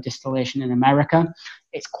era distillation in America,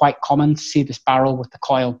 it's quite common to see this barrel with the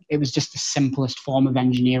coil. It was just the simplest form of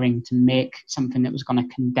engineering to make something that was going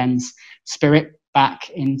to condense spirit back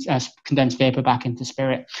in, condensed vapor back into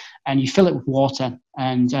spirit. And you fill it with water,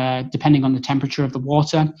 and depending on the temperature of the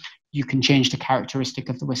water, you can change the characteristic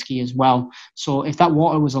of the whiskey as well. So if that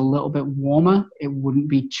water was a little bit warmer, it wouldn't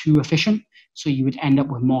be too efficient. So you would end up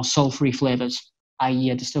with more sulfury flavors,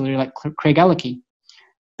 i.e. a distillery like Craigellachie.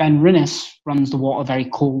 Benrinnes runs the water very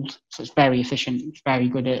cold, so it's very efficient. It's very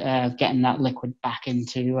good at getting that liquid getting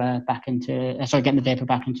the vapor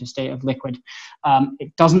back into a state of liquid.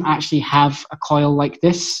 It doesn't actually have a coil like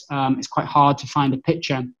this. It's quite hard to find a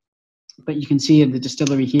picture, but you can see in the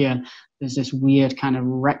distillery here, there's this weird kind of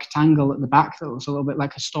rectangle at the back that looks a little bit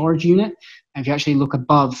like a storage unit. And if you actually look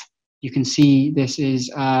above, you can see this is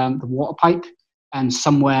the water pipe, and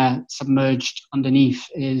somewhere submerged underneath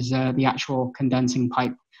is the actual condensing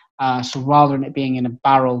pipe. So rather than it being in a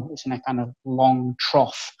barrel, it's in a kind of long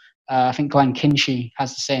trough. I think Glenkinchie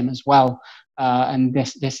has the same as well. And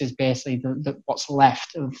this is basically what's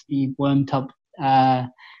left of the worm tub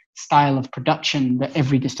style of production that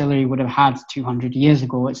every distillery would have had 200 years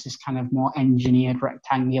ago. It's this kind of more engineered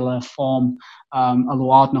rectangular form.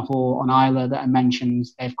 Although Ardnahoe on Islay that I mentioned,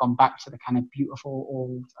 they've gone back to the kind of beautiful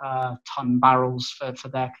old ton barrels for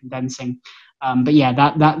their condensing. But yeah,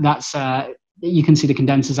 that's you can see the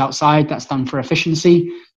condensers outside. That's done for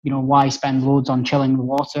efficiency. You know, why spend loads on chilling the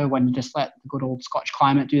water when you just let the good old Scotch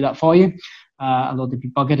climate do that for you? Although they'd be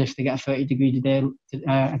buggered if they get a 30-degree day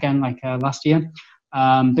again, like last year.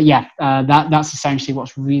 But yeah, that's essentially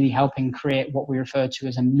what's really helping create what we refer to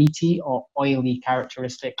as a meaty or oily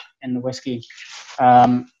characteristic in the whiskey.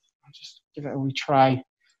 I'll just give it a wee try.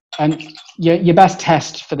 And your best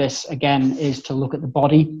test for this, again, is to look at the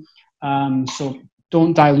body. So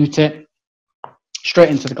don't dilute it, straight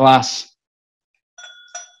into the glass.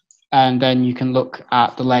 And then you can look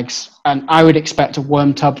at the legs. And I would expect a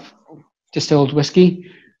worm tub distilled whiskey,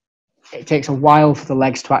 it takes a while for the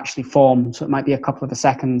legs to actually form. So it might be a couple of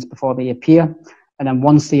seconds before they appear. And then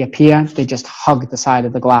once they appear, they just hug the side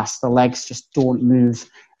of the glass. The legs just don't move.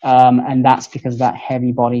 And that's because of that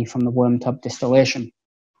heavy body from the worm tub distillation.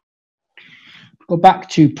 Go back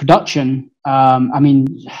to production. I mean,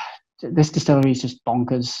 this distillery is just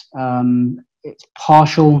bonkers. It's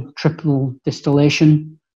partial triple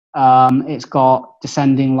distillation. It's got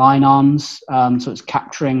descending line arms, so it's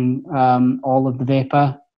capturing all of the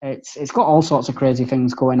vapor. It's got all sorts of crazy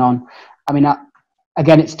things going on. I mean,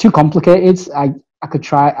 again, it's too complicated. I could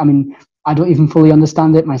try. I mean, I don't even fully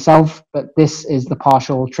understand it myself, but this is the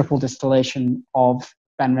partial triple distillation of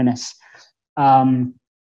Benrinnes.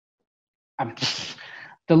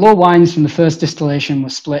 The low wines from the first distillation were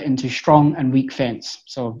split into strong and weak feints.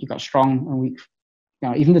 So you've got strong and weak. You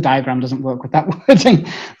know, even the diagram doesn't work with that wording.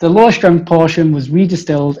 The lower strength portion was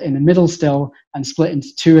redistilled in the middle still and split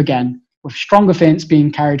into two again, with stronger feints being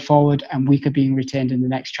carried forward and weaker being retained in the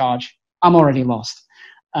next charge. I'm already lost.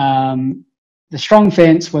 The strong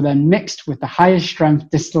feints were then mixed with the highest strength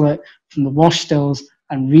distillate from the wash stills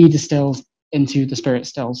and redistilled into the spirit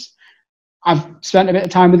stills. I've spent a bit of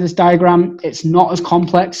time with this diagram. It's not as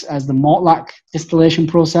complex as the Mortlach distillation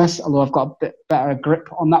process, although I've got a bit better grip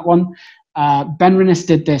on that one. Benrinnes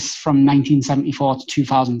did this from 1974 to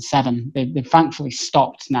 2007. They've thankfully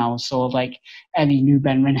stopped now, so like any new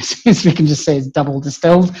Benrinnes, we can just say is double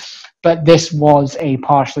distilled. But this was a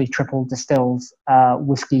partially triple distilled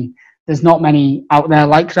whiskey. There's not many out there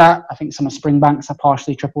like that. I think some of Springbank's are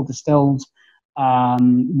partially triple distilled.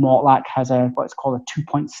 Mortlach has what's called a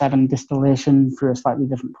 2.7 distillation through a slightly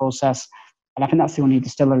different process. And I think that's the only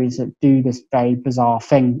distilleries that do this very bizarre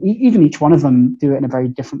thing. Even each one of them do it in a very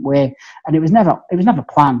different way. And it was never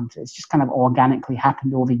planned. It's just kind of organically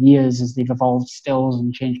happened over years as they've evolved stills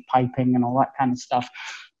and changed piping and all that kind of stuff.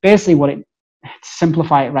 Basically, to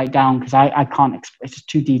simplify it right down, because I can't, it's just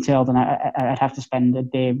too detailed and I'd have to spend a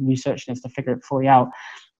day researching this to figure it fully out.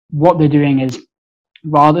 What they're doing is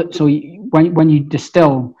when you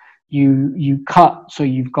distill, you cut, so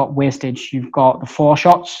you've got wastage, you've got the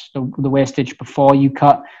foreshots, the wastage before you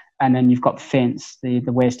cut, and then you've got the feints, the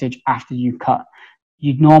wastage after you cut.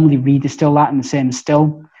 You'd normally redistill that in the same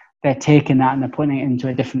still. They're taking that and they're putting it into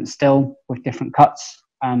a different still with different cuts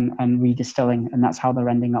and redistilling, and that's how they're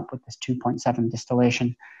ending up with this 2.7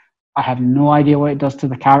 distillation. I have no idea what it does to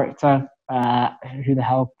the character. Who the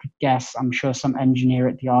hell could guess? I'm sure some engineer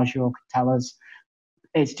at Diageo could tell us.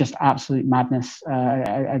 It's just absolute madness.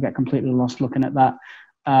 I get completely lost looking at that.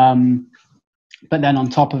 But then on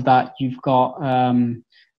top of that, you've got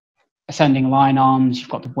ascending line arms, you've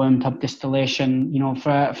got the worm tub distillation. You know,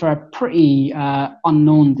 for a pretty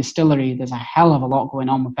unknown distillery, there's a hell of a lot going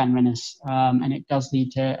on with Benrinnes, and it does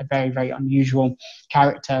lead to a very, very unusual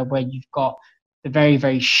character where you've got the very,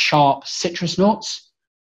 very sharp citrus notes,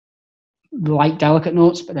 light, delicate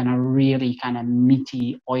notes, but then a really kind of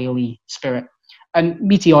meaty, oily spirit. And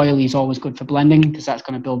meaty oily is always good for blending because that's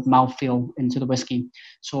going to build mouthfeel into the whiskey.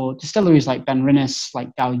 So distilleries like Benrinnes, like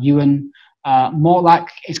Dalyuen, Mortlach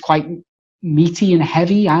is quite meaty and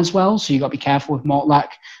heavy as well. So you've got to be careful with Mortlach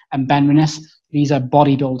and Benrinnes. These are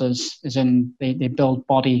bodybuilders, as in they build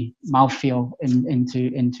body mouthfeel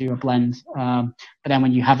into a blend. But then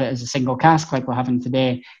when you have it as a single cask like we're having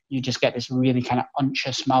today, you just get this really kind of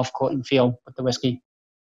unctuous mouth coating feel with the whiskey.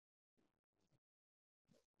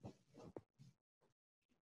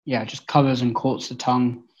 Yeah, just covers and coats the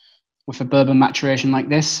tongue. With a bourbon maturation like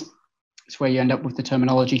this, it's where you end up with the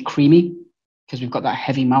terminology creamy, because we've got that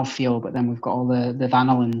heavy mouthfeel, but then we've got all the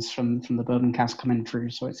vanillins from the bourbon cask coming through.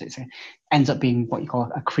 So it ends up being what you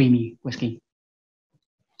call a creamy whiskey.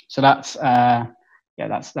 So that's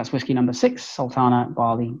whiskey number 6, Sultana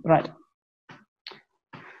Barley Red.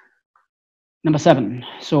 Number 7.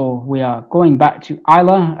 So we are going back to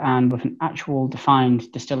Islay and with an actual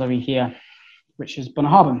defined distillery here, which is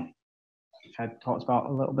Bunnahabhain, which I talked about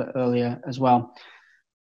a little bit earlier as well.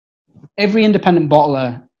 Every independent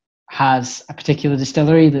bottler has a particular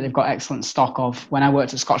distillery that they've got excellent stock of. When I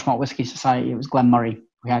worked at Scotch Malt Whisky Society, it was Glenmurray.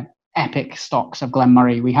 We had epic stocks of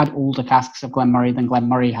Glenmurray. We had older casks of Glenmurray than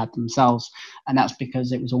Glenmurray had themselves, and that's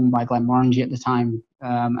because it was owned by Glenmorangie at the time,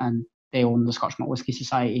 and they owned the Scotch Malt Whisky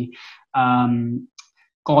Society.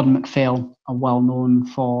 Gordon MacPhail are well known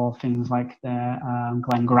for things like their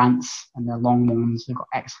Glen Grants and their Longmorns. They've got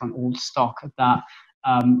excellent old stock of that.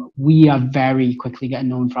 We are very quickly getting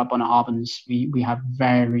known for our Bunnahabhains. We have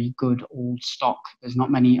very good old stock. There's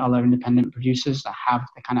not many other independent producers that have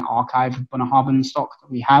the kind of archive of Bunnahabhain stock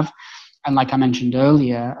that we have. And like I mentioned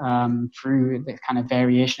earlier, through the kind of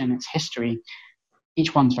variation in its history,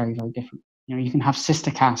 each one's very, very different. You know, you can have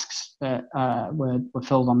sister casks that were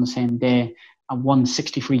filled on the same day, and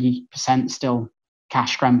 163% still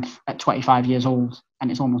cash strength at 25 years old, and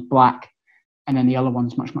it's almost black. And then the other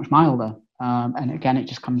one's much, much milder. And again, it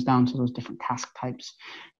just comes down to those different cask types.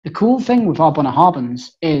 The cool thing with our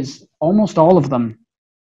Bunnahabhains is almost all of them,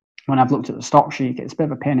 when I've looked at the stock sheet, it's a bit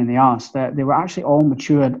of a pain in the arse, that they were actually all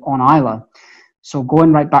matured on Islay. So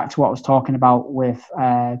going right back to what I was talking about with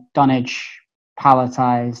dunnage,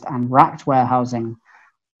 palletized and racked warehousing,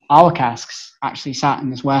 our casks actually sat in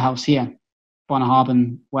this warehouse here,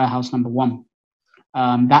 Bunnahabhain warehouse number 1.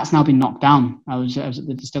 That's now been knocked down. I was at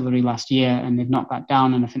the distillery last year and they've knocked that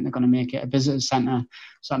down, and I think they're going to make it a visitors centre.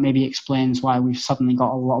 So that maybe explains why we've suddenly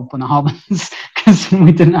got a lot of Bunnahabhains, because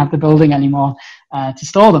we didn't have the building anymore to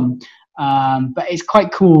store them. But it's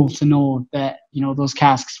quite cool to know that, you know, those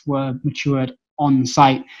casks were matured on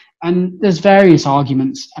site. And there's various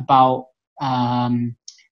arguments about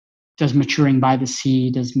does maturing by the sea,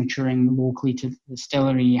 does maturing locally to the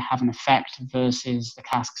distillery have an effect versus the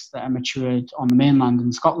casks that are matured on the mainland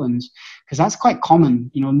in Scotland? Because that's quite common.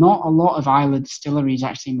 You know, not a lot of Islay distilleries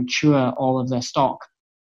actually mature all of their stock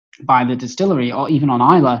by the distillery, or even on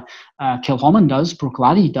Islay. Kilchoman does,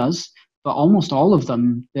 Bruichladdich does, but almost all of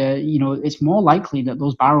them, you know, it's more likely that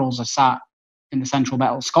those barrels are sat in the central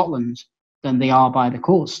belt of Scotland than they are by the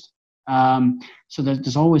coast. So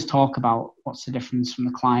there's always talk about what's the difference from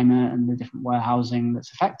the climate and the different warehousing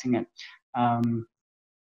that's affecting it.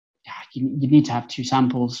 You need to have two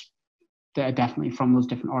samples that are definitely from those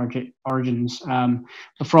different origins.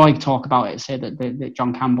 Lefroy talk about it, say that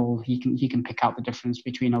John Campbell, he can pick out the difference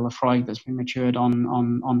between a Lefroy that's been matured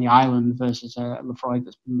on the island versus a Lefroy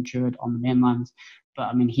that's been matured on the mainland. But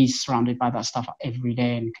I mean, he's surrounded by that stuff every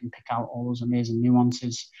day and can pick out all those amazing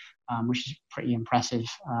nuances, which is pretty impressive.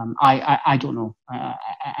 I don't know.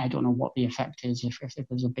 I don't know what the effect is if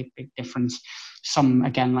there's a big difference. Some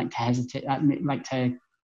again like to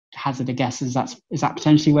hazard a guess is that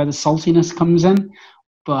potentially where the saltiness comes in.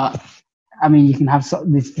 But I mean, you can have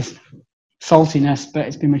this saltiness, but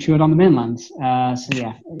it's been matured on the mainland. So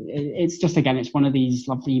yeah, it's just, again, it's one of these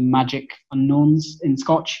lovely magic unknowns in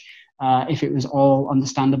Scotch. If it was all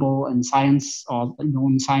understandable and science or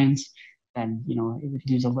known science, then, you know, it would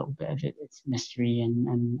lose a little bit of its mystery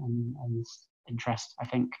and interest, I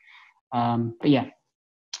think. But yeah,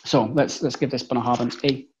 so let's give this Bunnahabhain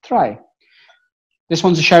a try. This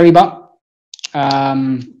one's a sherry butt.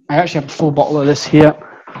 I actually have a full bottle of this here.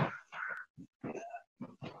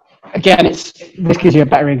 Again, this gives you a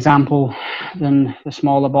better example than the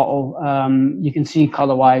smaller bottle. You can see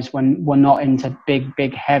color-wise when we're not into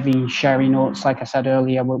big, heavy sherry notes. Like I said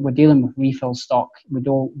earlier, we're dealing with refill stock. We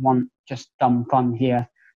don't want just dumb fun here.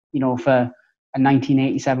 You know, for a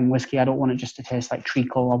 1987 whiskey, I don't want it just to taste like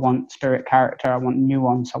treacle. I want spirit character. I want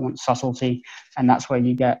nuance. I want subtlety. And that's where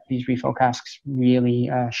you get these refill casks really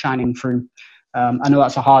shining through. I know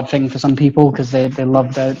that's a hard thing for some people because they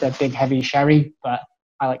love their big, heavy sherry, but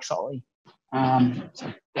I like subtlety.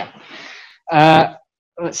 So, yeah.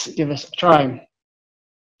 Let's give this a try.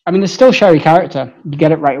 I mean, there's still sherry character. You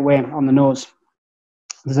get it right away on the nose.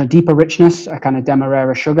 There's a deeper richness, a kind of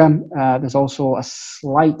demerara sugar. There's also a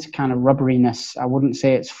slight kind of rubberiness. I wouldn't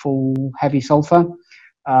say it's full heavy sulfur.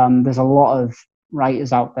 There's a lot of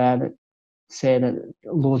writers out there that say that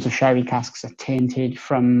loads of sherry casks are tainted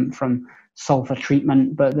from sulfur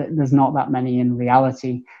treatment, but there's not that many in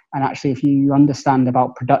reality. And actually, if you understand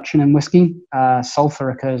about production in whiskey,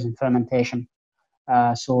 sulfur occurs in fermentation.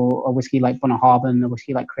 So a whiskey like Bunnahabhain, a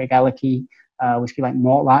whiskey like Craigellachie, a whiskey like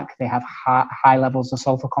Mortlach, they have high levels of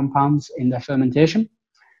sulfur compounds in their fermentation.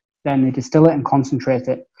 Then they distill it and concentrate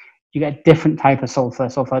it. You get a different type of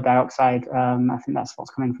sulfur dioxide. I think that's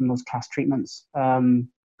what's coming from those cask treatments.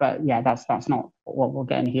 But yeah, that's not what we're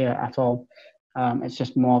getting here at all. It's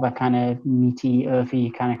just more of a kind of meaty,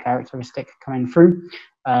 earthy kind of characteristic coming through.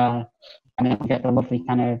 And then we get the lovely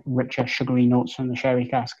kind of richer, sugary notes from the sherry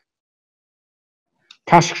cask.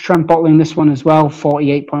 Cask strength bottling this one as well,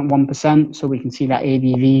 48.1%. So we can see that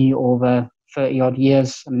ABV over 30 odd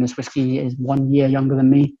years. I mean, this whiskey is 1 year younger than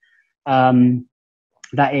me.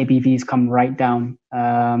 That ABV's come right down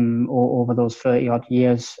over those 30 odd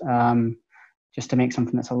years, just to make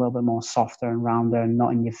something that's a little bit more softer and rounder and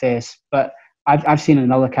not in your face. But I've seen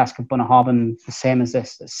another cask of Bunnahabhain the same as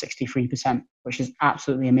this, at 63%, which is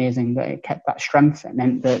absolutely amazing that it kept that strength, and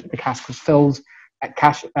then the cask was filled at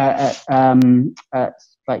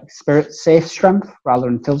like spirit safe strength rather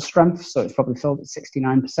than filled strength. So it's probably filled at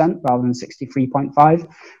 69% rather than 63.5,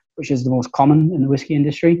 which is the most common in the whiskey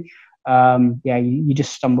industry. Yeah, you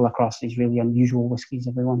just stumble across these really unusual whiskies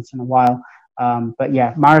every once in a while. But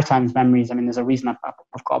yeah, Maritime's Memories, I mean, there's a reason I've got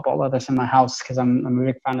a bottle of this in my house, because I'm a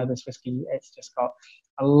big fan of this whiskey. It's just got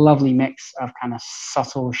a lovely mix of kind of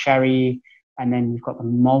subtle sherry, and then you've got the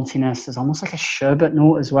maltiness. There's almost like a sherbet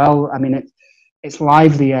note as well. I mean, it's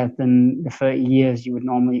livelier than the 30 years you would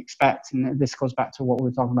normally expect. And this goes back to what we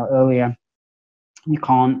were talking about earlier. You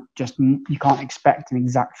can't expect an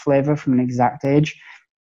exact flavor from an exact age.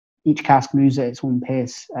 Each cask moves at its own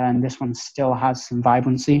pace, and this one still has some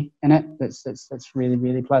vibrancy in it that's really,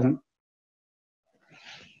 really pleasant.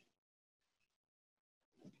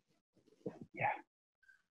 Yeah,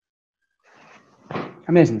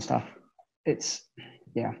 amazing stuff. It's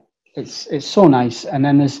so nice. And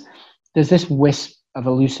then there's this wisp of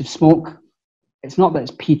elusive smoke. It's not that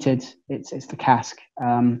it's peated; it's the cask.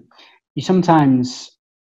 You sometimes,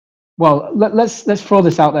 well, let's throw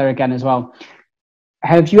this out there again as well.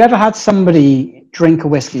 Have you ever had somebody drink a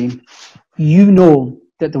whiskey, you know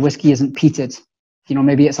that the whiskey isn't peated? You know,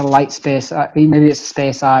 maybe it's a light space, maybe it's a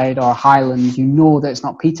Speyside or a Highland, you know that it's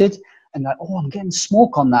not peated, and that, oh, I'm getting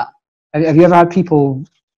smoke on that. Have you ever had people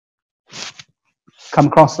come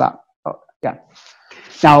across that? Oh, yeah.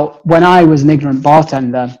 Now, when I was an ignorant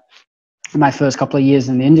bartender in my first couple of years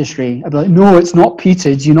in the industry, I'd be like, no, it's not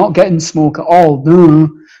peated, you're not getting smoke at all. No,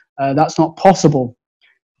 that's not possible.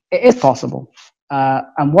 It is possible.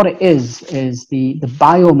 And what it is the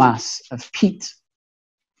biomass of peat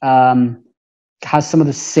has some of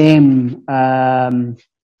the same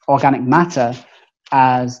organic matter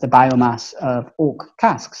as the biomass of oak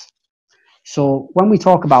casks. So when we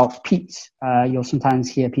talk about peat, you'll sometimes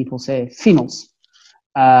hear people say phenols.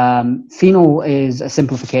 Phenol is a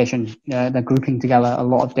simplification. They're grouping together a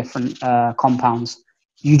lot of different compounds.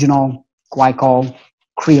 Eugenol, glycol,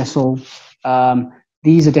 creosol.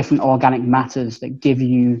 These are different organic matters that give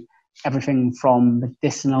you everything from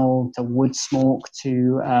medicinal to wood smoke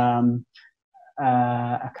to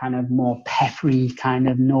a kind of more peppery kind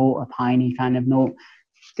of note, a piney kind of note.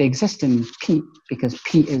 They exist in peat because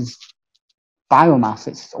peat is biomass.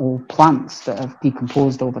 It's all plants that have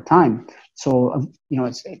decomposed over time. So, you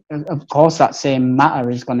know, of course that same matter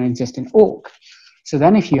is going to exist in oak. So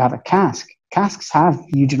then if you have a cask, casks have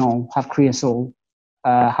eugenol, have creosol,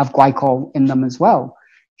 have glycol in them as well.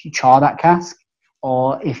 If you char that cask,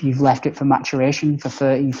 or if you've left it for maturation for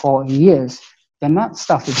 30, 40 years, then that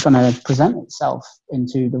stuff is going to present itself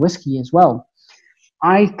into the whiskey as well.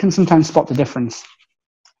 I can sometimes spot the difference.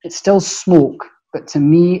 It's still smoke, but to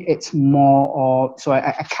me, it's more, so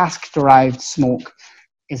a cask-derived smoke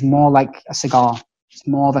is more like a cigar. It's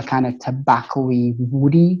more of a kind of tobacco-y,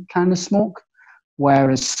 woody kind of smoke,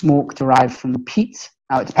 whereas smoke derived from peat,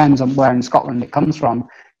 now it depends on where in Scotland it comes from,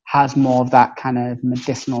 has more of that kind of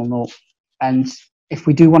medicinal note. And if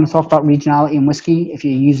we do want to talk about regionality in whiskey, if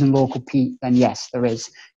you're using local peat, then yes, there is.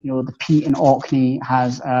 You know, the peat in Orkney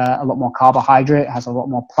has a lot more carbohydrate, has a lot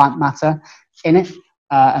more plant matter in it,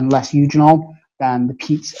 and less eugenol than the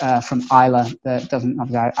peat from Islay that doesn't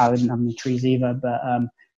have, I didn't have any trees either, but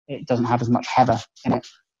it doesn't have as much heather in it.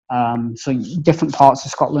 So different parts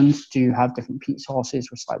of Scotland do have different peat sources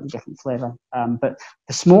with slightly different flavour. But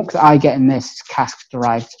the smoke that I get in this is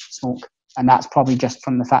cask-derived smoke. And that's probably just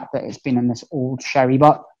from the fact that it's been in this old sherry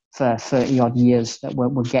butt for 30 odd years that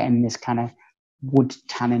we're getting this kind of wood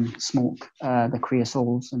tannin smoke, the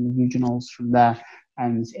creosols and the eugenols from there.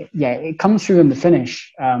 And it comes through in the finish,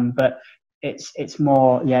 but it's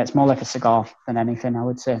more like a cigar than anything, I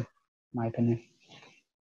would say, in my opinion.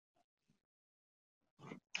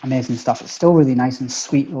 Amazing stuff. It's still really nice and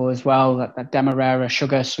sweet though as well. That demerara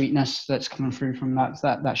sugar sweetness that's coming through from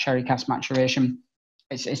that sherry cask maturation.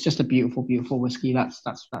 It's just a beautiful, beautiful whiskey. That's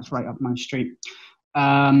right up my street.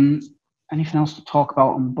 Anything else to talk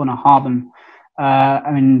about on Bunnahabhain?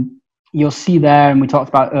 I mean, you'll see there, and we talked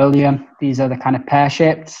about earlier, these are the kind of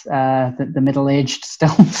pear-shaped, the middle-aged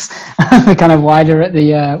stills. They're kind of wider at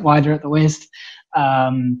the waist.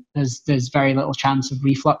 There's very little chance of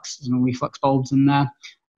reflux. There's no reflux bulbs in there,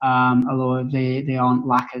 although they aren't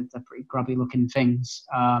lacquered. They're pretty grubby-looking things.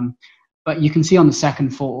 But you can see on the second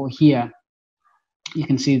photo here, you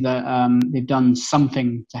can see that they've done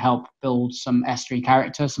something to help build some estery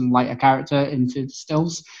character, some lighter character into the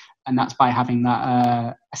stills, and that's by having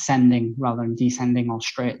that ascending rather than descending or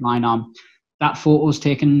straight line arm. That photo is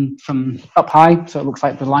taken from up high, so it looks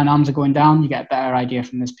like the line arms are going down. You get a better idea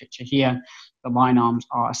from this picture here. The line arms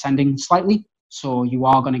are ascending slightly, so you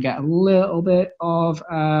are going to get a little bit of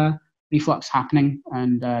reflux happening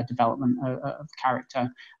and development of character.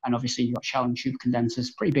 And obviously you've got shell and tube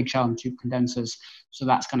condensers, pretty big shell and tube condensers, so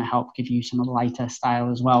that's going to help give you some of the lighter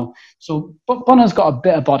style as well. So Bunna's got a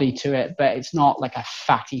bit of body to it, but it's not like a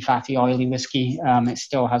fatty oily whiskey. It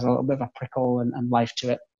still has a little bit of a prickle and life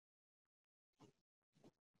to it,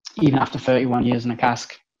 even after 31 years in a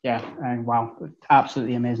cask. Yeah, wow,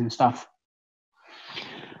 absolutely amazing stuff.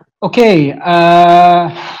 Okay,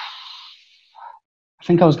 I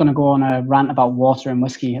think I was going to go on a rant about water and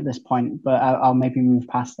whiskey at this point, but I'll maybe move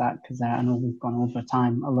past that because I know we've gone over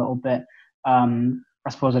time a little bit. I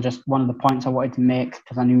suppose one of the points I wanted to make,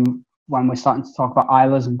 because I knew when we're starting to talk about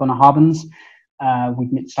Islas and Bunnahabhains,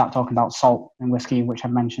 we'd start talking about salt and whiskey, which I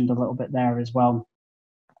mentioned a little bit there as well.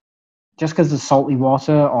 Just because there's salty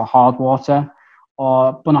water or hard water,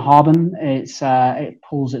 or Bunnahabhain, it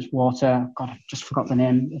pulls its water. God, I just forgot the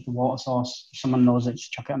name of the water source. If someone knows it,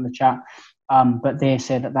 just chuck it in the chat. But they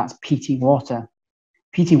say that that's peaty water.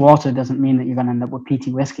 Peaty water doesn't mean that you're going to end up with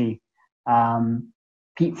peaty whiskey.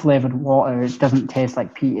 Peat flavored water, it doesn't taste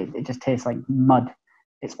like peat. It just tastes like mud.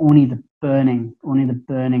 It's only the burning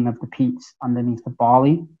of the peat underneath the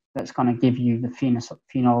barley that's going to give you the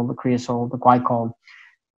phenol, the creosol, the glycol.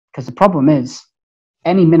 Because the problem is,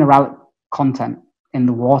 any mineralic content in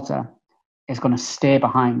the water is going to stay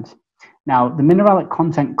behind. Now, the mineralic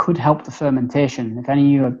content could help the fermentation. If any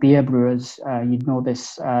of you are beer brewers, you'd know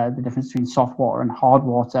this, the difference between soft water and hard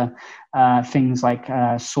water. Things like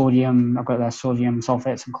sodium, I've got there sodium,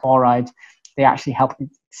 sulfates and chloride, they actually help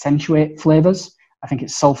accentuate flavors. I think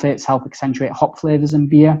it's sulfates help accentuate hop flavors in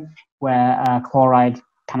beer, where chloride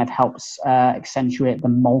kind of helps accentuate the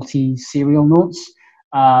malty cereal notes.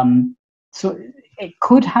 So it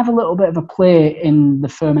could have a little bit of a play in the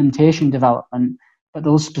fermentation development, but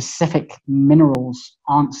those specific minerals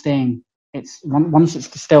aren't staying. Once it's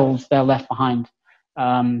distilled, they're left behind.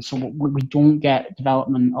 So we don't get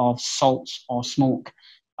development of salts or smoke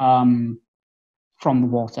from the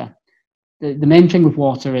water. The main thing with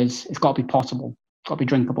water is it's got to be potable, it's got to be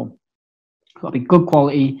drinkable, it's got to be good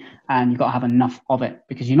quality, and you've got to have enough of it,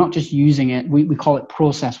 because you're not just using it. We call it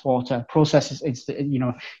processed water. Process is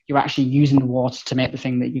you're actually using the water to make the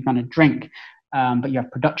thing that you're going to drink. But you have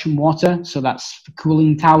production water, so that's for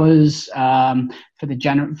cooling towers, for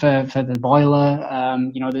the boiler.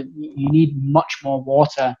 You need much more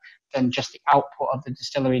water than just the output of the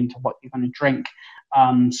distillery into what you're going to drink.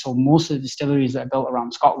 So most of the distilleries that are built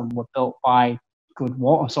around Scotland were built by good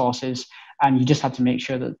water sources, and you just had to make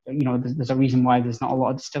sure that there's a reason why there's not a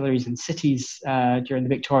lot of distilleries in cities during the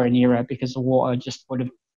Victorian era, because the water just would have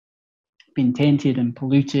been tainted and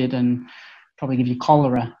polluted and probably give you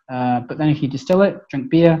cholera. But then if you distill it, drink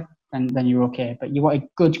beer, then you're okay. But you want a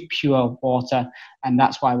good pure water, and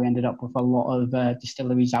that's why we ended up with a lot of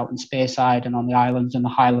distilleries out in Speyside and on the islands and the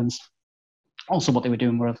Highlands. Also, what they were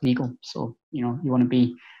doing were illegal, so you want to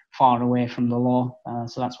be far away from the law.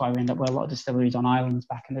 So that's why we ended up with a lot of distilleries on islands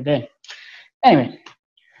back in the day. Anyway,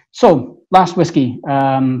 so last whiskey,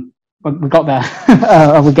 we got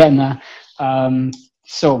there. We're getting there.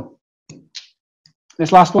 So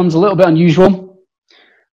this last one's a little bit unusual.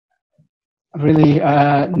 I've really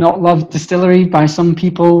not loved distillery by some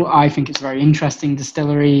people. I think it's a very interesting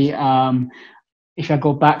distillery. If I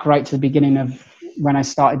go back right to the beginning of when I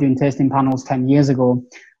started doing tasting panels 10 years ago,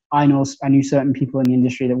 I knew certain people in the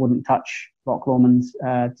industry that wouldn't touch Loch Lomond's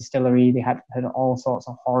distillery. They had heard all sorts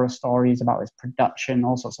of horror stories about its production,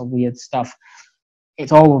 all sorts of weird stuff.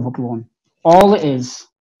 It's all overblown. All it is,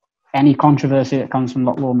 any controversy that comes from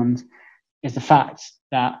Loch Lomond, is the fact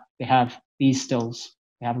that they have these stills.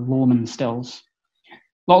 They have Lomond stills.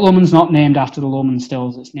 Loch Lomond's not named after the Lomond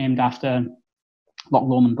stills. It's named after Loch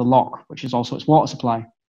Lomond, the loch, which is also its water supply.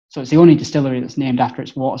 So it's the only distillery that's named after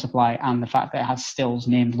its water supply, and the fact that it has stills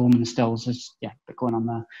named Lomond stills is, a bit going on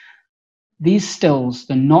there. These stills,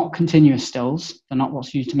 they're not continuous stills. They're not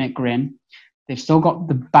what's used to make grain. They've still got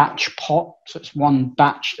the batch pot, so it's one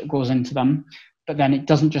batch that goes into them, but then it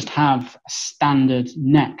doesn't just have a standard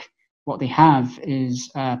neck. What they have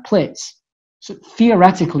is plates. So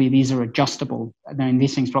theoretically, these are adjustable. I mean,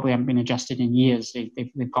 these things probably haven't been adjusted in years.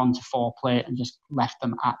 They've gone to 4-plate and just left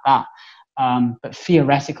them at that. But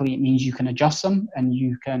theoretically, it means you can adjust them and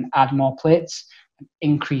you can add more plates and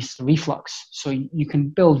increase the reflux. So you can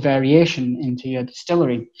build variation into your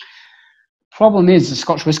distillery. Problem is, the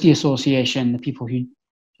Scotch Whisky Association, the people who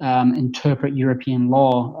interpret European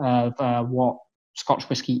law of what Scotch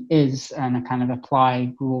whisky is and kind of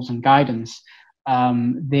apply rules and guidance,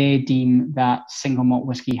 they deem that single malt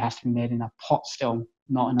whisky has to be made in a pot still,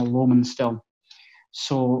 not in a Lomond still.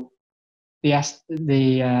 So the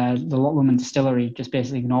Loch Lomond distillery just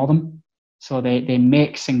basically ignore them. So they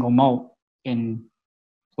make single malt in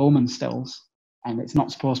Lomond stills, and it's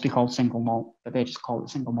not supposed to be called single malt, but they just call it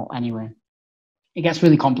single malt anyway. It gets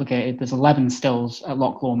really complicated. There's 11 stills at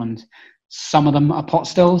Loch Lomond. Some of them are pot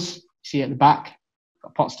stills. You see at the back,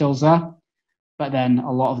 got pot stills there. But then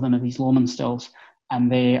a lot of them are these Lomond stills,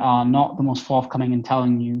 and they are not the most forthcoming in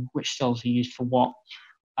telling you which stills are used for what.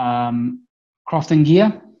 Croft and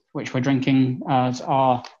Gear, which we're drinking as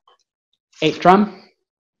our 8th dram,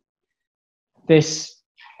 this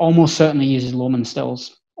almost certainly uses Lomond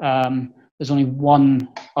stills. There's only one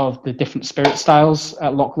of the different spirit styles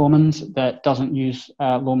at Loch Lomond that doesn't use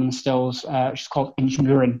Lomond stills, which is called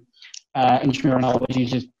Inchmuirin. Inchmuirin always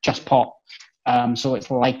uses just pot. So it's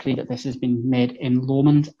likely that this has been made in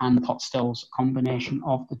Lomond and pot stills, a combination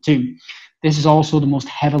of the two. This is also the most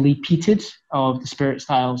heavily peated of the spirit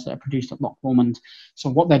styles that are produced at Loch Lomond. So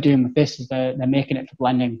what they're doing with this is they're making it for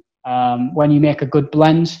blending. When you make a good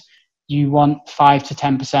blend, you want 5 to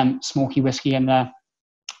 10% smoky whiskey in there.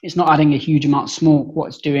 It's not adding a huge amount of smoke. What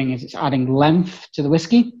it's doing is it's adding length to the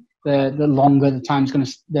whiskey. The longer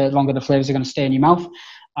the longer the flavors are going to stay in your mouth,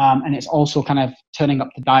 and it's also kind of turning up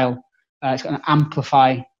the dial. It's going to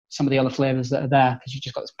amplify some of the other flavors that are there, because you've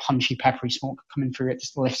just got this punchy, peppery smoke coming through. It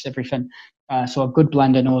just lifts everything. So a good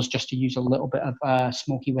blender knows just to use a little bit of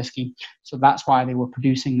smoky whiskey. So that's why they were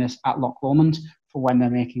producing this at Loch Lomond for when they're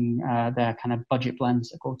making their kind of budget blends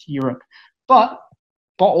that go to Europe. But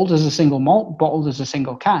bottled as a single malt, bottled as a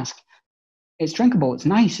single cask, it's drinkable. It's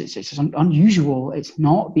nice. It's unusual. It's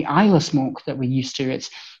not the Isla smoke that we're used to.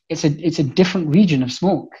 it's a different region of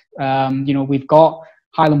smoke. You know, we've got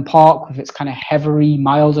Highland Park with its kind of heavier,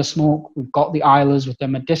 milder smoke. We've got the Islers with their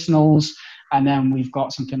medicinals, and then we've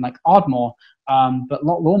got something like Ardmore. But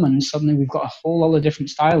Loch Lomond, suddenly we've got a whole other different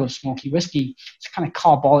style of smoky whiskey. It's kind of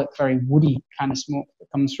carbolic, very woody kind of smoke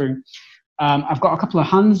that comes through. I've got a couple of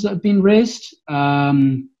hands that have been raised. I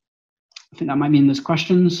think that might mean there's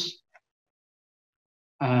questions.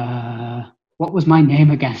 What was my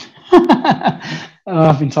name again? Oh,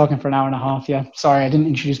 I've been talking for an hour and a half. Yeah, sorry, I didn't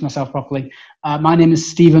introduce myself properly. My name is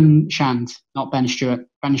Stephen Shand, not Ben Stewart.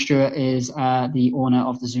 Ben Stewart is the owner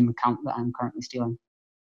of the Zoom account that I'm currently stealing.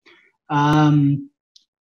 Why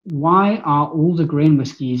are older grain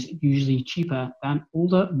whiskies usually cheaper than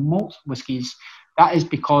older malt whiskies? That is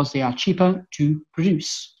because they are cheaper to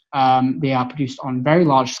produce. They are produced on very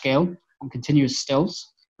large scale, on continuous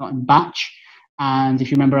stills, not in batch. And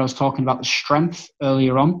if you remember, I was talking about the strength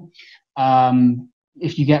earlier on.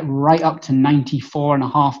 If you get right up to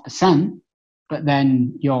 94.5%, but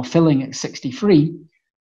then you're filling at 63,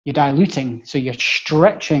 you're diluting. So you're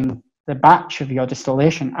stretching the batch of your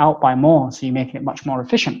distillation out by more, so you're making it much more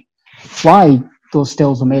efficient. That's why those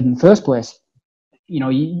stills were made in the first place. You know,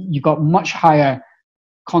 you've got much higher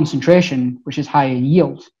concentration, which is higher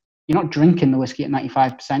yield. You're not drinking the whiskey at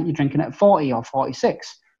 95%, you're drinking it at 40 or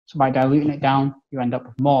 46. So by diluting it down, you end up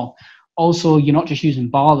with more. Also, you're not just using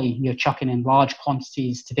barley, you're chucking in large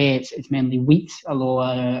quantities. Today, it's mainly wheat, although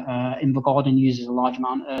Invergordon uses a large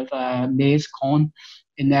amount of maize, corn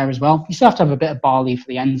in there as well. You still have to have a bit of barley for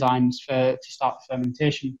the enzymes to start the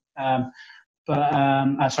fermentation.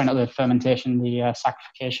 Sorry, not the fermentation, the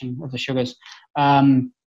saccharification of the sugars.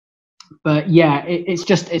 But yeah,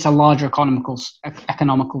 it's a larger economical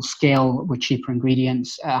scale with cheaper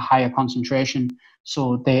ingredients, higher concentration.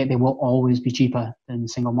 So they will always be cheaper than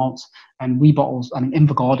single malts. And wee bottles, I mean,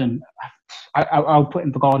 Invergordon, I'll put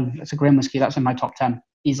Invergordon, it's a grain whiskey, that's in my top 10,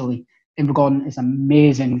 easily. Invergordon is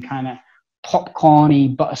amazing, kind of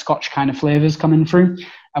popcorny, butterscotch kind of flavors coming through.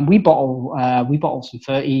 And we bottle some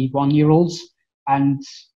 31-year-olds, and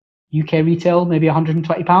UK retail, maybe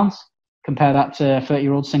 £120. Compare that to a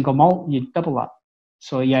 30-year-old single malt, you double that.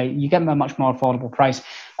 So yeah, you get them at a much more affordable price.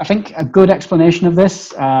 I think a good explanation of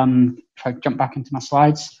this, if I jump back into my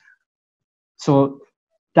slides. So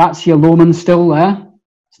that's your Lomond still there.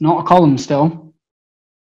 It's not a column still.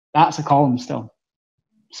 That's a column still.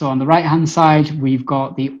 So on the right-hand side, we've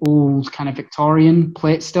got the old kind of Victorian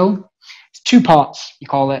plate still. It's two parts. You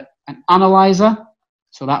call it an analyzer.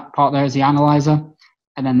 So that part there is the analyzer.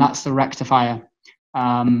 And then that's the rectifier.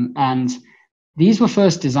 And these were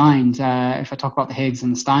first designed, if I talk about the Higgs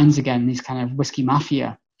and the Steins again, these kind of whiskey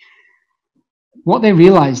mafia, what they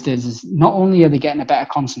realized is not only are they getting a better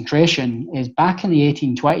concentration, is back in the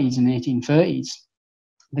 1820s and 1830s,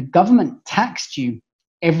 the government taxed you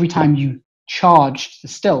every time you charged the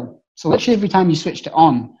still. So literally every time you switched it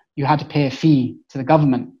on, you had to pay a fee to the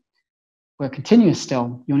government. Where continuous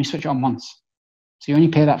still, you only switch it on once. So you only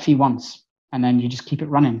pay that fee once, and then you just keep it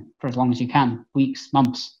running for as long as you can, weeks,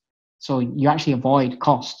 months. So you actually avoid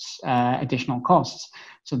costs, additional costs.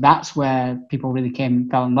 So that's where people really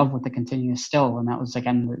fell in love with the continuous still. And that was,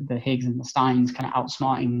 again, the Higgs and the Steins kind of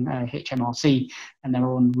outsmarting HMRC and their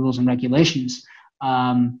own rules and regulations.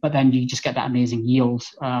 But then you just get that amazing yield.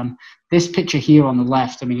 This picture here on the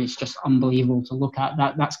left, I mean, it's just unbelievable to look at.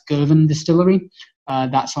 That's Girvan Distillery.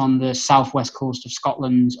 That's on the southwest coast of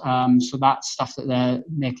Scotland. So that stuff that they're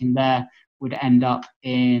making there would end up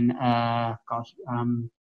in,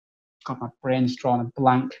 God, my brain's drawn a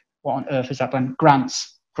blank. What on earth is that blend?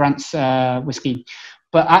 Grant's whiskey.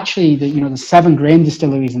 But actually, the 7 grain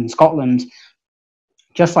distilleries in Scotland,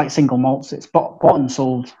 just like single malts, it's bought and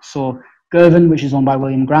sold. So Girvan, which is owned by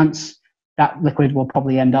William Grant's, that liquid will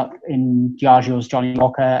probably end up in Diageo's Johnny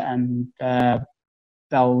Walker and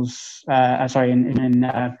Bell's, in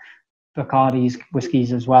Bacardi's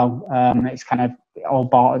whiskies as well. It's kind of all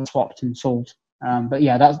bought and swapped and sold. But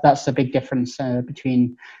yeah, that's the big difference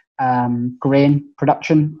between grain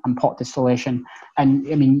production and pot distillation. And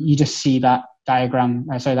I mean, you just see that diagram,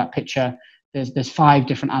 that picture. There's 5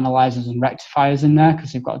 different analyzers and rectifiers in there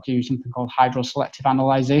because they've got to do something called hydroselective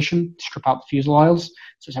analyzation, strip out the fusel oils.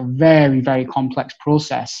 So it's a very, very complex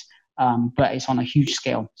process, but it's on a huge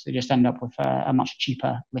scale. So you just end up with a much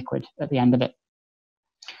cheaper liquid at the end of it.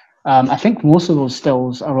 I think most of those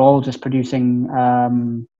stills are all just producing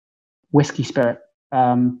whiskey spirit.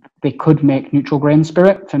 They could make neutral grain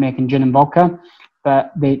spirit for making gin and vodka,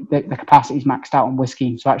 but the capacity is maxed out on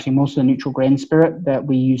whiskey. So actually most of the neutral grain spirit that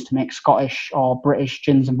we use to make Scottish or British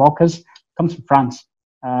gins and vodkas comes from France.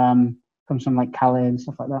 Comes from like Calais and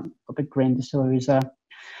stuff like that. Got big grain distilleries there.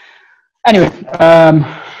 Anyway,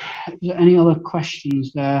 there any other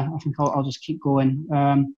questions there? I think I'll just keep going.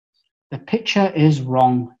 The picture is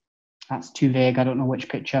wrong. That's too vague. I don't know which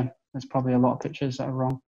picture. There's probably a lot of pictures that are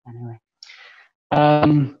wrong. Anyway.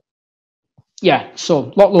 Yeah,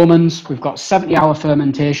 so Loch Lomond's, we've got 70-hour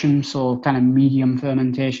fermentation, so kind of medium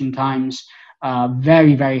fermentation times,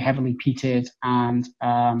 very, very heavily peated, and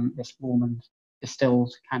this Lomond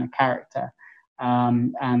distilled kind of character.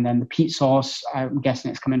 And then the peat source, I'm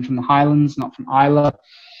guessing it's coming from the Highlands, not from Islay.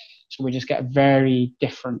 So we just get a very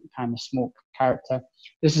different kind of smoke character.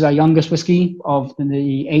 This is our youngest whiskey of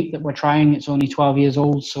the 8 that we're trying. It's only 12 years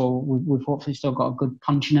old, so we've hopefully still got a good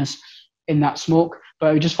punchiness in that smoke.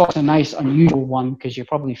 But we just thought it's a nice, unusual one because you're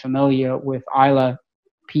probably familiar with Islay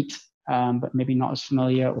peat, but maybe not as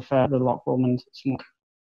familiar with the Loch Lomond smoke.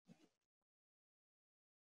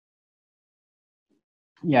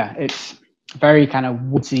 Yeah, it's very kind of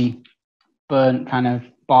woodsy, burnt, kind of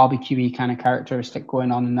barbecue-y kind of characteristic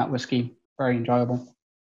going on in that whiskey. Very enjoyable.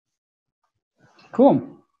 Cool.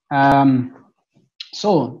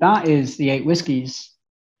 So that is the 8 whiskies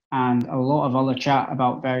and a lot of other chat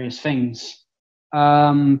about various things.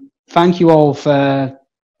 Thank you all for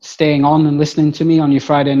staying on and listening to me on your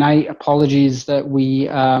Friday night. Apologies that we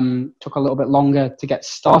took a little bit longer to get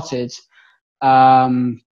started.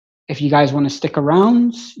 If you guys want to stick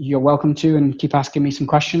around, you're welcome to, and keep asking me some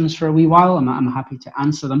questions for a wee while. I'm happy to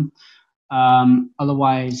answer them.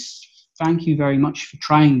 Otherwise, thank you very much for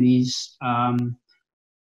trying these.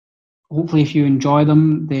 Hopefully, if you enjoy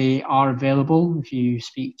them, they are available. If you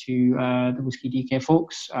speak to the Whisky DK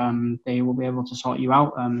folks, they will be able to sort you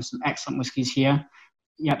out. There's some excellent whiskies here.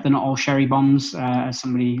 Yep, they're not all sherry bombs, as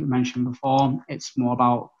somebody mentioned before. It's more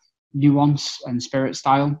about nuance and spirit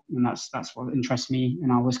style, and that's what interests me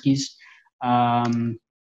in our whiskies.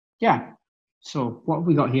 Yeah. So what have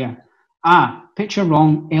we got here? Picture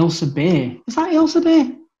wrong. Ailsa Bay. Is that Ailsa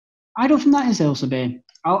Bay? I don't think that is Ailsa Bay.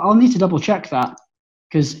 I'll need to double check that.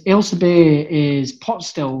 Because Ailsa Bay is pot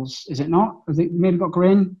stills, is it not? Has it maybe got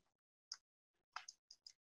grain?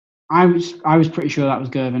 I was pretty sure that was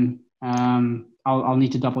Girvan. I'll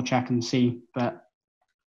need to double check and see, but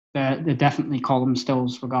they definitely call them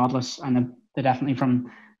stills regardless, and they're definitely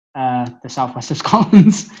from the southwest of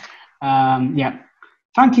Scotland. Yeah.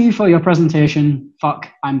 Thank you for your presentation. Fuck,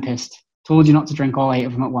 I'm pissed. Told you not to drink all 8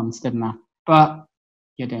 of them at once, didn't I? But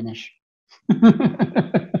you're Danish.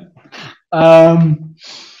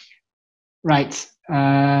 Right,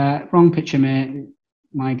 wrong picture, mate.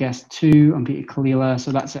 My guest 2, I'm Peter Kalila,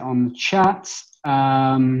 so that's it on the chat.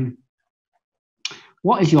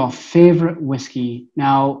 What is your favourite whiskey?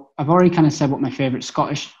 Now, I've already kind of said what my favourite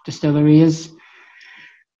Scottish distillery is.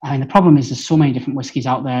 I mean, the problem is there's so many different whiskies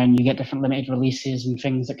out there, and you get different limited releases and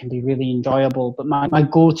things that can be really enjoyable. But my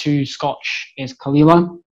go-to Scotch is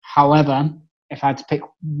Kalila. However, if I had to pick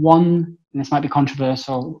one, and this might be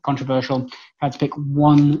controversial, if I had to pick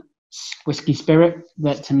one whiskey spirit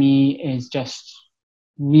that to me is just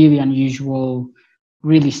really unusual,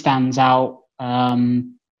 really stands out,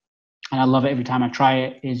 and I love it every time I try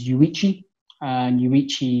it, is Yuichi.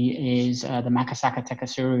 Yuichi is the Makasaka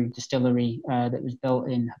Tekasuru distillery that was built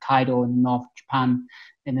in Hokkaido in North Japan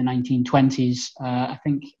in the 1920s. I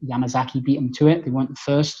think Yamazaki beat them to it. They weren't the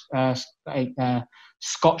first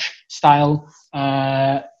Scotch-style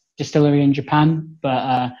distillery in Japan,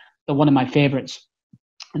 but they're one of my favorites.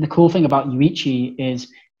 And the cool thing about Yuichi is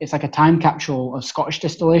it's like a time capsule of Scottish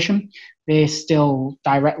distillation. They still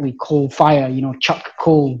directly coal fire, chuck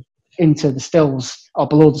coal into the stills or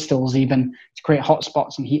below the stills even to create hot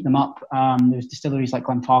spots and heat them up. There's distilleries like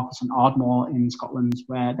Glenfarclas and Ardmore in Scotland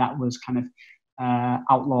where that was kind of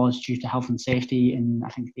outlaws due to health and safety in, I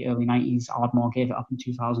think, the early 90s. Ardmore gave it up in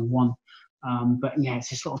 2001. But yeah, it's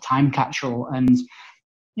this little time capsule. And,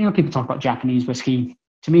 people talk about Japanese whiskey.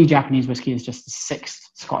 To me, Japanese whiskey is just the 6th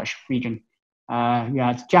Scottish region.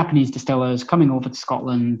 It's Japanese distillers coming over to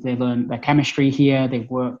Scotland. They learned their chemistry here. They've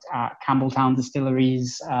worked at Campbelltown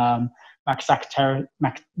distilleries. Makasaka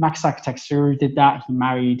Tekasuru did that. He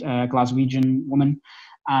married a Glaswegian woman,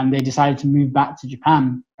 and they decided to move back to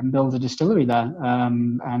Japan and build a distillery there.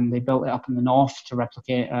 And they built it up in the north to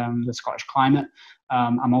replicate the Scottish climate.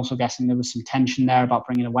 I'm also guessing there was some tension there about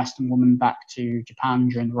bringing a Western woman back to Japan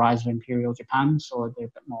during the rise of Imperial Japan, so they're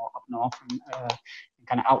a bit more up north and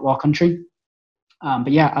kind of outlaw country.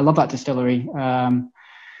 But yeah, I love that distillery.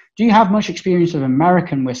 Do you have much experience with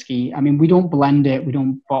American whiskey? I mean, we don't blend it, we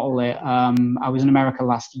don't bottle it. I was in America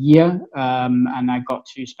last year, and I got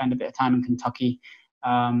to spend a bit of time in Kentucky.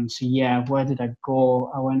 So yeah, where did I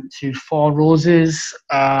go? I went to Four Roses.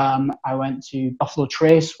 I went to Buffalo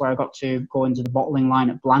Trace, where I got to go into the bottling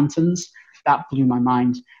line at Blanton's. That blew my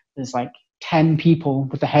mind. There's like 10 people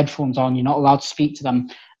with the headphones on. You're not allowed to speak to them,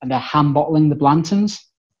 and they're hand bottling the Blantons.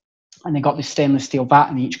 And they got this stainless steel vat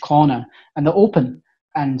in each corner, and they're open.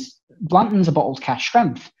 And Blantons are bottled cask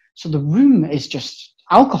strength. So the room is just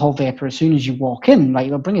alcohol vapor as soon as you walk in. Like,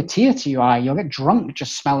 they'll bring a tear to your eye. You'll get drunk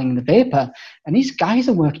just smelling the vapor. And these guys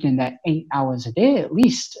are working in there 8 hours a day at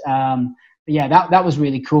least. But yeah, that was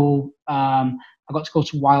really cool. I got to go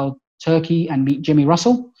to Wild Turkey and meet Jimmy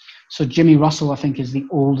Russell. So Jimmy Russell, I think, is the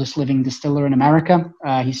oldest living distiller in America.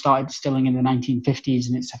 He started distilling in the 1950s,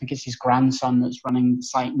 and I think it's his grandson that's running the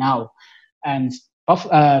site now. And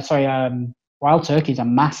Wild Turkey is a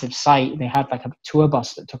massive site. They had like a tour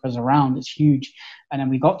bus that took us around. It's huge. And then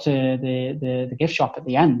we got to the gift shop at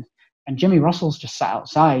the end, and Jimmy Russell's just sat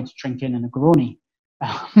outside drinking a Negroni.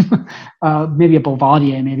 Maybe a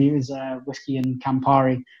Boulevardier, maybe it was a whiskey and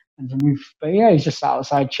Campari and vermouth. But yeah, he's just sat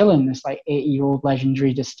outside chilling, this like 80-year-old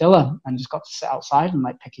legendary distiller, and just got to sit outside and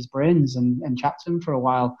like pick his brains and chat to him for a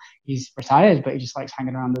while. He's retired, but he just likes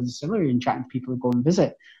hanging around the distillery and chatting to people who go and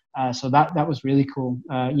visit. So that was really cool.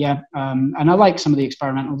 And I like some of the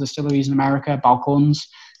experimental distilleries in America. Balcones,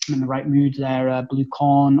 I'm in the right mood. Their Blue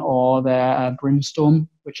Corn or their Brimstone,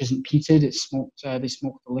 which isn't peated, it's smoked. They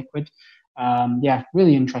smoke the liquid. Yeah,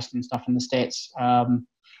 really interesting stuff in the States.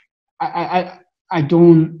 I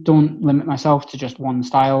don't limit myself to just one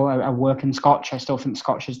style. I work in Scotch. I still think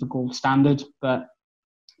Scotch is the gold standard, but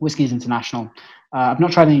whiskey is international. I've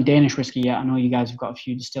not tried any Danish whiskey yet. I know you guys have got a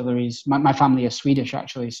few distilleries. My family is Swedish,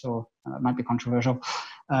 actually, so it might be controversial.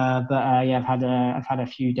 Yeah, I've had a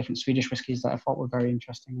few different Swedish whiskies that I thought were very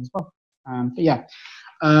interesting as well. But yeah,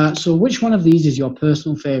 so which one of these is your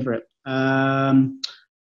personal favorite?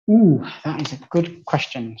 Ooh, that is a good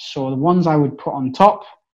question. So the ones I would put on top,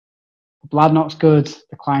 the Bladnoch's good,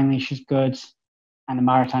 the Kleinleash is good, and the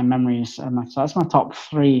Maritime Memories. So that's my top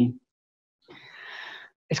three.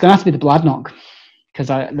 It's going to have to be the Bladnoch, because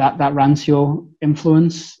that rancio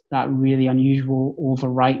influence, that really unusual,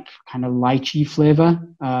 overripe kind of lychee flavor.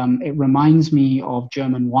 It reminds me of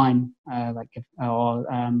German wine, or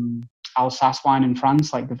Alsace wine in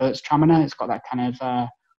France, like the Gewürztraminer. It's got that kind of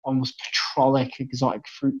almost petrolic, exotic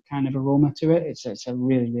fruit kind of aroma to it. It's a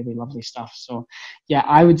really, really lovely stuff. So yeah,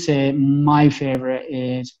 I would say my favorite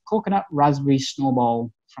is Coconut Raspberry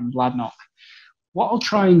Snowball from Bladnoch. What I'll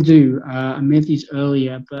try and do, I made these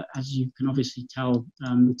earlier, but as you can obviously tell,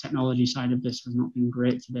 the technology side of this has not been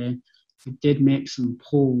great today. I did make some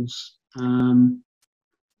polls.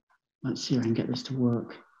 Let's see if I can get this to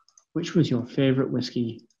work. Which was your favorite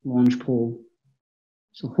whiskey launch poll?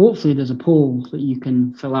 So hopefully there's a poll that you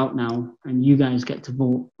can fill out now, and you guys get to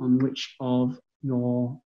vote on which of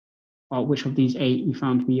these 8 you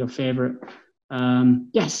found to be your favorite.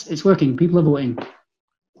 Yes, it's working. People are voting.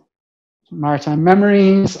 Maritime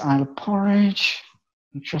Memories, Isle of Porridge,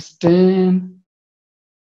 interesting.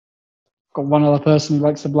 Got one other person who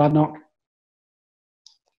likes the Bladnoch.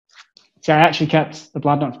 See, I actually kept, the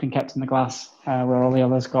Bladnoch's been kept in the glass, where all the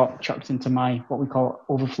others got chucked into my, what we call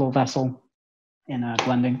overflow vessel in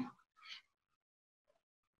blending.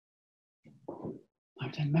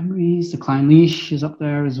 Maritime Memories, the Kleinleash is up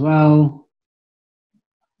there as well.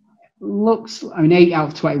 Looks, I mean, 8 out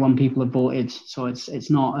of 21 people have voted, so it's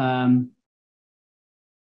not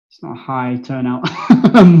a high turnout,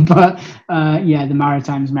 but yeah, the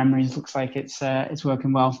Maritime's Memories looks like it's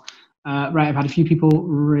working well. Right, I've had a few people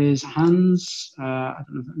raise hands. I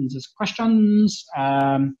don't know if that means there's questions.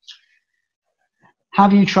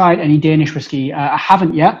 Have you tried any Danish whiskey? I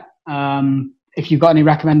haven't yet. If you've got any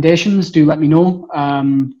recommendations, do let me know.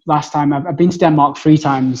 Last time, I've been to Denmark 3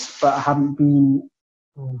 times, but I haven't been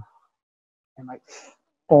in like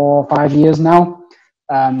 4 or 5 years now.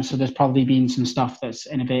 So there's probably been some stuff that's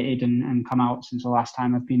innovated and come out since the last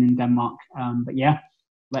time I've been in Denmark. But yeah,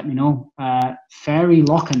 let me know. Fairy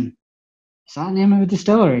Locken. Is that the name of a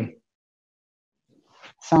distillery?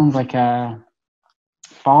 Sounds like a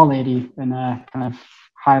bar lady in a kind of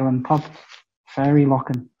Highland pub. Fairy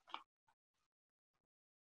Locken.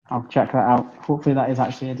 I'll check that out. Hopefully that is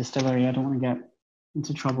actually a distillery. I don't want to get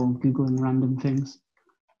into trouble Googling random things.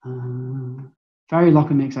 Fairy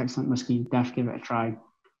Locken makes excellent whiskey. Def, give it a try.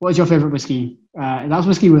 What is your favorite whiskey? That's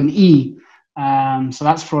whiskey with an E. So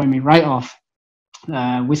that's throwing me right off.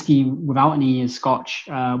 Whiskey without an E is Scotch.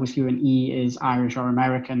 Whiskey with an E is Irish or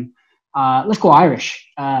American. Let's go Irish.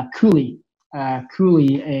 Cooley.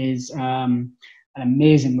 Cooley is an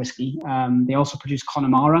amazing whiskey. They also produce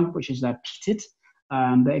Connemara, which is peated.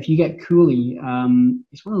 But if you get Cooley,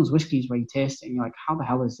 it's one of those whiskeys where you taste it and you're like, how the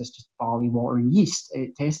hell is this just barley water and yeast?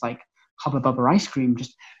 It tastes like Hubba Bubba ice cream,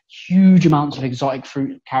 just huge amounts of exotic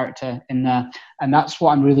fruit character in there. And that's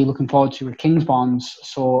what I'm really looking forward to with Kingsbarns.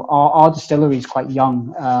 So our distillery is quite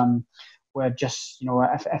young. We're just,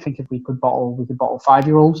 I think if we could bottle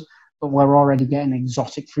 5-year-olds, but we're already getting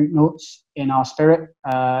exotic fruit notes in our spirit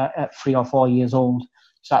at 3 or 4 years old.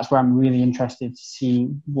 So that's where I'm really interested to see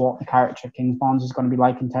what the character of Kingsbarns is going to be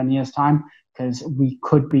like in 10 years' time, because we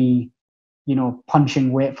could be,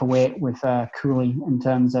 punching weight for weight with Cooley in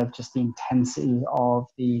terms of just the intensity of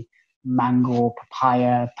the mango,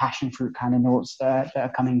 papaya, passion fruit kind of notes that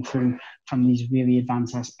are coming through from these really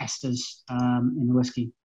advanced esters in the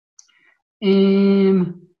whiskey.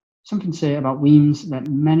 Something to say about Wemyss that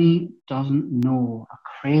many doesn't know. A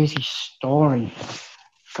crazy story.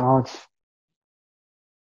 God,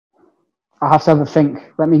 I'll have to have a think.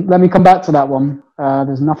 Let me come back to that one.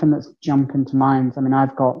 There's nothing that's jumping to mind. I mean,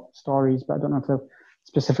 I've got stories, but I don't know if they're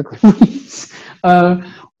specifically Wemyss.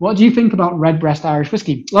 What do you think about Redbreast Irish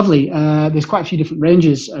whiskey? Lovely. There's quite a few different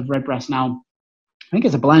ranges of Redbreast now. I think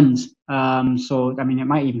it's a blend. So, I mean, it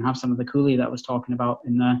might even have some of the Cooley that I was talking about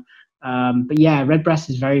in there. But yeah, Redbreast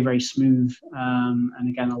is very, very smooth. And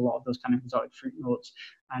again, a lot of those kind of exotic fruit notes.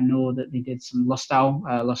 I know that they did some Lustau.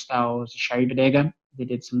 Lustau is a sherry bodega. They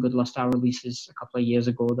did some good Lustau releases a couple of years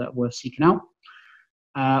ago that we're seeking out.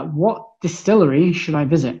 What distillery should I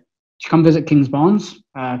visit? To come visit Kingsbarns.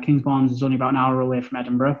 Kingsbarns is only about an hour away from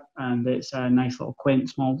Edinburgh, and it's a nice little quaint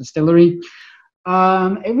small distillery.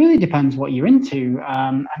 It really depends what you're into.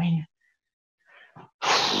 I mean,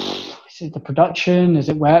 is it the production? Is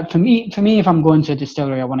it where? For me, if I'm going to a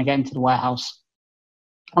distillery, I want to get into the warehouse.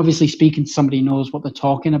 Obviously, speaking to somebody who knows what they're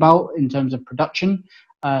talking about in terms of production,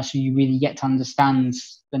 so you really get to understand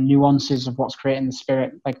the nuances of what's creating the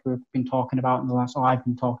spirit, like we've been talking about in the last, or I've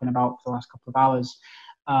been talking about for the last couple of hours.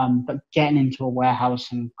 But getting into a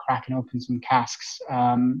warehouse and cracking open some casks,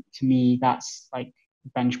 to me, that's like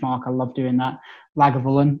benchmark. I love doing that.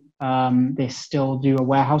 Lagavulin, they still do a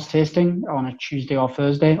warehouse tasting on a Tuesday or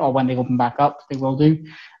Thursday, or when they open back up, they will do.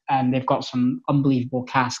 And they've got some unbelievable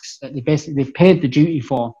casks that they've paid the duty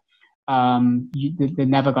for. They're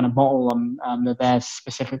never going to bottle them. They're there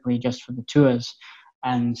specifically just for the tours.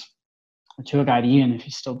 And the tour guide Ian, if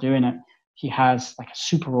he's still doing it, he has like a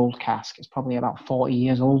super old cask. It's probably about 40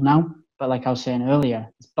 years old now. But like I was saying earlier,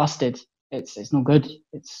 it's busted. It's no good.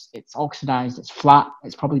 It's oxidized. It's flat.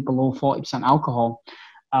 It's probably below 40% alcohol.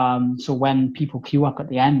 So when people queue up at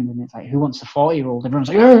the end and it's like, who wants a 40-year-old? Everyone's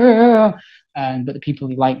like, yeah. But the people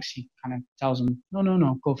he likes, he kind of tells them,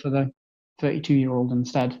 no, go for the 32-year-old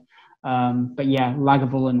instead. But yeah,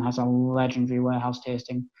 Lagavulin has a legendary warehouse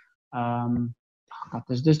tasting. God,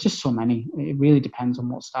 there's just so many. It really depends on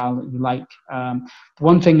what style that you like. The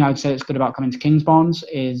one thing I would say that's good about coming to Kingsbarns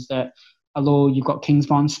is that although you've got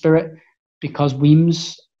Kingsbarns spirit, because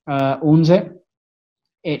Wemyss owns it,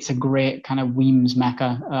 it's a great kind of Wemyss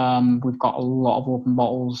mecca. We've got a lot of open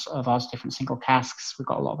bottles of our different single casks. We've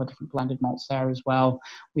got a lot of our different blended malts there as well.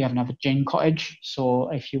 We have another gin cottage. So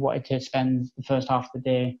if you wanted to spend the first half of the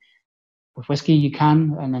day with whiskey, you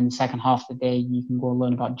can, and then the second half of the day you can go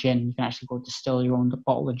learn about gin. You can actually go distill your own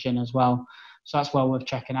bottle of gin as well. So that's well worth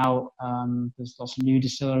checking out. There's lots of new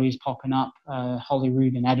distilleries popping up.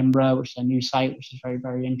 Holyrood in Edinburgh, which is a new site, which is very,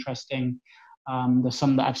 very interesting. There's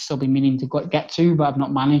some that I've still been meaning to get to, but I've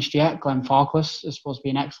not managed yet. Glenfarclas is supposed to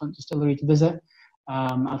be an excellent distillery to visit.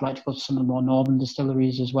 I'd like to go to some of the more northern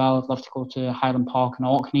distilleries as well. I'd love to go to Highland Park and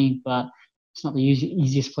Orkney, but it's not the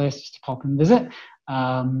easiest place just to pop and visit.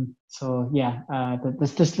 So yeah,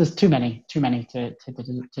 there's too many to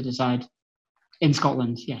decide. In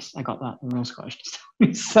Scotland, yes, I got that. The Royal Scottish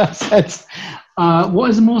Distilleries. What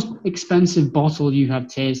is the most expensive bottle you have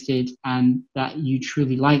tasted and that you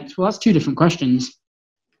truly liked? Well, that's two different questions.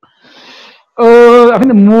 I think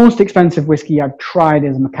the most expensive whiskey I've tried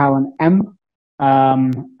is Macallan M,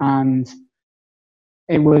 and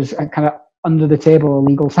it was a kind of under the table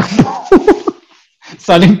illegal sample,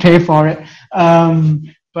 so I didn't pay for it.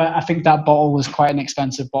 But I think that bottle was quite an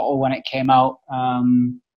expensive bottle when it came out.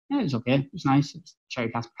 Yeah, it was okay. It was nice. It's Cherry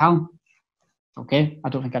Cask Macallan. Okay. I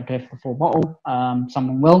don't think I'd pay for the full bottle.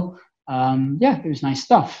 Someone will. Yeah, it was nice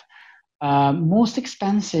stuff. Most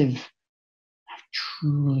expensive I've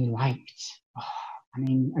truly liked. Oh, I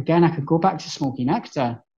mean, again, I could go back to Smoky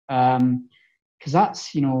Nectar, because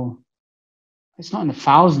that's, it's not in the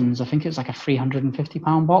thousands. I think it's like a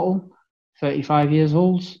 £350 bottle, 35 years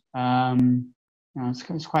old.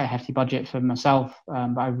 It's quite a hefty budget for myself,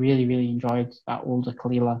 but I really, really enjoyed that older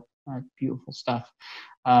Kalila. Beautiful stuff.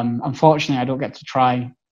 Unfortunately, I don't get to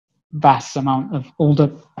try vast amount of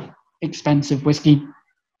older, expensive whiskey.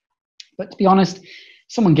 But to be honest,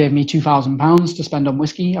 someone gave me £2,000 to spend on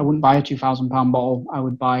whiskey, I wouldn't buy a £2,000 bottle. I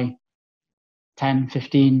would buy 10,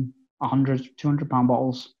 15, 100, £200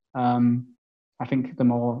 bottles. I think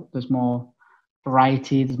there's more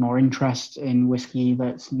variety, there's more interest in whiskey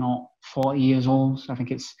that's not 40 years old. So I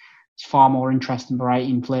think it's far more interest and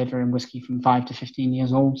variety and flavour in whiskey from 5 to 15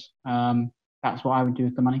 years old. That's what I would do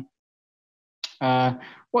with the money.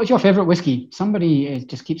 What is your favourite whiskey? Somebody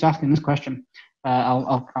just keeps asking this question.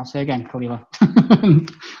 I'll say again, Kalila.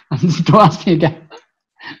 Don't ask me again.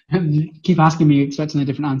 Keep asking me, expecting a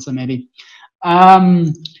different answer, maybe.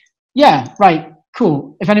 Yeah, right,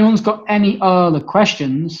 cool. If anyone's got any other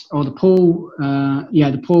questions, or the poll, yeah,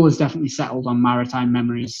 the poll is definitely settled on maritime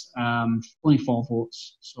memories. Only 4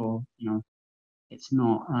 votes, so you know, it's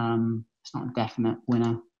not a definite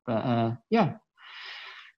winner. But yeah,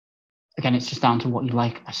 again, it's just down to what you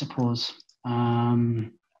like, I suppose.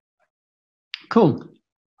 Cool.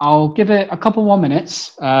 I'll give it a couple more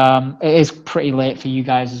minutes. It is pretty late for you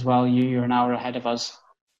guys as well. You're an hour ahead of us,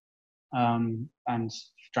 and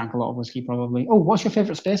drank a lot of whiskey probably. Oh, what's your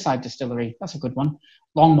favourite Speyside distillery? That's a good one.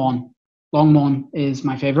 Longmorn. Longmorn is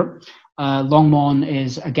my favourite. Longmorn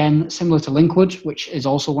is, again, similar to Linkwood, which is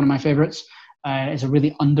also one of my favourites. It's a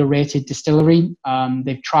really underrated distillery.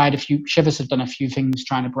 They've tried Chivas have done a few things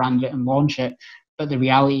trying to brand it and launch it, but the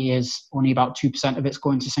reality is only about 2% of it's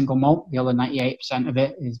going to single malt. The other 98% of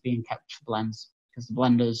it is being kept for blends, because the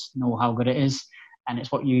blenders know how good it is, and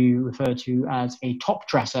it's what you refer to as a top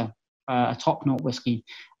dresser, a top note whiskey.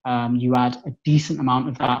 You add a decent amount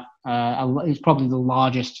of that. It's probably the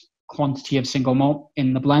largest quantity of single malt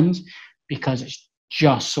in the blend because it's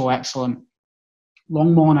just so excellent.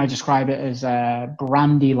 Longmorn, I describe it as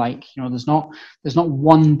brandy-like. You know, there's not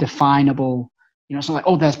one definable. You know, it's not like,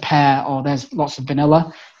 oh, there's pear or there's lots of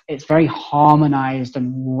vanilla. It's very harmonized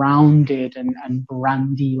and rounded and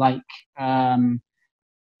brandy-like.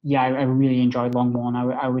 Yeah, I really enjoy Longmorn.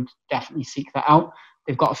 I would definitely seek that out.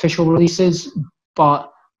 They've got official releases,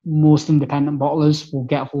 but most independent bottlers will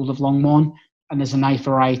get hold of Longmorn, and there's a nice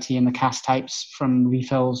variety in the cask types, from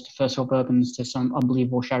refills to first fill bourbons to some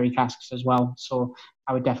unbelievable sherry casks as well. So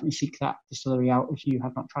I would definitely seek that distillery out if you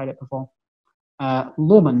have not tried it before.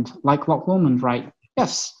 Lomond, like Loch Lomond, right?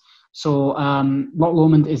 Yes. So Loch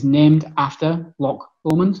Lomond is named after Loch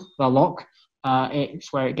Lomond, the loch.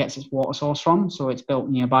 It's where it gets its water source from, so it's built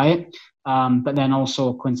nearby it. But then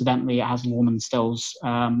also, coincidentally, it has Lomond stills,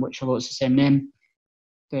 which, although it's the same name,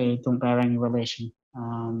 they don't bear any relation.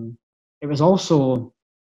 It was also,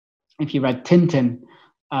 if you read Tintin,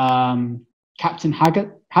 Captain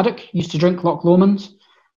Haddock used to drink Loch Lomond,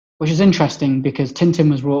 which is interesting because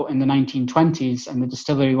Tintin was wrote in the 1920s and the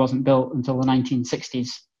distillery wasn't built until the 1960s.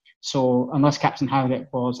 So unless Captain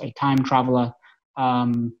Haddock was a time traveller,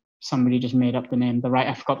 somebody just made up the name.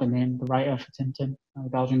 I forgot the name, the writer for Tintin, the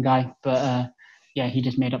Belgian guy. But yeah, he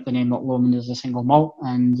just made up the name Loch Lomond as a single malt.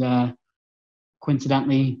 And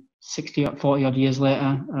coincidentally, 40 odd years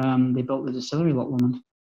later, they built the distillery Loch Lomond.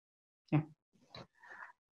 Yeah.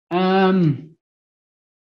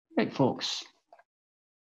 Right, folks.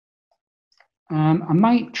 I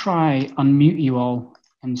might try unmute you all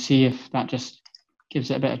and see if that just gives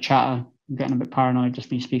it a bit of chatter. I'm getting a bit paranoid, just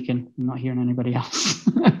me speaking. I'm not hearing anybody else.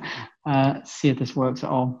 See if this works at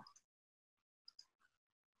all.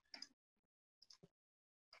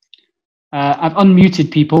 I've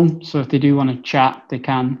unmuted people, so if they do want to chat, they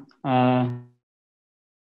can.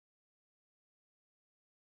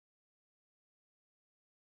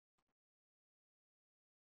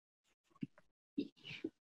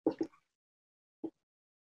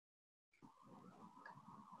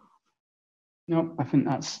 Nope, I think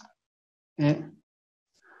that's it.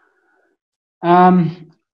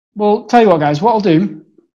 Well, tell you what, guys, what I'll do,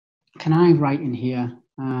 can I write in here?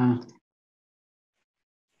 I'm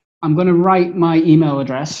going to write my email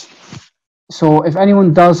address. So if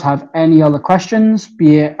anyone does have any other questions,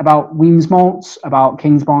 be it about Wemyss Malts, about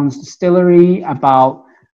Kingsbarns Distillery, about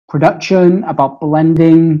production, about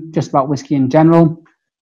blending, just about whiskey in general,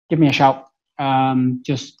 give me a shout.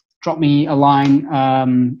 Just drop me a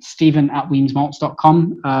line,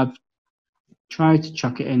 stephen@wemyssmalts.com. Try to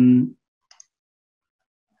chuck it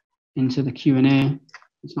into the Q&A.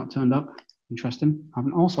 It's not turned up. Interesting.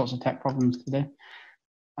 Having all sorts of tech problems today.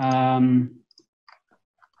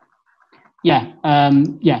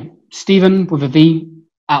 Yeah, Stephen with a V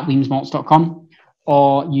 @wemyssmalts.com,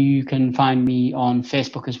 or you can find me on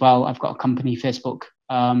Facebook as well. I've got a company Facebook,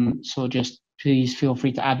 so just please feel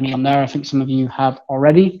free to add me on there. I think some of you have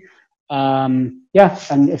already. Yeah,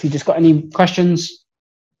 and if you just got any questions,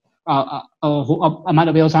 I might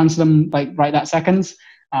not be able to answer them like right that second,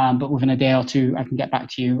 but within a day or two, I can get back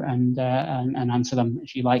to you and answer them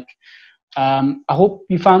if you like. I hope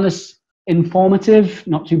you found this informative,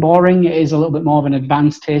 not too boring. It is a little bit more of an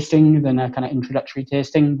advanced tasting than a kind of introductory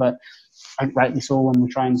tasting, but I think rightly so when we're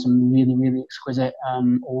trying some really, really exquisite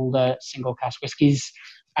older single cask whiskies.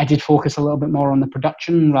 I did focus a little bit more on the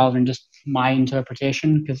production rather than just my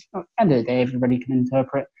interpretation, because at the end of the day, everybody can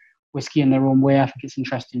interpret whiskey in their own way. I think it's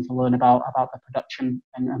interesting to learn about the production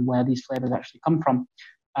and where these flavors actually come from.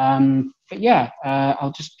 But yeah,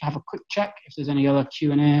 I'll just have a quick check if there's any other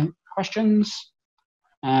Q&A questions.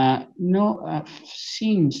 No,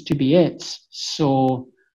 seems to be it. So,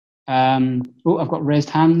 oh, I've got raised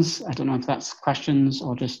hands. I don't know if that's questions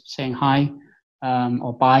or just saying hi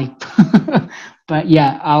or bye. But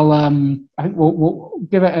yeah, I think we'll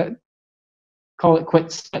give it call it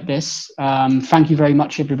quits at this. Thank you very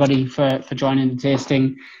much, everybody, for joining the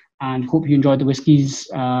tasting, and hope you enjoyed the whiskies,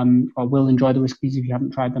 or will enjoy the whiskies if you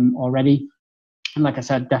haven't tried them already. And like I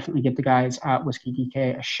said, definitely give the guys at Whisky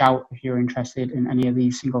DK a shout if you're interested in any of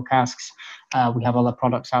these single casks. We have other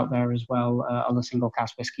products out there as well, other single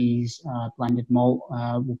cask whiskies, blended malt.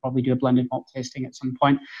 We'll probably do a blended malt tasting at some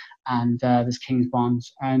point. And there's King's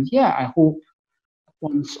Bonds. And yeah, I hope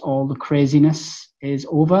once all the craziness is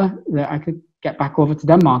over that I could get back over to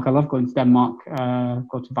Denmark. I love going to Denmark,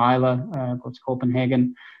 go to Vejle, go to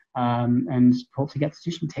Copenhagen, and hopefully get to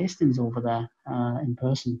do some tastings over there in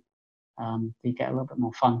person. They get a little bit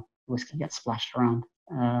more fun. Whiskey gets splashed around.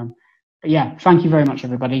 But yeah, thank you very much,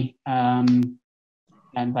 everybody. And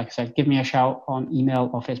like I said, give me a shout on email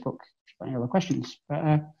or Facebook if you've got any other questions.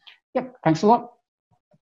 But yeah, thanks a lot.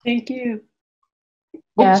 Thank you.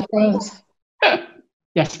 Yeah, thanks.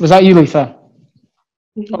 Yes, was that you, Lisa?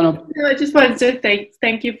 Oh, no. No, I just wanted to say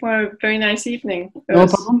thank you for a very nice evening. No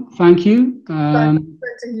problem. Thank you. To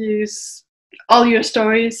use all your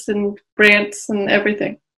stories and rants and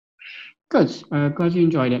everything. Good. Glad you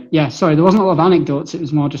enjoyed it. Yeah, sorry, there wasn't a lot of anecdotes. It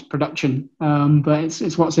was more just production. But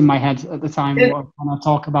it's what's in my head at the time, what I want to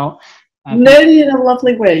talk about. Nerdy in a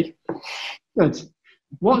lovely way. Good.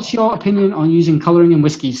 What's your opinion on using colouring in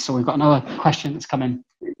whiskies? So we've got another question that's come in.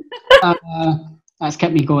 That's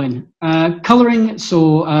kept me going. Colouring,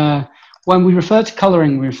 so when we refer to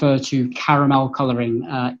colouring, we refer to caramel colouring,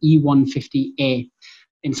 E150A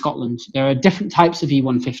in Scotland. There are different types of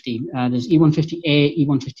E150. There's E150A,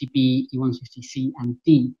 E150B, E150C, and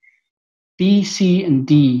D. B, C, and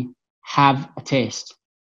D have a taste.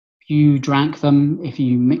 If you drank them, if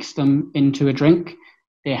you mix them into a drink,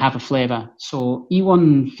 they have a flavour. So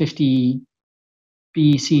E150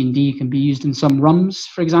 B, C, and D can be used in some rums,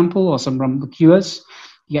 for example, or some rum liqueurs.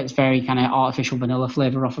 You get this very kind of artificial vanilla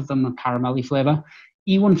flavour off of them, a caramelly flavour.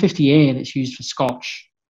 E150A that's used for Scotch,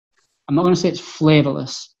 I'm not going to say it's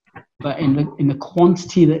flavourless, but in the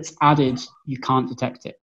quantity that's added, you can't detect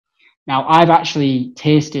it. Now, I've actually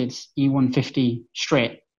tasted E150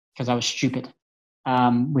 straight because I was stupid.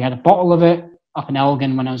 We had a bottle of it up in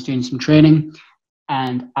Elgin when I was doing some training,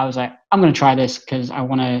 and I was like, I'm going to try this because I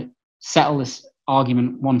want to settle this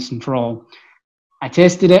argument once and for all. I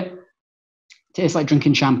tasted it. It tastes like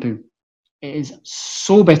drinking shampoo. It is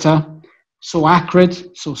so bitter, so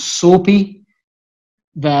acrid, so soapy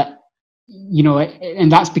that, you know, and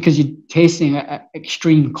that's because you're tasting an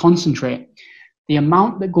extreme concentrate. The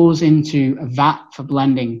amount that goes into a vat for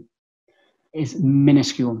blending is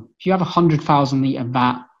minuscule. If you have 100,000 litre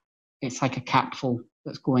vat, it's like a capful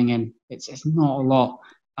that's going in. It's not a lot.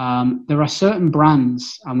 There are certain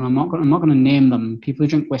brands, and I'm not going to name them. People who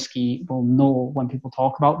drink whiskey will know when people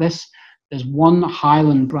talk about this. There's one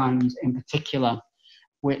Highland brand in particular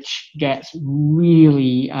which gets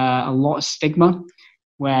really a lot of stigma,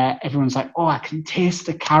 where everyone's like, oh, I can taste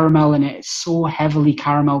the caramel in it. It's so heavily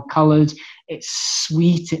caramel coloured. It's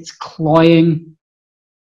sweet. It's cloying.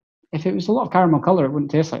 If it was a lot of caramel colour, it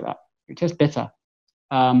wouldn't taste like that. It tastes bitter.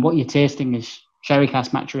 What you're tasting is sherry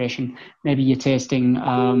cask maturation. Maybe you're tasting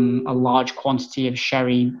a large quantity of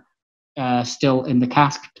sherry still in the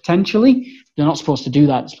cask, potentially. You're not supposed to do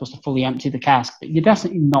that. You're supposed to fully empty the cask. But you're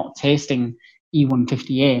definitely not tasting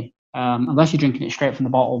E150A. Unless you're drinking it straight from the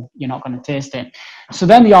bottle, you're not going to taste it. So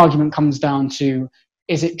then the argument comes down to,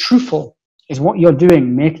 is it truthful? Is what you're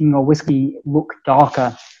doing, making your whiskey look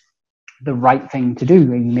darker, the right thing to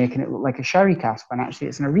do? Are you making it look like a sherry cask when actually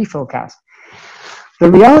it's in a refill cask?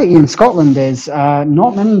 The reality in Scotland is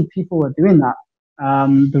not many people are doing that.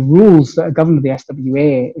 The rules that govern the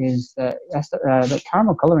SWA is that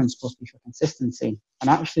caramel colouring is supposed to be for consistency. And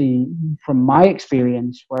actually, from my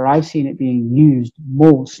experience, where I've seen it being used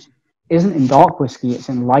most isn't in dark whiskey, it's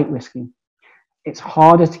in light whiskey. It's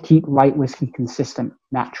harder to keep light whiskey consistent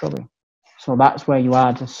naturally. So that's where you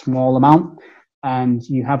add a small amount. and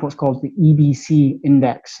you have what's called the EBC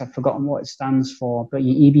index. I've forgotten what it stands for, but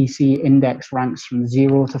your EBC index ranks from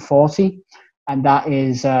 0 to 40, and that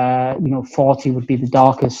is, 40 would be the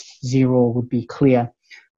darkest, 0 would be clear.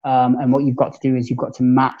 And what you've got to do is you've got to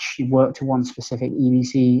match your work to one specific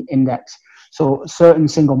EBC index. So certain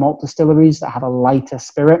single malt distilleries that have a lighter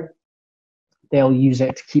spirit, they'll use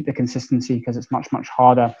it to keep the consistency because it's much, much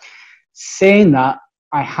harder. Saying that,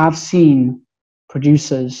 I have seen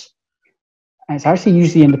producers, and it's actually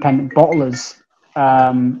usually independent bottlers,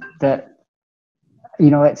 that,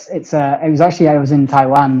 it was actually, I was in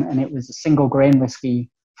Taiwan, and it was a single grain whiskey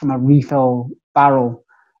from a refill barrel,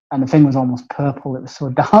 and the thing was almost purple. It was so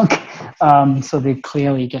dark. So they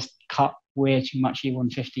clearly just cut way too much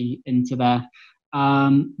E150 into there.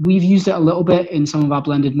 We've used it a little bit in some of our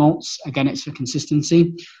blended malts. Again, it's for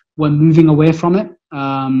consistency. We're moving away from it.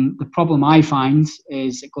 The problem I find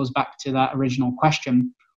is it goes back to that original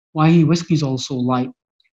question: why are your whiskies all so light?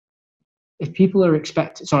 If people are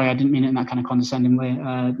sorry, I didn't mean it in that kind of condescending way.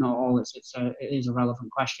 Not all. It is a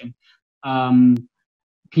relevant question.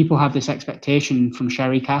 People have this expectation from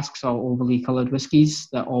sherry casks or overly coloured whiskies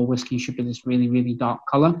that all whiskies should be this really, really dark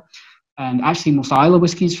colour. And actually, most Islay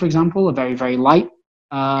whiskies, for example, are very, very light.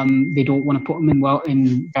 They don't want to put them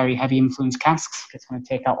in very heavy influence casks. It's going to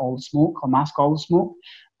take out all the smoke or mask all the smoke.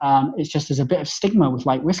 It's just there's a bit of stigma with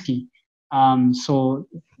light whiskey. So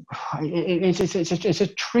it's a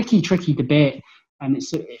tricky debate, and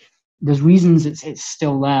there's reasons it's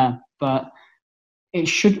still there, but it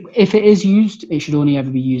should, if it is used, it should only ever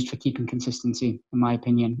be used for keeping consistency, in my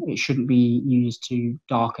opinion. It shouldn't be used to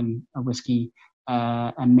darken a whiskey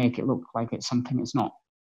and make it look like it's something it's not,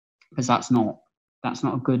 because that's not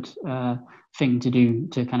a good thing to do,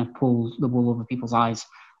 to kind of pull the wool over people's eyes.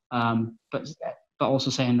 But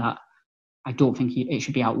also saying that, I don't think it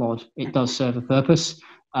should be outlawed. It does serve a purpose.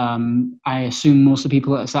 I assume most of the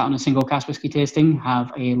people that are sat on a single cask whiskey tasting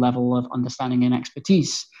have a level of understanding and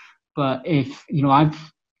expertise. But if,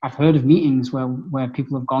 I've heard of meetings where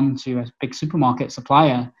people have gone to a big supermarket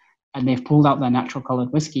supplier and they've pulled out their natural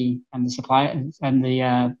coloured whiskey, and the supplier and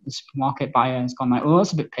the supermarket buyer has gone like, oh,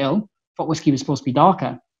 that's a bit pale. Thought whiskey was supposed to be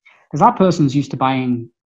darker. Because that person's used to buying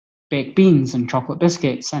baked beans and chocolate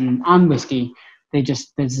biscuits and whiskey.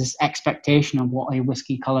 There's this expectation of what a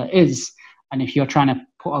whiskey colour is. And if you're trying to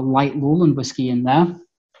put a light lowland whiskey in there,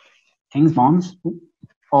 Kingsbarns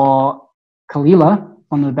or Kalila,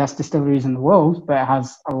 one of the best distilleries in the world, but it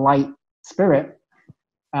has a light spirit,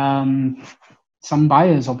 some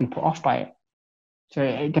buyers will be put off by it. So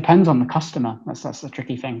it depends on the customer. That's the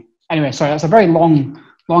tricky thing. Anyway, sorry, that's a very long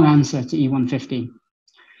answer to E150.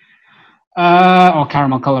 Or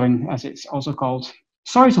caramel colouring, as it's also called.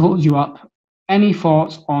 Sorry to hold you up. Any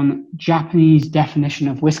thoughts on Japanese definition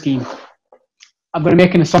of whiskey? I'm going to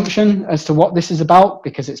make an assumption as to what this is about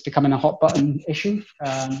because it's becoming a hot button issue.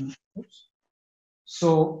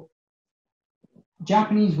 So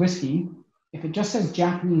Japanese whiskey, if it just says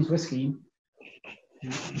Japanese whiskey,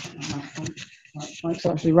 that's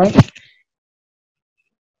actually right.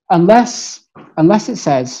 Unless it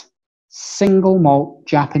says single malt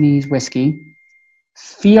Japanese whiskey,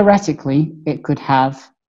 theoretically it could have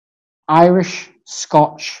Irish,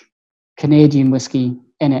 Scotch, Canadian whiskey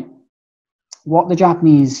in it. What the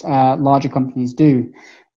Japanese larger companies do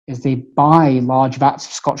is they buy large vats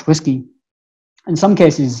of Scotch whiskey. In some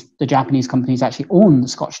cases, the Japanese companies actually own the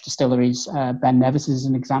Scotch distilleries. Ben Nevis is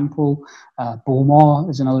an example. Bowmore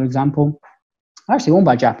is another example. Actually owned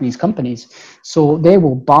by Japanese companies. So they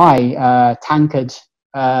will buy tankered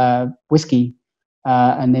whiskey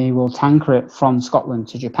and they will tanker it from Scotland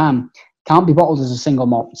to Japan. Can't be bottled as a single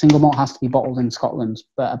malt. Single malt has to be bottled in Scotland,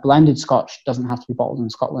 but a blended Scotch doesn't have to be bottled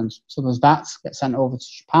in Scotland. So those vats get sent over to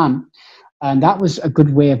Japan. And that was a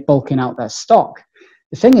good way of bulking out their stock.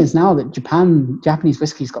 The thing is now that Japanese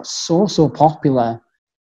whiskey's got so popular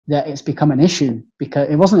that it's become an issue, because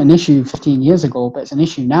it wasn't an issue 15 years ago, but it's an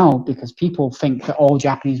issue now because people think that all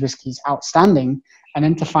Japanese whiskey is outstanding, and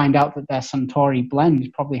then to find out that their Suntory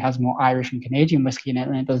blend probably has more Irish and Canadian whiskey in it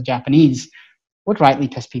than it does Japanese would rightly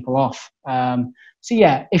piss people off. So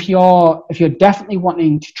yeah, if you're definitely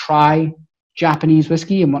wanting to try Japanese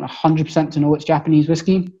whiskey and want 100% to know it's Japanese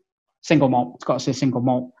whiskey, single malt. It's got to say single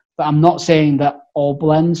malt. But I'm not saying that all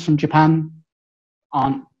blends from Japan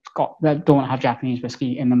don't have Japanese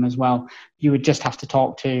whiskey in them as well. You would just have to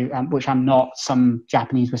talk to, which I'm not, some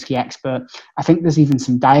Japanese whiskey expert. I think there's even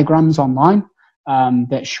some diagrams online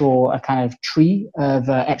that show a kind of tree of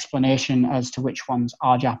explanation as to which ones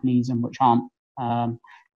are Japanese and which aren't.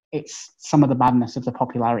 It's some of the madness of the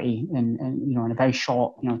popularity in a very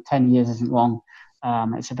short, 10 years isn't long.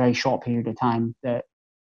 It's a very short period of time that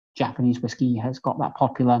Japanese whiskey has got that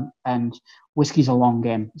popular. And whiskey's a long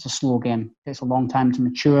game. It's a slow game. It takes a long time to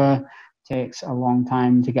mature. Takes a long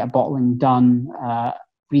time to get bottling done.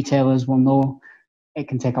 Retailers will know it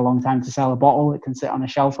can take a long time to sell a bottle. It can sit on a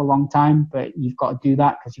shelf a long time, but you've got to do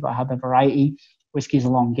that because you've got to have a variety. Whiskey's a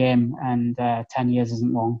long game, and 10 years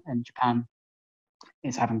isn't long. In Japan,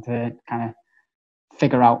 it's having to kind of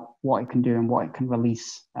figure out what it can do and what it can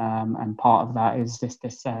release. And part of that is this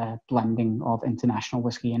blending of international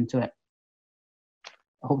whiskey into it.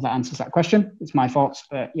 I hope that answers that question. It's my thoughts,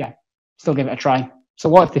 but yeah, still give it a try. So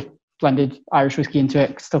what if they blended Irish whiskey into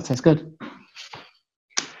it? Still tastes good.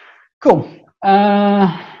 Cool.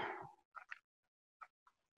 I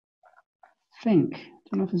don't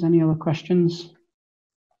know if there's any other questions.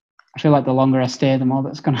 I feel like the longer I stay, the more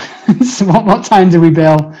that's gonna. So what time do we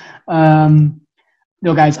bail?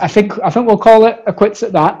 No, guys, I think we'll call it a quits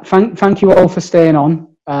at that. Thank you all for staying on.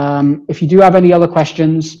 If you do have any other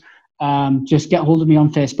questions, just get hold of me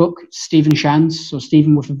on Facebook, Stephen Shand, so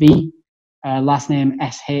Stephen with a V, last name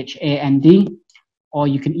Shand, or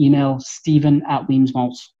you can email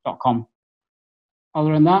stephen@wemyssmalts.com.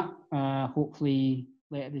 Other than that, hopefully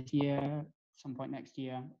later this year, some point next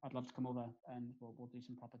year, I'd love to come over and we'll do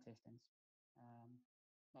some proper tastings.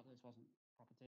 Not that this wasn't proper tasting.